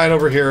going to try it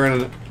over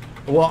here.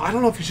 Well, I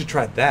don't know if you should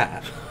try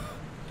that.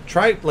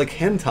 Try like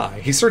hentai.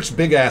 He searched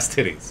big ass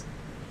titties.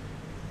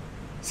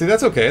 See,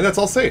 that's okay. That's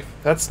all safe.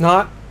 That's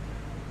not...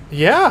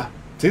 Yeah.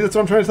 See, that's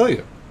what I'm trying to tell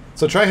you.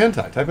 So try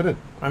hentai. Type it in.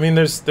 I mean,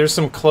 there's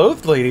some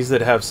clothed ladies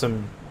that have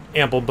some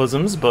ample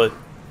bosoms, but...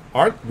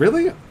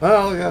 Really?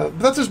 Well, yeah. But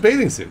that's just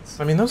bathing suits.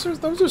 I mean, those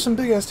are some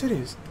big ass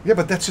titties. Yeah,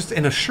 but that's just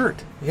in a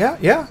shirt. Yeah,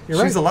 you're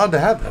right. She's allowed to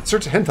have that.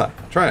 Search hentai.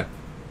 Try it.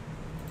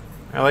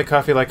 I like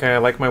coffee like I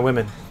like my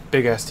women.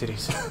 Big ass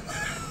titties.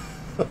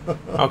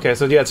 Okay,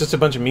 so yeah, it's just a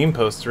bunch of meme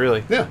posts,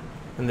 really. Yeah.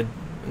 And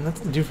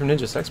that's the dude from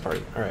Ninja Sex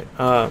Party. All right.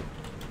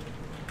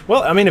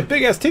 Well, I mean, if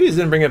big ass titties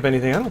didn't bring up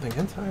anything, I don't think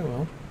hentai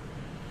will.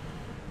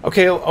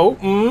 Okay.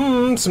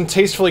 Some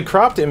tastefully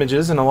cropped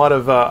images and a lot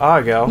of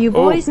gal. You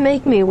boys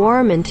make me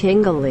warm and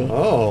tingly.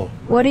 Oh.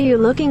 What are you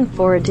looking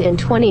forward to in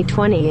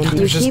 2020? And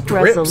do you keep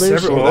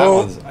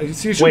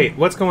resolutions? Wait,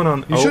 what's going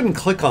on? You shouldn't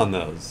click on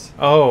those.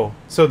 Oh,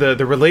 so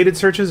the related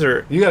searches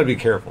are... You got to be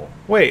careful.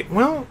 Wait,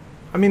 well,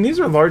 I mean, these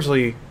are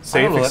largely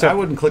safe. I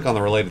wouldn't click on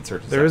the related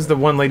searches. There is the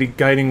one lady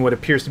guiding what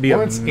appears to be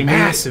a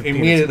massive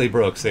immediately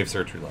broke Safe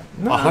Search Roulette.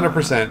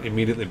 100%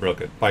 immediately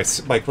broke it by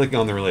clicking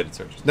on the related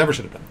searches. Never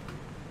should have done.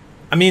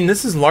 I mean,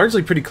 this is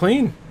largely pretty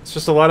clean. It's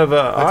just a lot of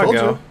I told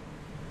you.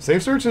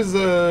 Safe Search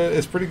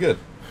is pretty good.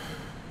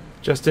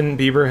 Justin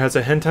Bieber has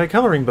a hentai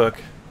coloring book.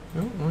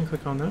 Oh, let me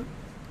click on that.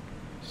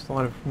 Just a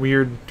lot of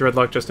weird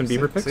dreadlock Justin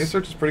Bieber pics. Safe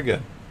Search is pretty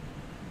good.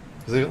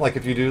 Because like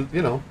if you do,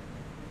 here,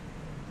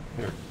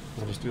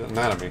 I'll just do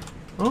anatomy.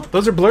 Oh,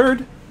 those are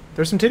blurred.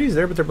 There's some titties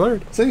there, but they're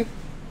blurred. See?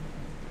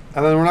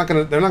 And then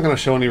they're not gonna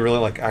show any really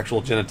like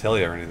actual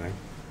genitalia or anything.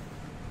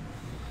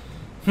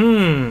 I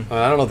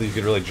don't know that you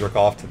could really jerk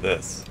off to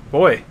this.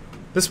 Boy,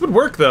 this would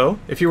work though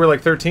if you were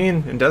like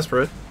 13 and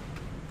desperate.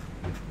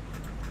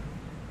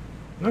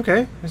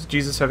 Okay, there's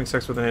Jesus having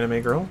sex with an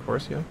anime girl, of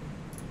course, yeah.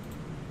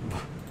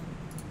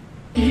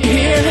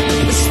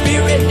 The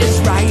spirit is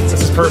right.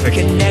 This is perfect.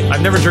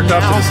 I've never jerked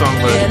off to this song,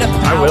 but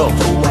I will.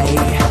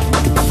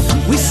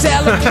 We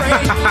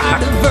celebrate our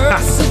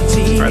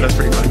diversity. Alright, that's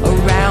pretty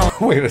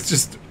fun. Wait, it's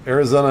just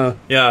Arizona.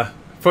 Yeah,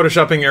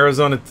 photoshopping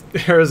Arizona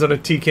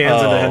tea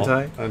cans into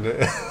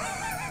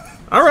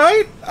hentai. All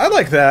right, I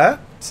like that.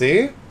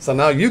 See? So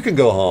now you can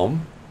go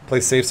home,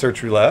 play Safe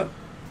Search Roulette,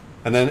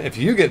 and then if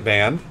you get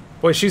banned...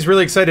 Boy, she's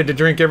really excited to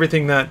drink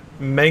everything that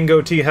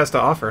mango tea has to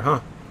offer, huh?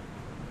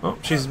 Oh,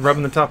 she's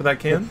rubbing the top of that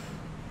can.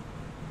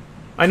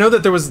 I know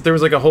that there was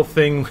like a whole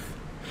thing...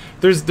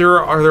 There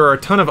are a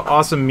ton of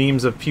awesome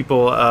memes of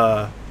people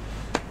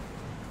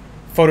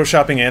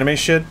photoshopping anime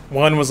shit.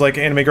 One was like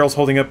anime girls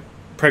holding up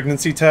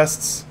pregnancy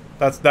tests.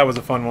 That was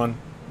a fun one.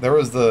 There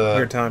was the...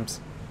 Weird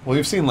times. Well,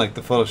 you've seen like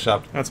the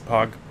photoshopped... That's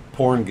Pog.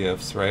 Porn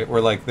gifs, right?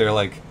 Where like they're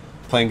like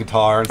playing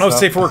guitar and stuff. Oh,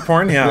 safe for work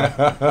porn? Yeah.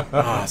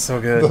 Ah,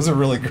 so good. Those are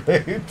really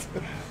great.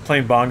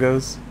 Playing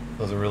bongos.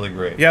 Those are really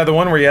great. Yeah, the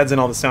one where he adds in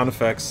all the sound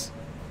effects.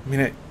 I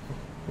mean,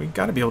 we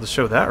got to be able to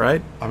show that,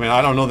 right? I mean,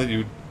 I don't know that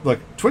you... Look,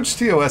 Twitch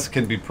TOS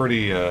can be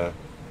pretty...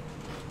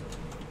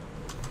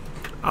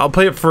 I'll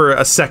play it for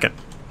a second.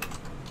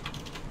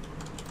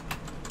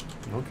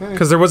 Okay.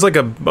 Because there was like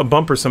a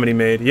bumper somebody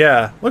made.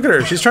 Yeah. Look at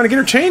her. She's trying to get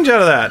her change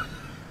out of that.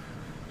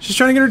 She's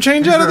trying to get her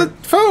change out of the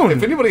phone.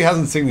 If anybody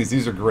hasn't seen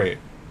these are great.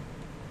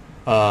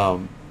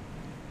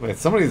 Wait,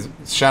 somebody's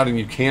shouting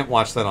you can't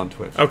watch that on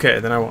Twitch. Okay,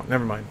 then I won't.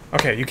 Never mind.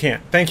 Okay, you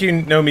can't. Thank you,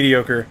 no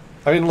mediocre.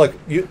 I mean, look,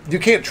 you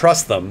can't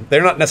trust them.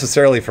 They're not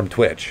necessarily from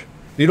Twitch.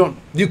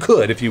 You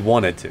could if you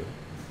wanted to.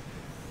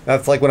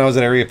 That's like when I was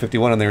at Area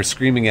 51 and they were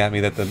screaming at me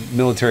that the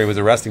military was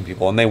arresting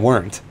people, and they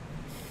weren't,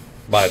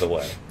 by the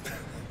way.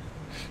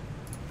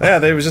 Yeah,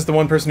 there was just the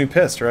one person who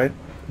pissed, right?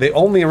 They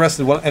only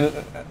arrested one,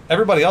 and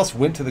everybody else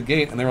went to the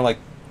gate, and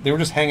they were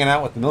just hanging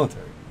out with the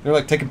military. They were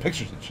like taking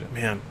pictures and shit.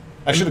 Man.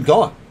 I should have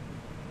gone.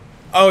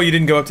 Oh, you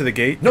didn't go up to the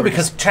gate? No,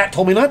 because chat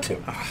told me not to.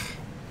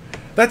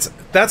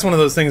 That's one of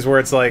those things where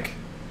it's like,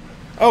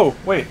 oh,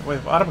 wait,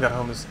 Autumn got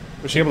home. Was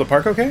she able to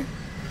park okay?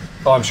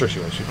 Oh, I'm sure she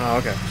was. Oh,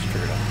 okay. She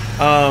figured it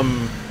out.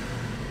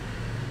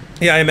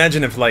 Yeah, I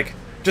imagine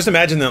just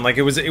imagine that, like,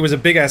 it was a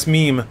big-ass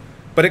meme,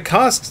 but it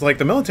cost, like,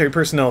 the military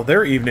personnel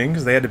their evening,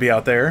 because they had to be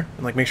out there,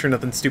 and, like, make sure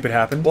nothing stupid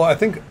happened. Well, I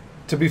think,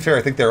 to be fair,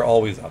 I think they're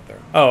always out there.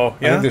 Oh,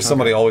 yeah? I think there's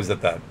somebody always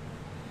at that,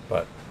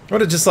 but...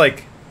 What,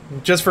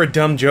 just for a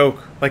dumb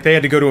joke, like, they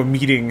had to go to a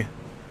meeting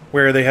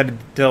where they had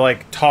to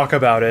like, talk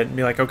about it and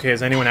be like, okay,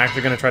 is anyone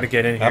actually going to try to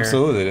get in here?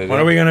 Absolutely. What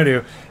are we going to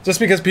do? Just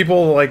because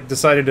people, like,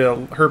 decided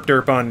to herp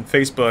derp on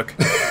Facebook,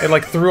 it,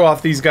 like, threw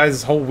off these guys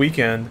this whole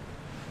weekend.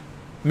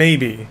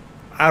 Maybe.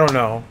 I don't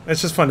know.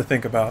 It's just fun to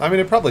think about. I mean,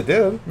 it probably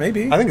did.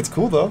 Maybe. I think it's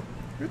cool, though.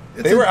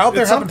 They were out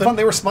there having fun.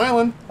 They were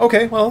smiling.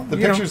 Okay, well, the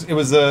pictures. It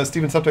was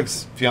Stephen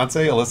Subtek's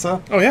fiance,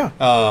 Alyssa. Oh yeah.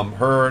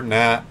 Her,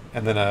 Nat,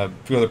 and then a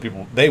few other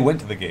people. They went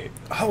to the gate.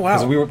 Oh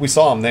wow. Because we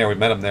saw them there. We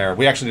met them there.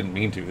 We actually didn't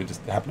mean to. They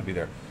just happened to be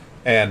there.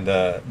 And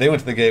they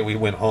went to the gate. We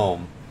went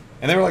home,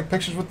 and they were like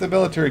pictures with the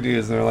military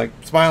dudes, and they're like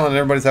smiling, and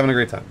everybody's having a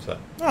great time. So.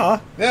 Aw.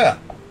 Yeah.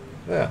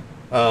 Yeah.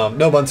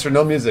 No Bunster,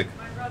 no music.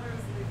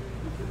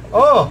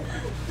 Oh.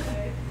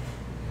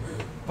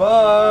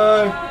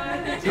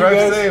 Bye.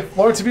 Drive safe.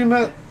 Lawrence, have you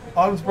met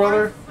Autumn's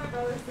brother?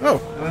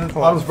 Oh.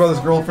 Autumn's brother's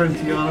girlfriend,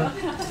 Kiana.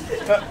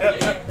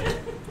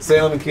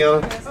 Salem and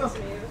Kiana.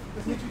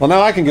 Well,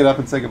 now I can get up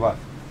and say goodbye.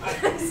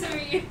 Nice to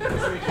meet you. My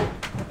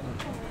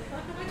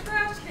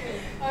trash can.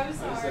 I'm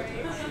sorry.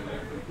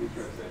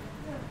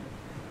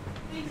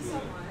 Thank you so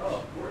much. Oh, of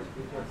course.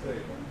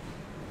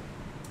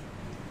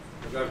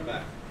 We're driving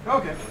back.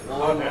 Okay.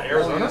 Long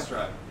Arizona?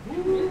 drive.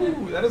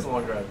 Ooh, that is a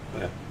long drive.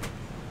 Yeah.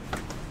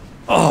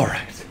 All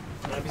right.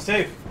 Be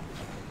safe.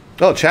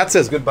 Oh, chat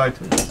says goodbye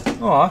too.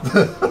 Aw.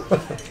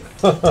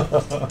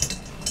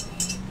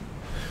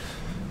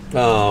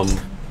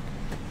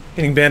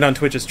 Getting banned on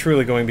Twitch is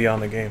truly going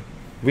beyond the game.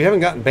 We haven't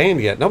gotten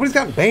banned yet. Nobody's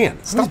gotten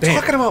banned. Stop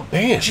talking about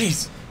banned.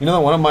 Jeez. You know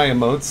that one of my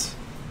emotes,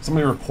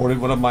 somebody reported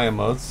one of my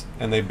emotes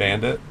and they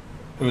banned it?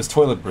 It was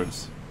Toilet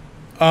Bruce.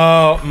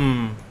 Oh,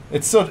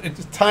 It's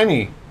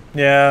tiny.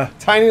 Yeah.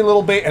 Tiny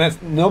little bait,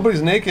 and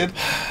nobody's naked.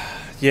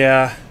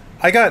 Yeah.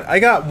 I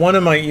got one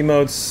of my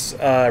emotes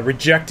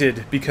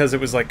rejected because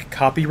it was like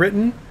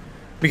copywritten,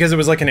 because it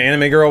was like an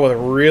anime girl with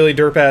really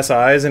derp ass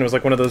eyes, and it was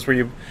like one of those where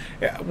you.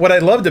 What I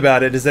loved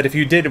about it is that if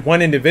you did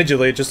one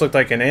individually, it just looked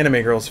like an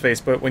anime girl's face,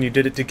 but when you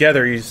did it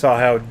together, you saw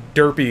how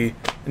derpy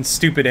and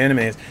stupid anime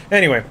is.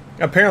 Anyway,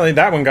 apparently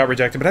that one got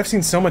rejected, but I've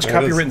seen so much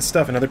copywritten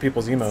stuff in other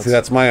people's emotes. See,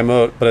 that's my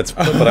emote, but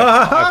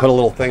I put a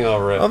little thing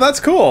over it. Oh, that's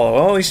cool.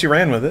 Well, at least you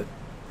ran with it.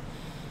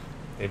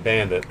 They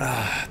banned it.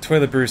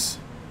 Toilet Bruce.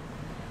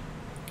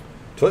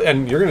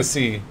 And you're going to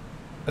see,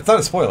 it's not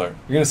a spoiler,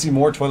 you're going to see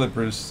more Toilet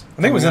Bruce.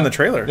 I think it was in the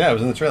trailer. Yeah, it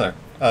was in the trailer.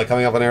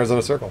 Coming up on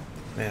Arizona Circle.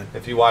 Man.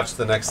 If you watch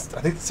the next,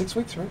 I think 6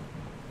 weeks, right?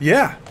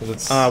 Yeah.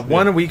 It's,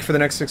 one a week for the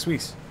next 6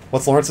 weeks.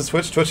 What's Lawrence's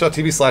Twitch?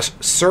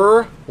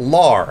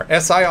 Twitch.tv/SirLar.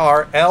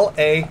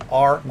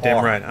 SIRLARR.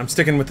 Damn right. I'm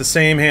sticking with the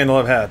same handle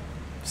I've had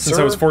since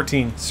I was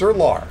 14.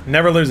 SirLar.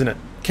 Never losing it.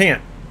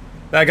 Can't.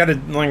 I got to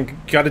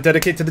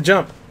dedicate to the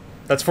jump.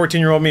 That's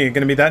 14-year-old me.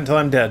 Going to be that until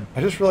I'm dead.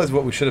 I just realized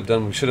what we should have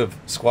done. We should have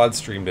squad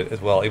streamed it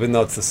as well, even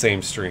though it's the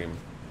same stream.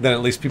 Then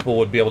at least people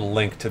would be able to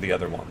link to the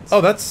other ones.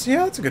 Oh, that's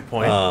a good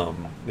point.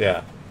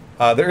 Yeah.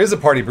 There is a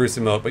Party Bruce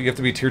emote, but you have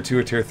to be tier 2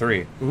 or tier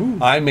 3. Ooh.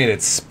 I made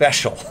it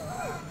special.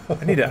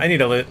 I need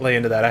to lay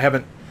into that. I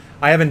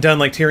haven't done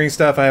like tiering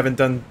stuff. I haven't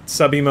done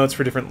sub emotes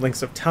for different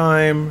lengths of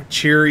time,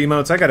 cheer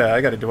emotes. I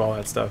gotta do all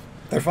that stuff.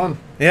 They're fun.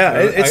 Yeah,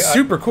 it's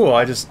super cool.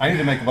 I need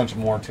to make a bunch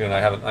more too, and I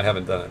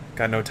haven't done it.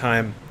 Got no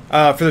time.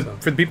 For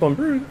the people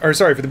in for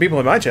the people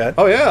in my chat.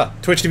 Oh yeah.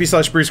 Twitch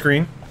TV/Bruce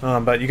Green.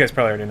 But you guys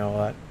probably already know all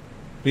that.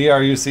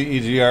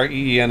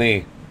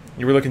 BRUCEGREENE.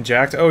 You were looking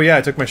jacked. Oh yeah,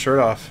 I took my shirt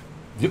off.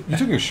 You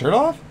took your shirt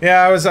off?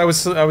 Yeah, I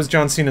was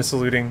John Cena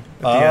saluting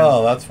at the end.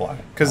 Oh, that's why.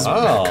 Because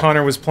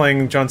Connor was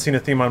playing John Cena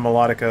theme on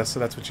Melodica, so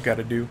that's what you got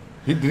to do.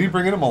 Did he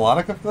bring in a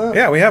Melodica for that?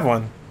 Yeah, we have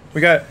one.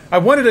 I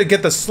wanted to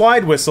get the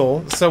slide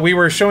whistle, so we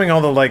were showing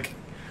all the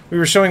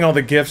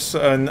GIFs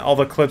and all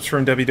the clips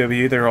from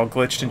WWE. They're all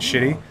glitched and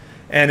shitty,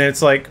 and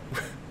it's like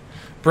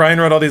Brian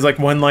wrote all these like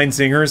one-line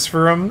zingers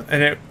for him,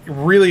 and it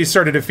really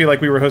started to feel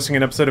like we were hosting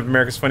an episode of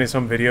America's Funniest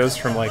Home Videos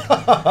from like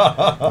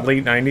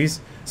late '90s.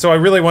 So I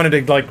really wanted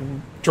to like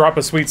drop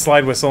a sweet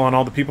slide whistle on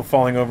all the people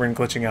falling over and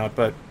glitching out,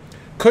 but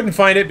couldn't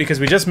find it because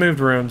we just moved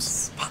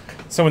rooms. Fuck.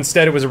 So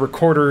instead it was a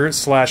recorder /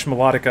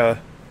 melodica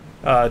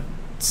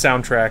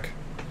soundtrack.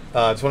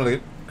 Just wanted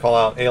to call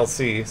out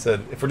ALC,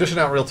 said, if we're dishing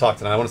out real talk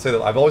tonight, I want to say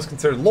that I've always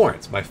considered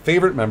Lawrence my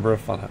favorite member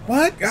of Funhouse.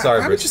 What? Sorry,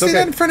 Why Bruce. would you say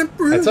that in front of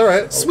Bruce? That's all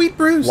right. Sweet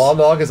Bruce. Law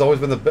Dog has always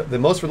been the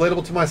most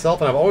relatable to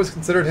myself, and I've always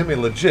considered him a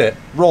legit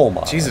role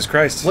model. Jesus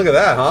Christ. Look at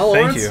that, huh,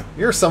 Lawrence? Thank you.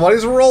 You're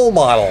somebody's role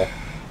model.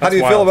 How do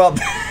you feel about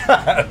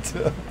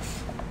that?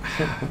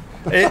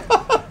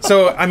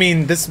 So, I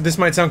mean, this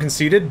might sound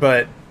conceited,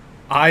 but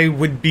I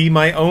would be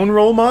my own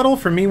role model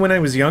for me when I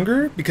was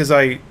younger, because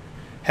I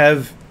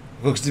have...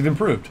 Looks you've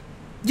improved.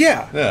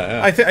 Yeah.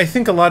 Yeah. I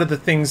think a lot of the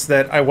things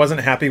that I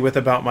wasn't happy with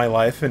about my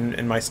life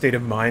and my state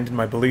of mind and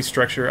my belief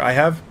structure, I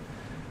have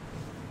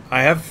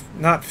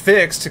not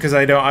fixed, because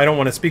I don't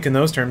want to speak in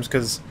those terms,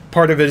 because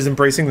part of it is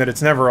embracing that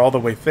it's never all the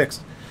way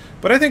fixed.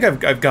 But I think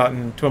I've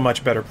gotten to a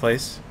much better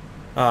place.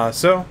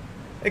 So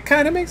it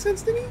kind of makes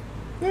sense to me.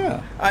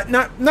 Yeah.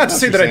 Not to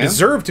say that I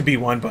deserve to be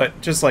one, but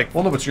just like...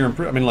 Well, no, but you're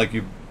improving. I mean, like,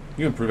 you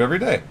improve every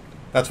day.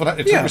 That's what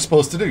what you're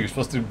supposed to do. You're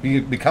supposed to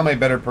become a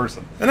better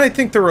person. And I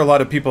think there are a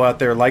lot of people out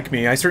there like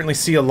me. I certainly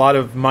see a lot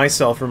of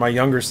myself or my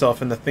younger self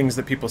in the things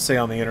that people say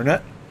on the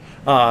internet.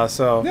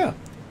 So yeah,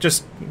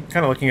 just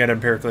kind of looking at it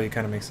empirically, it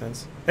kind of makes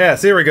sense. Yeah,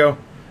 so here we go.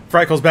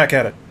 Frykel's back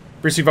at it.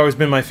 Bruce, you've always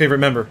been my favorite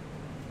member.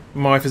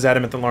 My wife is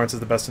adamant that Lawrence is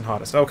the best and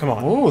hottest. Oh, come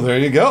on. Oh, there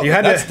you go.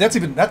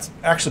 That's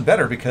actually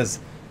better, because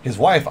his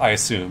wife, I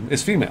assume,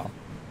 is female.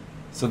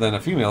 So then a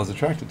female is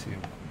attracted to you.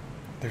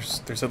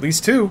 There's at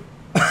least two.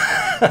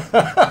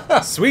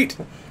 Sweet.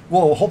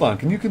 Well, hold on.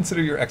 Can you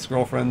consider your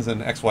ex-girlfriends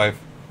and ex-wife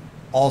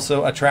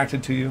also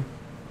attracted to you?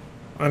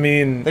 I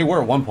mean, they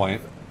were at one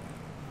point.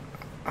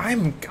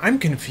 I'm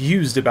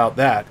confused about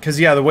that, because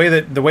the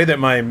way that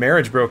my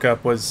marriage broke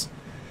up was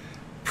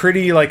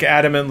pretty like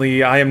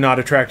adamantly, I am not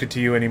attracted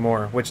to you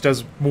anymore, which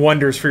does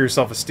wonders for your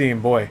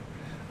self-esteem, boy.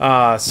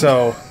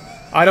 So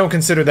I don't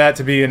consider that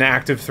to be an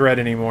active threat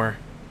anymore.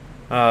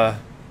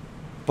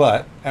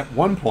 But at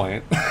one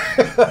point,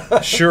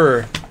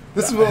 sure.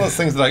 This is one of those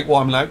things that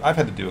I've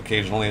had to do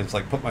occasionally. It's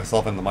like put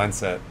myself in the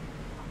mindset,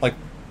 like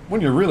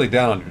when you're really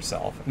down on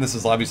yourself, and this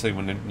is obviously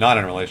when you're not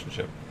in a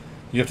relationship,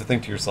 you have to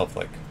think to yourself,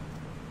 like,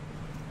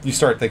 you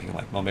start thinking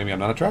like, well, maybe I'm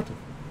not attractive.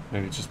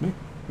 Maybe it's just me.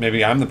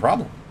 Maybe I'm the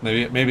problem.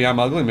 Maybe I'm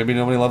ugly. Maybe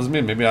nobody loves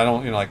me. Maybe I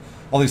don't, like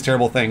all these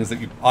terrible things that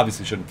you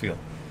obviously shouldn't feel.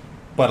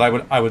 But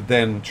I would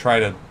then try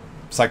to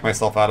psych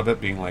myself out of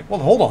it, being like, well,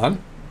 hold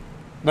on.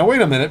 Now,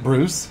 wait a minute,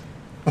 Bruce.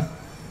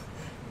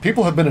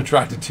 People have been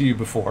attracted to you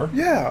before.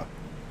 Yeah.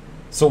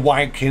 So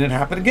why can't it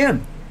happen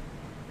again?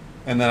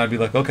 And then I'd be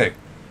like, okay,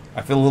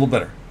 I feel a little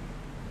better.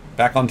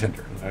 Back on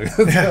Tinder.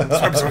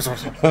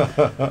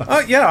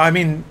 Yeah, I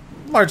mean,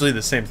 largely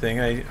the same thing.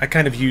 I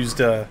kind of used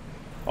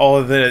all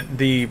of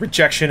the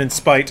rejection and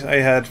spite I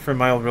had from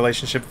my old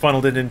relationship,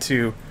 funneled it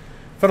into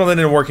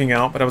working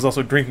out, but I was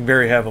also drinking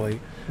very heavily.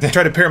 I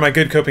tried to pair my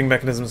good coping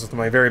mechanisms with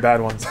my very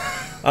bad ones.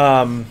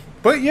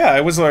 But yeah,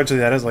 it was largely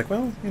that. I was like,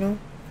 well,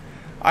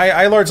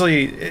 I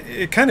largely,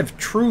 it kind of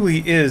truly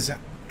is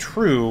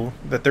true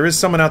that there is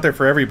someone out there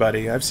for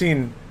everybody. I've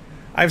seen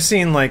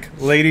like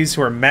ladies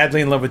who are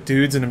madly in love with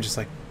dudes, and I'm just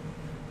like,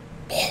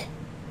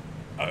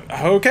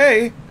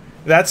 okay,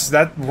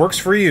 that works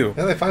for you.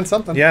 Yeah, they find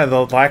something. Yeah,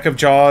 the lack of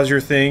jaw is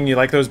your thing. You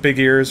like those big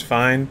ears,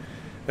 fine.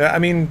 I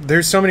mean,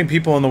 there's so many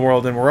people in the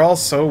world, and we're all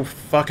so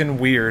fucking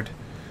weird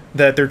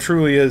that there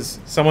truly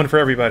is someone for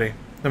everybody.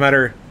 No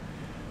matter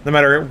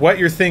what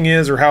your thing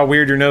is, or how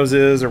weird your nose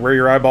is, or where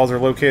your eyeballs are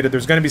located,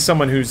 there's going to be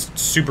someone who's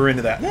super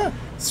into that. Yeah.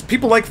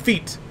 People like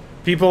feet.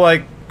 People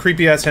like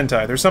creepy-ass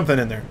hentai. There's something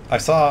in there. I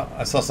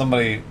saw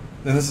somebody,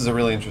 and this is a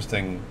really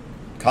interesting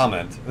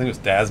comment. I think it was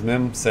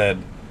Dasmim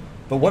said,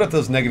 but what if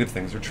those negative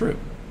things are true?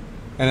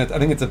 And I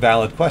think it's a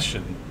valid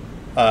question.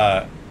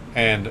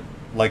 And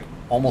like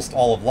almost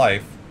all of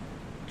life,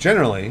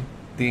 generally,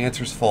 the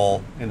answers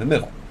fall in the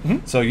middle.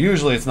 Mm-hmm. So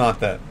usually it's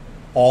not that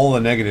all the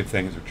negative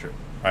things are true,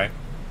 right?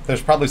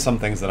 There's probably some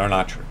things that are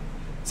not true.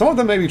 Some of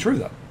them may be true,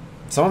 though.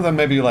 Some of them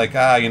may be like,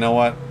 you know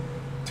what?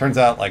 Turns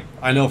out, like,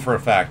 I know for a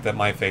fact that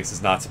my face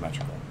is not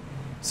symmetrical.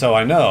 So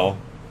I know,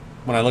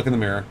 when I look in the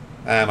mirror,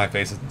 my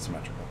face isn't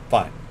symmetrical.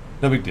 Fine.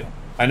 No big deal.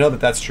 I know that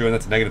that's true, and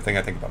that's a negative thing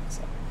I think about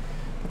myself.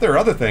 But there are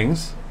other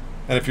things,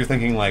 and if you're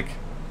thinking, like,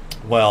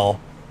 well,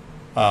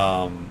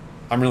 I'm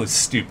really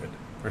stupid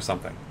or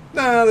something.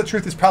 No, the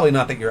truth is probably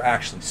not that you're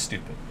actually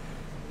stupid.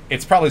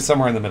 It's probably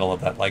somewhere in the middle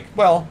of that, like,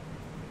 well,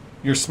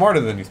 you're smarter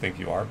than you think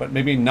you are, but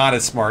maybe not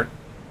as smart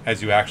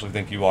as you actually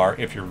think you are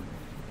if you're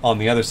on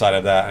the other side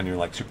of that and you're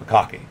like super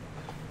cocky.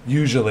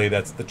 Usually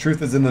that's the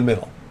truth is in the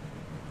middle.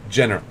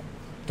 Generally.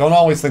 Don't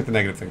always think the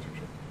negative things are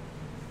true.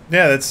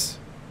 Yeah, that's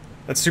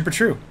super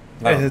true.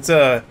 No. It's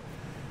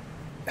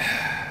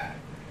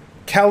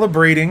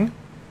calibrating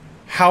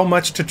how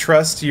much to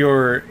trust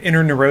your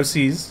inner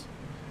neuroses,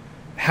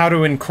 how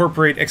to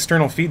incorporate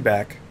external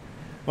feedback.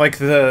 Like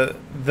the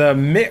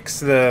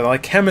mix, the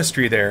like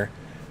chemistry there.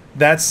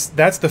 That's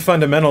the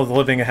fundamental of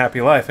living a happy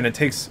life, and it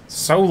takes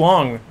so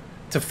long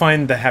to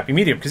find the happy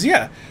medium. Because,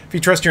 yeah, if you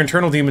trust your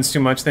internal demons too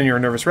much, then you're a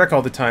nervous wreck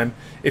all the time.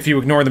 If you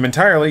ignore them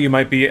entirely, you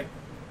might be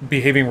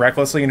behaving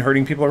recklessly and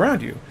hurting people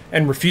around you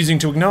and refusing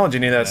to acknowledge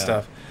any of that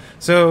stuff.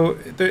 So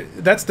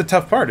that's the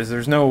tough part, is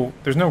there's no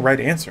right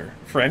answer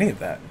for any of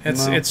that.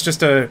 It's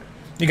just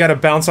you got to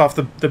bounce off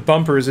the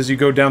bumpers as you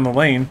go down the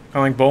lane, kind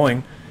of like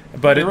bowling.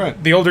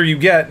 But the older you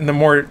get and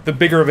the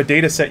bigger of a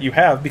data set you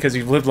have, because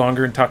you've lived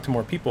longer and talked to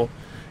more people,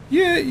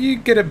 you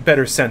get a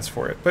better sense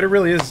for it. But it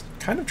really is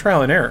kind of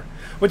trial and error,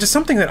 which is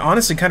something that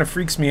honestly kind of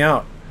freaks me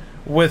out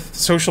with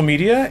social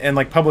media and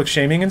like public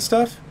shaming and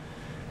stuff.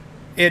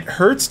 It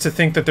hurts to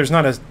think that there's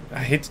not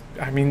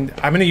I'm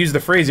going to use the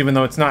phrase, even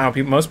though it's not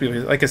how most people,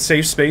 like a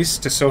safe space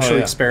to socially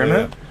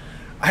experiment.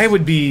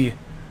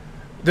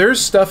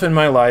 There's stuff in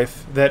my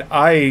life that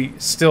I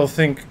still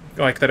think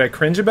like that I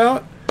cringe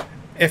about.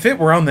 If it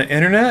were on the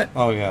internet,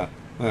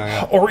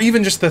 or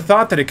even just the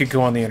thought that it could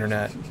go on the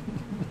internet,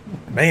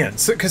 man.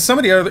 Because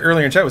somebody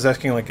earlier in chat was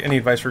asking like any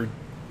advice for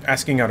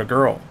asking out a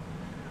girl.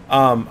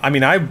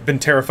 I've been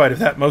terrified of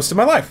that most of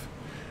my life.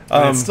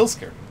 It's still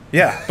scary.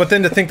 Yeah, but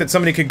then to think that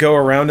somebody could go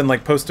around and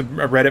like post a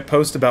Reddit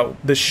post about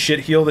this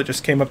shitheel that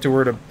just came up to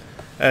her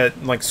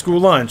at like school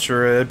lunch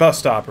or a bus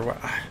stop or what,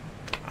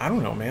 I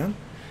don't know, man.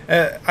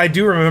 I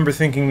do remember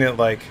thinking that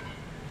like,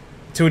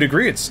 to a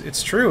degree,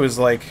 it's true. Is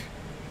like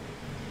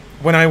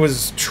when I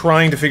was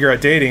trying to figure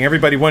out dating,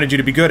 everybody wanted you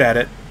to be good at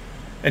it,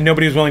 and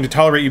nobody was willing to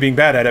tolerate you being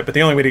bad at it. But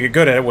the only way to get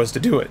good at it was to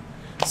do it.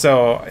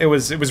 So it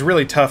was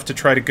really tough to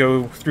try to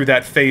go through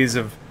that phase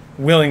of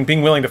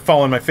being willing to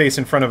fall on my face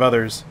in front of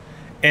others,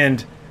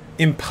 and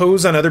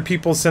impose on other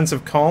people's sense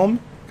of calm,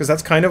 because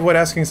that's kind of what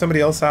asking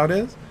somebody else out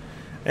is.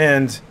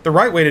 And the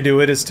right way to do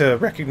it is to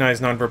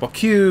recognize nonverbal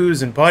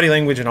cues and body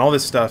language and all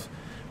this stuff.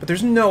 But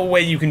there's no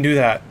way you can do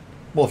that.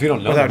 Well, if you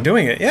don't know without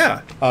doing it,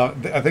 yeah.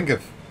 I think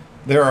if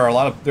there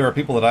are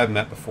people that I've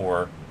met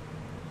before,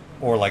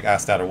 or like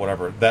asked out or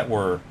whatever, that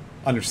were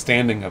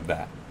understanding of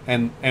that,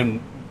 and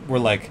were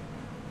like,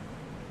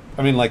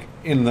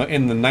 in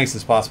the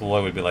nicest possible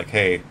way, would be like,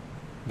 hey,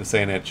 this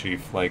ain't it,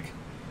 chief. Like,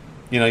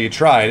 you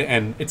tried,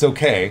 and it's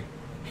okay.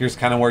 Here's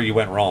kind of where you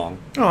went wrong.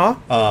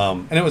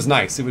 Aww. And it was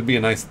nice. It would be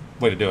a nice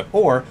way to do it.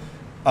 Or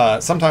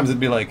sometimes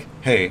it'd be like,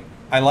 hey,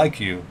 I like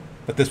you,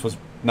 but this was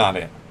not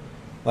it.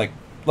 Like,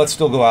 let's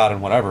still go out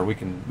and whatever. We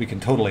can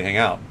totally hang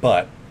out,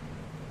 but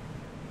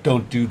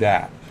don't do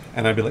that.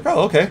 And I'd be like,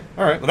 oh, okay,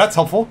 all right. Well, that's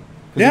helpful.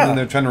 Yeah. Then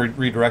they're trying to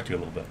redirect you a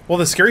little bit. Well,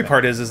 the scary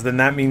part is then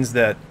that means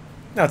that,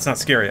 no, it's not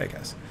scary, I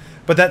guess.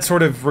 But that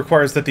sort of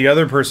requires that the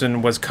other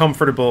person was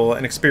comfortable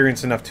and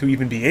experienced enough to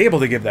even be able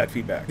to give that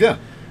feedback. Yeah.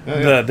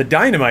 The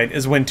dynamite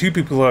is when two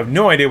people who have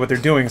no idea what they're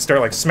doing start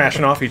like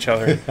smashing off each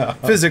other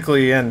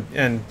physically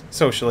and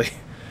socially.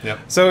 Yep.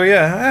 So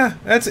yeah,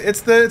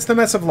 it's the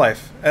mess of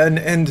life.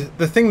 And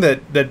the thing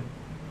that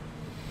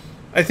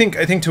I think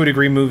to a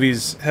degree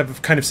movies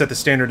have kind of set the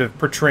standard of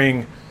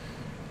portraying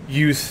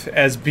youth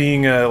as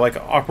being a like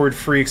awkward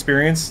free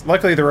experience.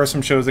 Luckily there are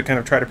some shows that kind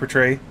of try to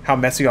portray how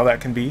messy all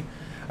that can be.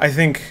 I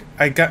think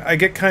I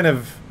get kind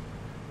of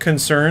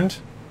concerned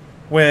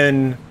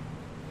when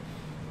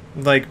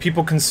like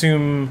people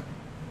consume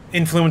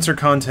influencer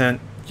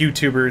content,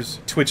 YouTubers,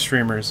 Twitch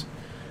streamers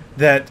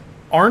that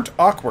aren't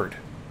awkward.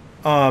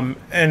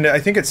 And I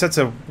think it sets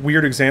a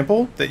weird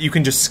example that you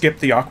can just skip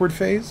the awkward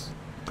phase,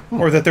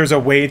 or that there's a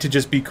way to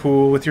just be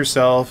cool with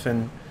yourself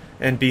and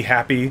be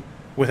happy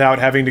without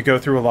having to go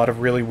through a lot of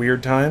really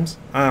weird times.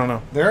 I don't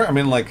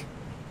know.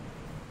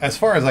 As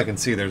far as I can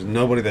see, there's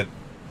nobody that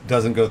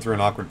doesn't go through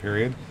an awkward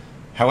period.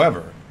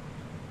 However,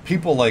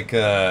 people like,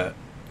 and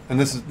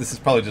this is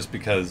probably just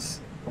because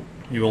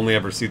you only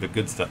ever see the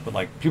good stuff, but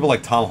like people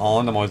like Tom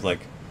Holland, I'm always like,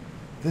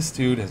 this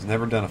dude has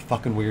never done a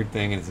fucking weird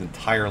thing in his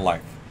entire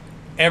life.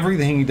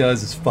 Everything he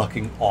does is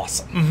fucking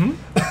awesome.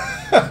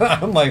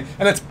 Mm-hmm. I'm like,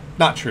 and it's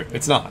not true.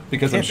 It's not,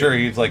 because I'm sure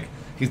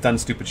he's done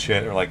stupid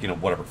shit, or like,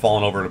 whatever,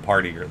 fallen over at a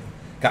party or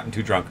gotten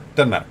too drunk.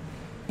 Doesn't matter.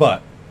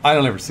 But I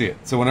don't ever see it.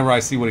 So whenever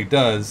I see what he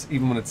does,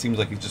 even when it seems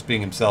like he's just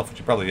being himself, which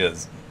he probably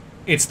is,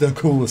 it's the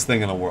coolest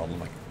thing in the world. I'm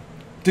like,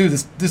 dude,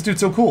 this dude's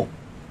so cool.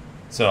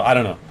 So I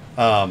don't know.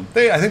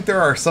 I think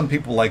there are some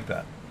people like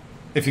that.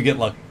 If you get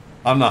lucky,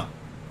 I'm not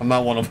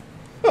one of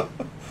them.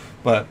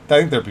 But I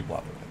think there are people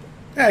out there like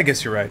that. Yeah, I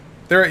guess you're right.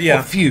 There, yeah,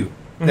 a few.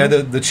 Mm-hmm.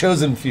 They're the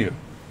chosen few,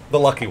 the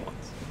lucky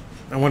ones.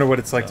 I wonder what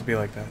it's like to be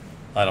like that.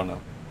 I don't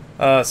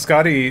know.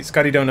 Scotty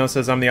Don't Know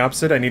says, I'm the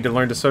opposite. I need to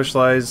learn to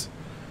socialize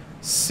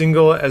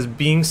single as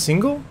being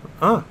single.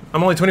 I'm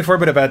only 24,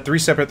 but I've had 3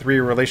 separate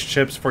 3-year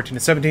relationships, 14 to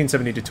 17,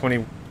 17 to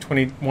 20,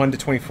 21 to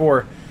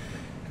 24.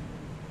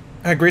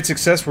 I had great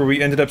success where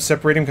we ended up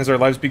separating because our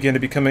lives began to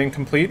become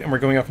incomplete and we're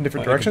going off in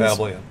different directions.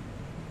 Yeah.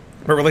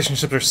 But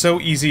relationships are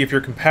so easy if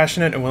you're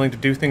compassionate and willing to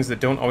do things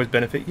that don't always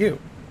benefit you.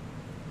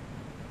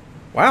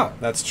 Wow.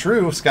 That's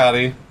true,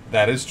 Scotty.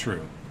 That is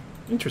true.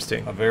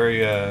 Interesting. A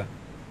very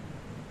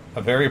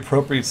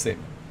appropriate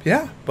statement.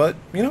 Yeah, but,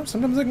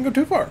 sometimes it can go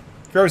too far.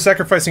 If you're always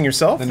sacrificing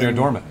yourself, then you're a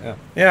doormat, yeah.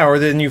 Yeah, or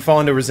then you fall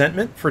into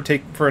resentment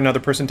for another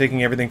person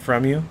taking everything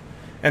from you.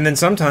 And then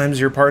sometimes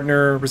your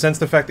partner resents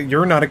the fact that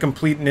you're not a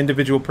complete and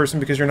individual person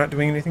because you're not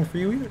doing anything for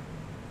you either.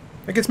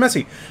 It gets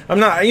messy. I'm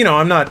not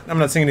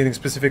saying anything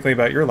specifically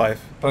about your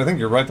life. But I think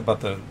you're right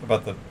about the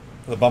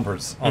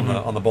bumpers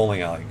on the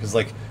bowling alley, because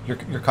like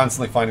you're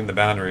constantly finding the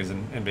boundaries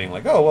and being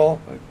like, oh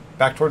well,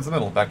 back towards the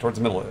middle,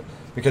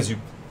 because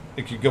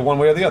it could go one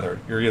way or the other.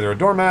 You're either a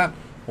doormat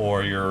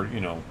or you're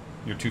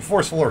too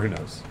forceful, or who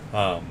knows.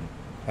 I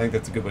think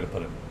that's a good way to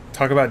put it.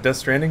 Talk about Death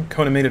Stranding.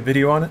 Conan made a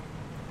video on it.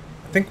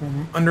 I think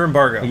under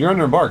embargo. You're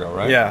under embargo,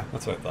 right? Yeah,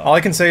 that's what I thought. All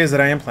I can say is that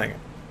I am playing it.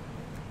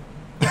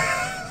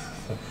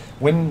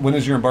 When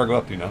is your embargo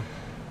up? Do you know?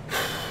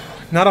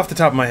 Not off the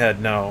top of my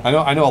head, no.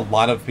 I know a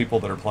lot of people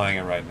that are playing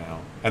it right now,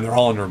 and they're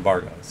all under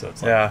embargo, so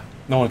it's like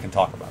no one can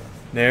talk about it.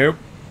 Nope.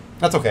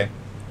 That's okay.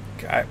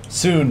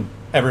 Soon,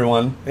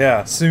 everyone.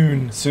 Yeah,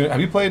 soon.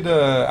 Have you played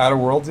Outer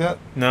Worlds yet?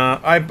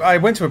 No, I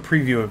went to a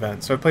preview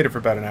event, so I played it for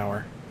about an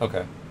hour.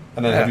 Okay.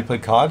 And then have you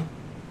played COD?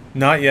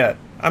 Not yet.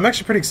 I'm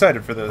actually pretty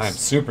excited for this. I'm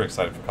super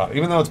excited for COD,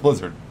 even though it's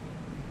Blizzard.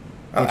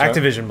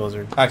 Activision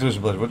Blizzard.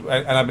 Activision Blizzard.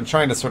 And I've been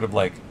trying to sort of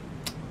like,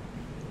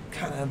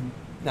 kind of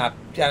not,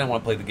 I didn't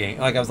want to play the game.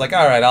 Like I was like,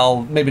 all right,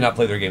 I'll maybe not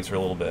play their games for a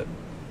little bit.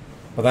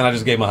 But then I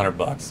just gave them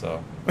 $100,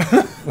 so.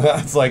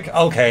 It's like,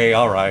 okay,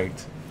 all right.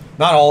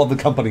 Not all of the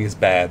company is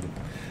bad.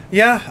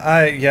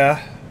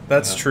 Yeah,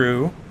 that's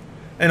true.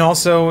 And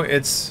also,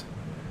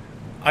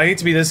 I hate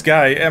to be this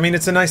guy. I mean,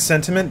 it's a nice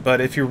sentiment,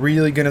 but if you're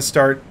really going to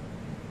start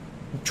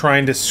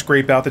trying to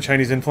scrape out the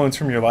Chinese influence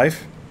from your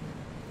life...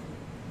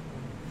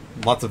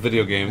 Lots of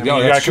video games. You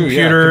got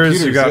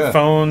computers, you got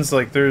phones,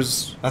 like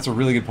there's... That's a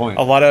really good point.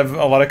 A lot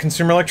of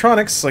consumer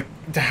electronics, like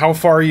how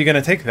far are you going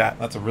to take that?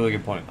 That's a really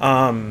good point.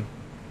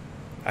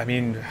 I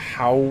mean,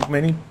 how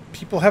many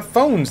people have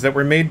phones that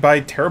were made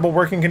by terrible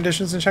working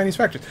conditions in Chinese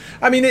factories?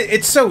 I mean,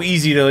 it's so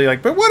easy to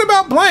like, but what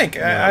about blank?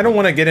 Yeah. I don't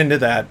want to get into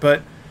that,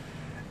 but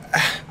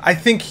I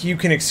think you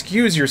can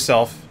excuse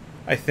yourself,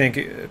 I think,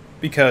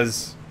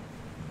 because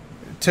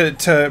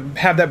to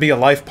have that be a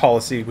life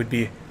policy would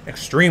be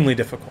extremely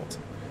difficult.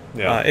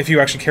 Yeah. If you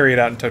actually carry it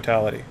out in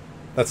totality.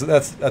 That's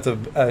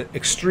a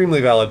extremely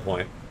valid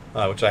point,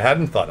 which I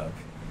hadn't thought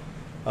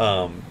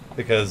of,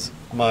 because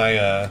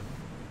my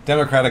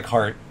democratic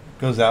heart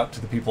goes out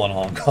to the people in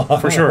Hong Kong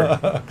for sure.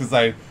 Because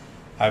I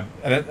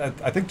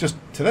think just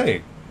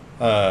today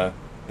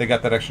they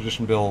got that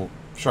extradition bill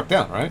struck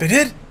down, right? They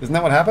did? Isn't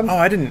that what happened? Oh,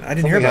 I didn't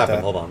hear about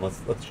that. Hold on,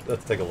 let's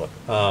take a look.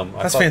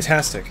 That's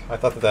fantastic. I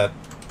thought that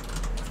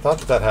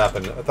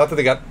happened. I thought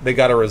that they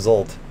got a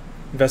result.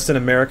 Invest in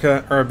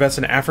America, or invest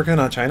in Africa,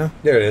 not China?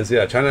 There it is,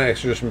 yeah. China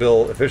extradition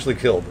bill officially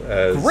killed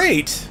as...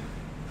 Great!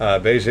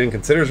 Beijing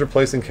considers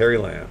replacing Carrie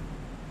Lam.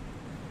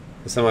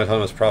 The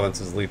semi-autonomous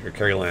province's leader,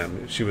 Carrie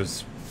Lam. She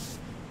was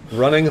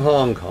running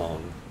Hong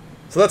Kong.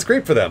 So that's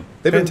great for them.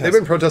 They've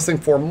been protesting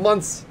for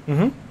months.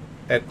 Mm-hmm.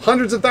 And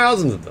hundreds of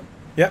thousands of them.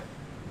 Yep.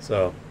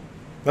 So...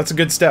 That's a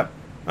good step.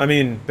 I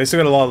mean, they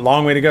still got a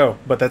long way to go,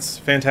 but that's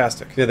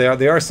fantastic. Yeah,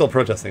 they are still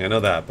protesting, I know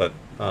that, but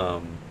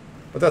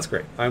that's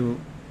great.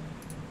 I'm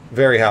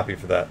very happy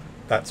for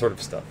that sort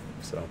of stuff.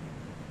 So,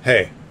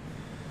 hey,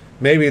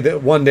 maybe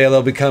that one day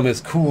they'll become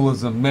as cool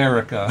as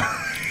America,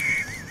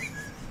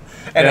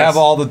 and have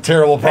all the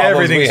terrible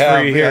problems we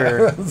have free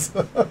here.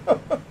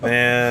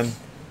 Man,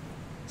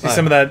 see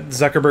some of that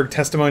Zuckerberg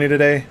testimony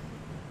today?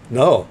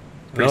 No,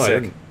 pretty sick. I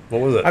didn't. What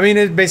was it? I mean,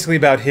 it's basically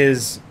about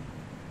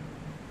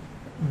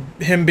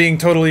him being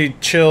totally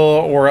chill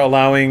or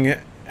allowing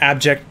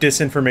abject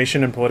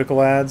disinformation in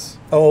political ads.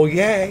 Oh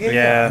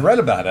yeah. I read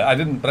about it. I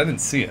didn't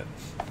see it.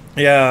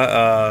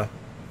 Yeah,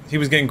 he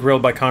was getting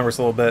grilled by Congress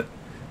a little bit.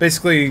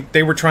 Basically,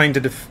 they were trying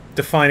to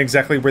define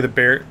exactly where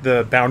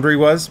the boundary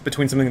was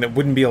between something that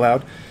wouldn't be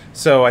allowed.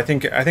 So I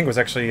think it was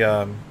actually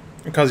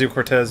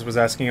Ocasio-Cortez was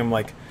asking him,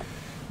 like,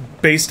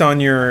 based on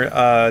your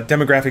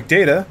demographic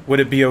data, would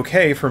it be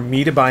okay for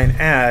me to buy an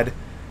ad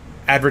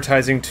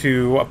advertising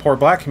to a poor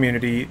black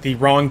community the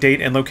wrong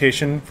date and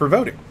location for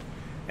voting?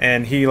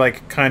 And he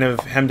like kind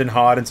of hemmed and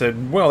hawed and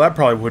said, well, that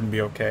probably wouldn't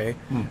be okay.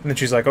 And then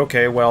she's like,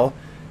 okay, well,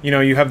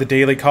 you have the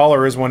Daily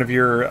Caller as one of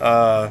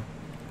your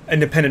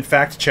independent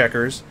fact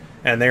checkers,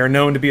 and they are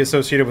known to be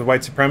associated with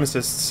white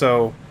supremacists.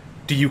 So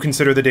do you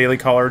consider the Daily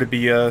Caller to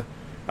be a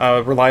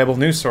reliable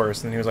news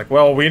source? And he was like,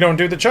 well, we don't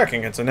do the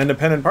checking. It's an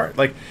independent part.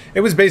 Like,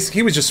 it was basically,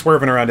 he was just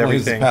swerving around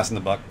everything. He was passing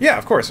the buck. Yeah,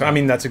 of course. I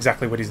mean, that's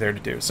exactly what he's there to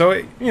do.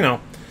 So,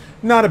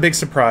 not a big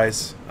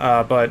surprise,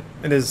 but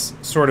it is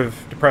sort of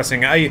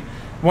depressing.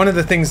 One of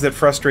the things that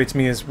frustrates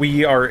me is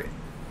we are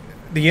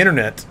the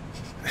internet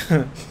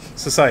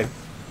society.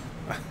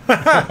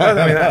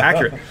 I mean,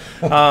 accurate.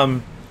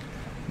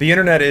 The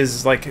internet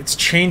is like, it's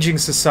changing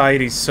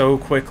society so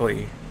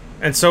quickly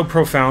and so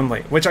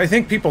profoundly, which I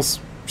think people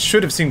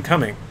should have seen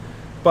coming.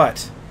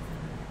 But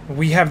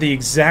we have the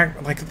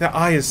exact, like, the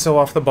eye is so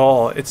off the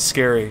ball. It's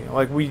scary.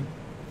 Like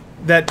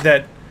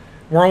that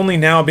we're only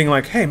now being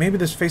like, hey, maybe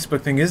this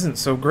Facebook thing isn't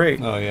so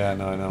great. Oh yeah,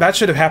 no, I know. That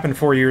should have happened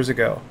 4 years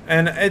ago,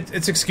 and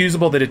it's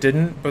excusable that it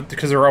didn't. But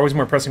because there are always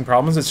more pressing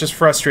problems, it's just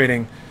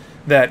frustrating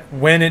that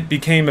when it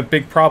became a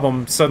big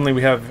problem, suddenly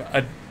we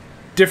have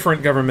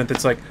different government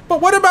that's like,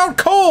 but what about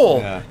coal?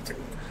 Yeah.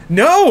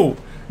 No,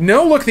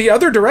 look the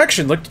other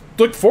direction.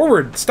 Look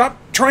forward. Stop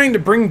trying to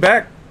bring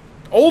back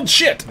old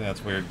shit. Yeah,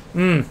 it's weird.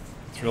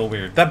 It's real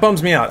weird. That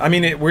bums me out. I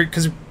mean,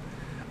 because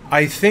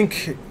I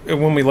think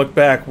when we look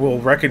back, we'll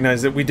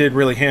recognize that we did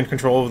really hand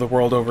control of the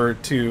world over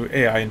to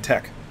AI and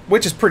tech,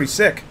 which is pretty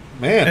sick.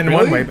 Man, in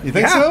really? one way. You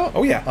think so?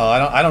 Oh yeah.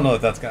 I don't know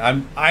if that's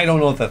gonna. I don't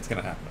know if that's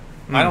gonna happen.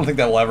 I don't think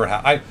that will ever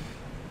happen.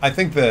 I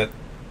think that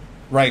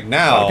right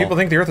now, A lot of people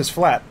think the Earth is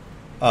flat.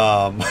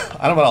 I don't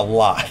know about a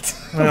lot,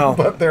 Well,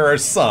 but there are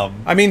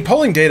some. I mean,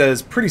 polling data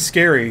is pretty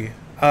scary.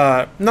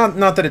 Not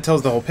that it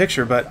tells the whole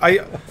picture, but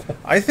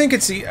I think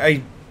it's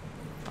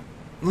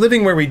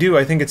living where we do.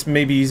 I think it's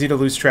maybe easy to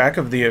lose track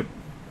of the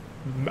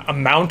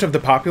amount of the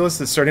populace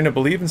that's starting to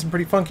believe in some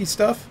pretty funky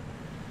stuff.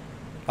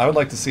 I would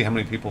like to see how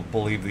many people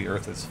believe the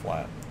Earth is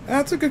flat.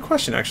 That's a good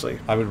question, actually.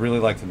 I would really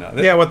like to know.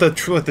 Yeah, what the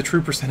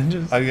true percentage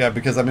is. Yeah,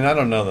 because I mean, I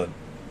don't know that.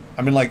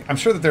 I mean, like, I'm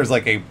sure that there's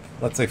like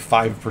let's say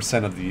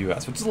 5% of the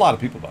U.S., which is a lot of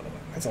people, by the way.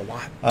 That's a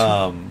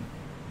lot.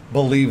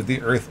 Believe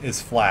the Earth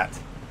is flat,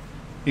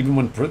 even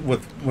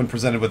when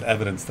presented with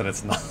evidence that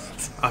it's not.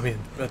 I mean,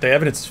 but the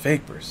evidence is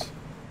fake, Bruce.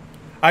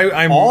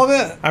 I'm all of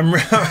it.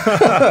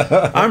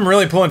 I'm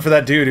really pulling for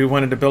that dude who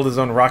wanted to build his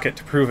own rocket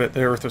to prove it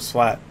the Earth was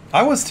flat.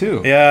 I was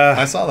too. Yeah,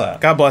 I saw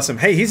that. God bless him.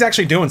 Hey, he's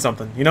actually doing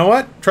something. You know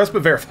what? Trust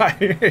but verify.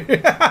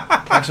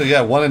 Actually, yeah.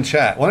 One in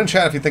chat. One in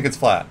chat if you think it's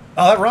flat.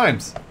 Oh, that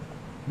rhymes.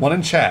 One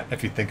in chat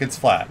if you think it's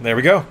flat. There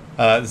we go.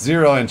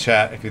 0 in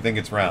chat if you think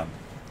it's round.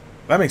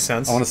 That makes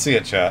sense. I want to see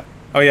it, chat.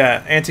 Oh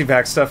yeah,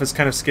 anti-vax stuff is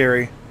kind of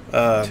scary.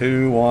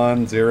 2,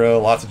 1, 0.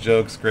 Lots of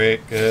jokes.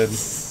 Great. Good.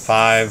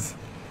 5.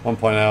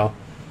 1.0.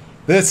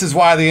 This is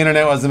why the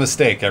internet was a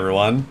mistake,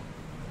 everyone.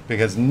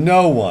 Because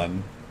no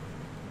one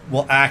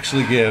will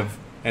actually give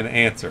an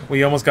answer.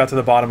 We almost got to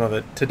the bottom of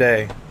it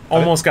today.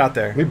 Almost got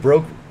there. We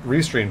broke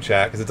Restream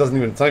chat because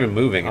it's not even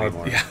moving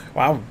anymore. Yeah.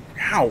 Wow.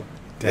 How?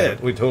 Dead.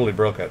 Yeah, we totally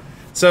broke it.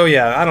 So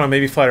yeah, I don't know.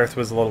 Maybe Flat Earth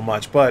was a little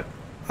much, but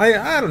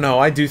I don't know.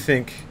 I do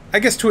think, I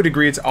guess to a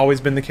degree, it's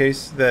always been the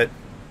case that,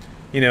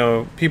 you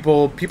know,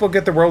 people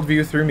get their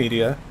worldview through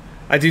media.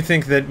 I do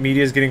think that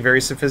media is getting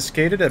very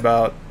sophisticated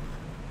about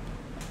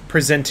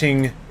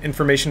presenting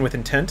information with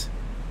intent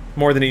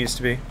more than it used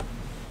to be.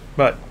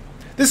 But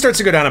this starts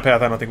to go down a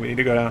path I don't think we need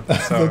to go down.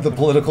 So. The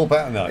political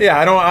path? No. Yeah,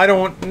 I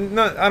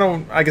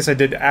don't. I guess I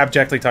did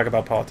abjectly talk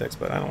about politics,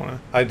 but I don't want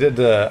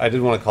to. I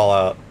did want to call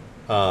out.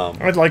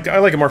 I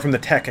like it more from the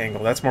tech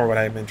angle. That's more what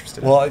I'm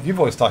interested in. Well, you've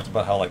always talked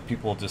about how like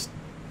people just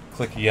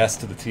click yes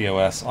to the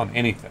TOS on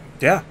anything.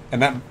 Yeah.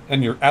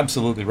 And you're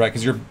absolutely right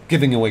because you're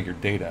giving away your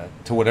data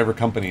to whatever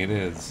company it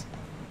is.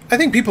 I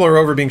think people are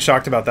over being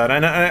shocked about that,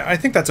 and I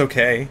think that's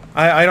okay.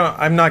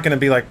 I'm not going to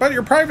be like, but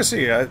your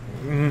privacy.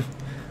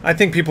 I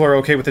think people are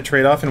okay with the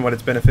trade-off and what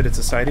it's benefited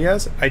society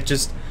as.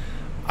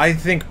 I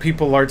think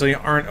people largely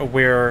aren't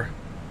aware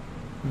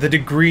the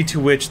degree to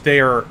which they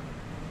are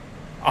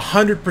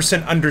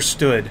 100%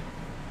 understood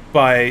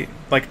by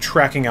like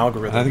tracking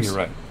algorithms. I think you're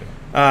right.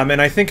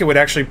 And I think it would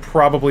actually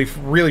probably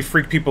really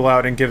freak people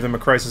out and give them a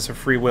crisis of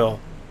free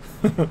will.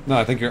 No,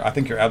 I think you're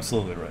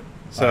absolutely right.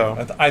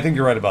 So I think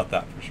you're right about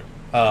that for sure.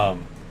 All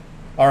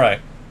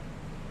right,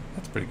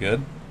 that's pretty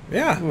good.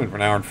 Yeah, we went for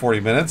an hour and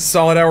 40 minutes.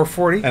 Solid hour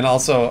 40. And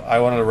also, I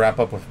wanted to wrap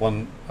up with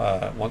one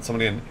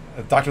somebody in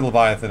Dr.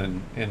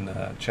 Leviathan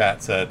in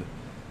chat said,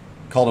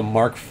 called him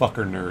Mark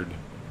Fucker Nerd.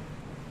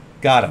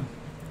 Got him.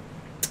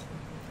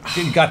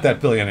 You got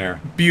that billionaire.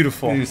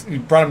 Beautiful. You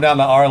brought him down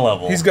to our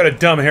level. He's got a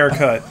dumb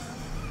haircut.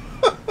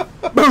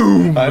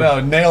 Boom. I know.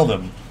 Nailed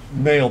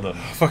him.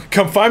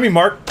 Come find me,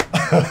 Mark.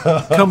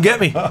 Come get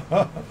me.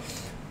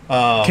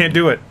 Can't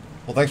do it.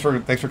 Well, thanks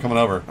for coming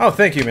over. Oh,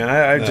 thank you, man.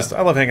 I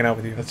love hanging out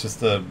with you. It's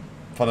just a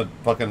fun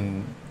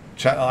fucking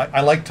chat.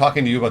 I like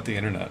talking to you about the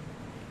internet.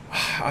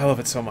 I love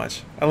it so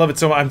much.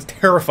 I'm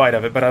terrified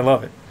of it, but I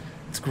love it.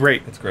 It's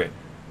great. It's great.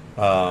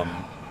 All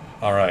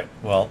right.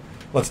 Well,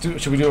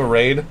 should we do a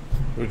raid?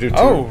 We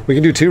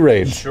can do 2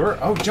 raids. Sure.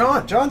 Oh,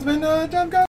 John's been John got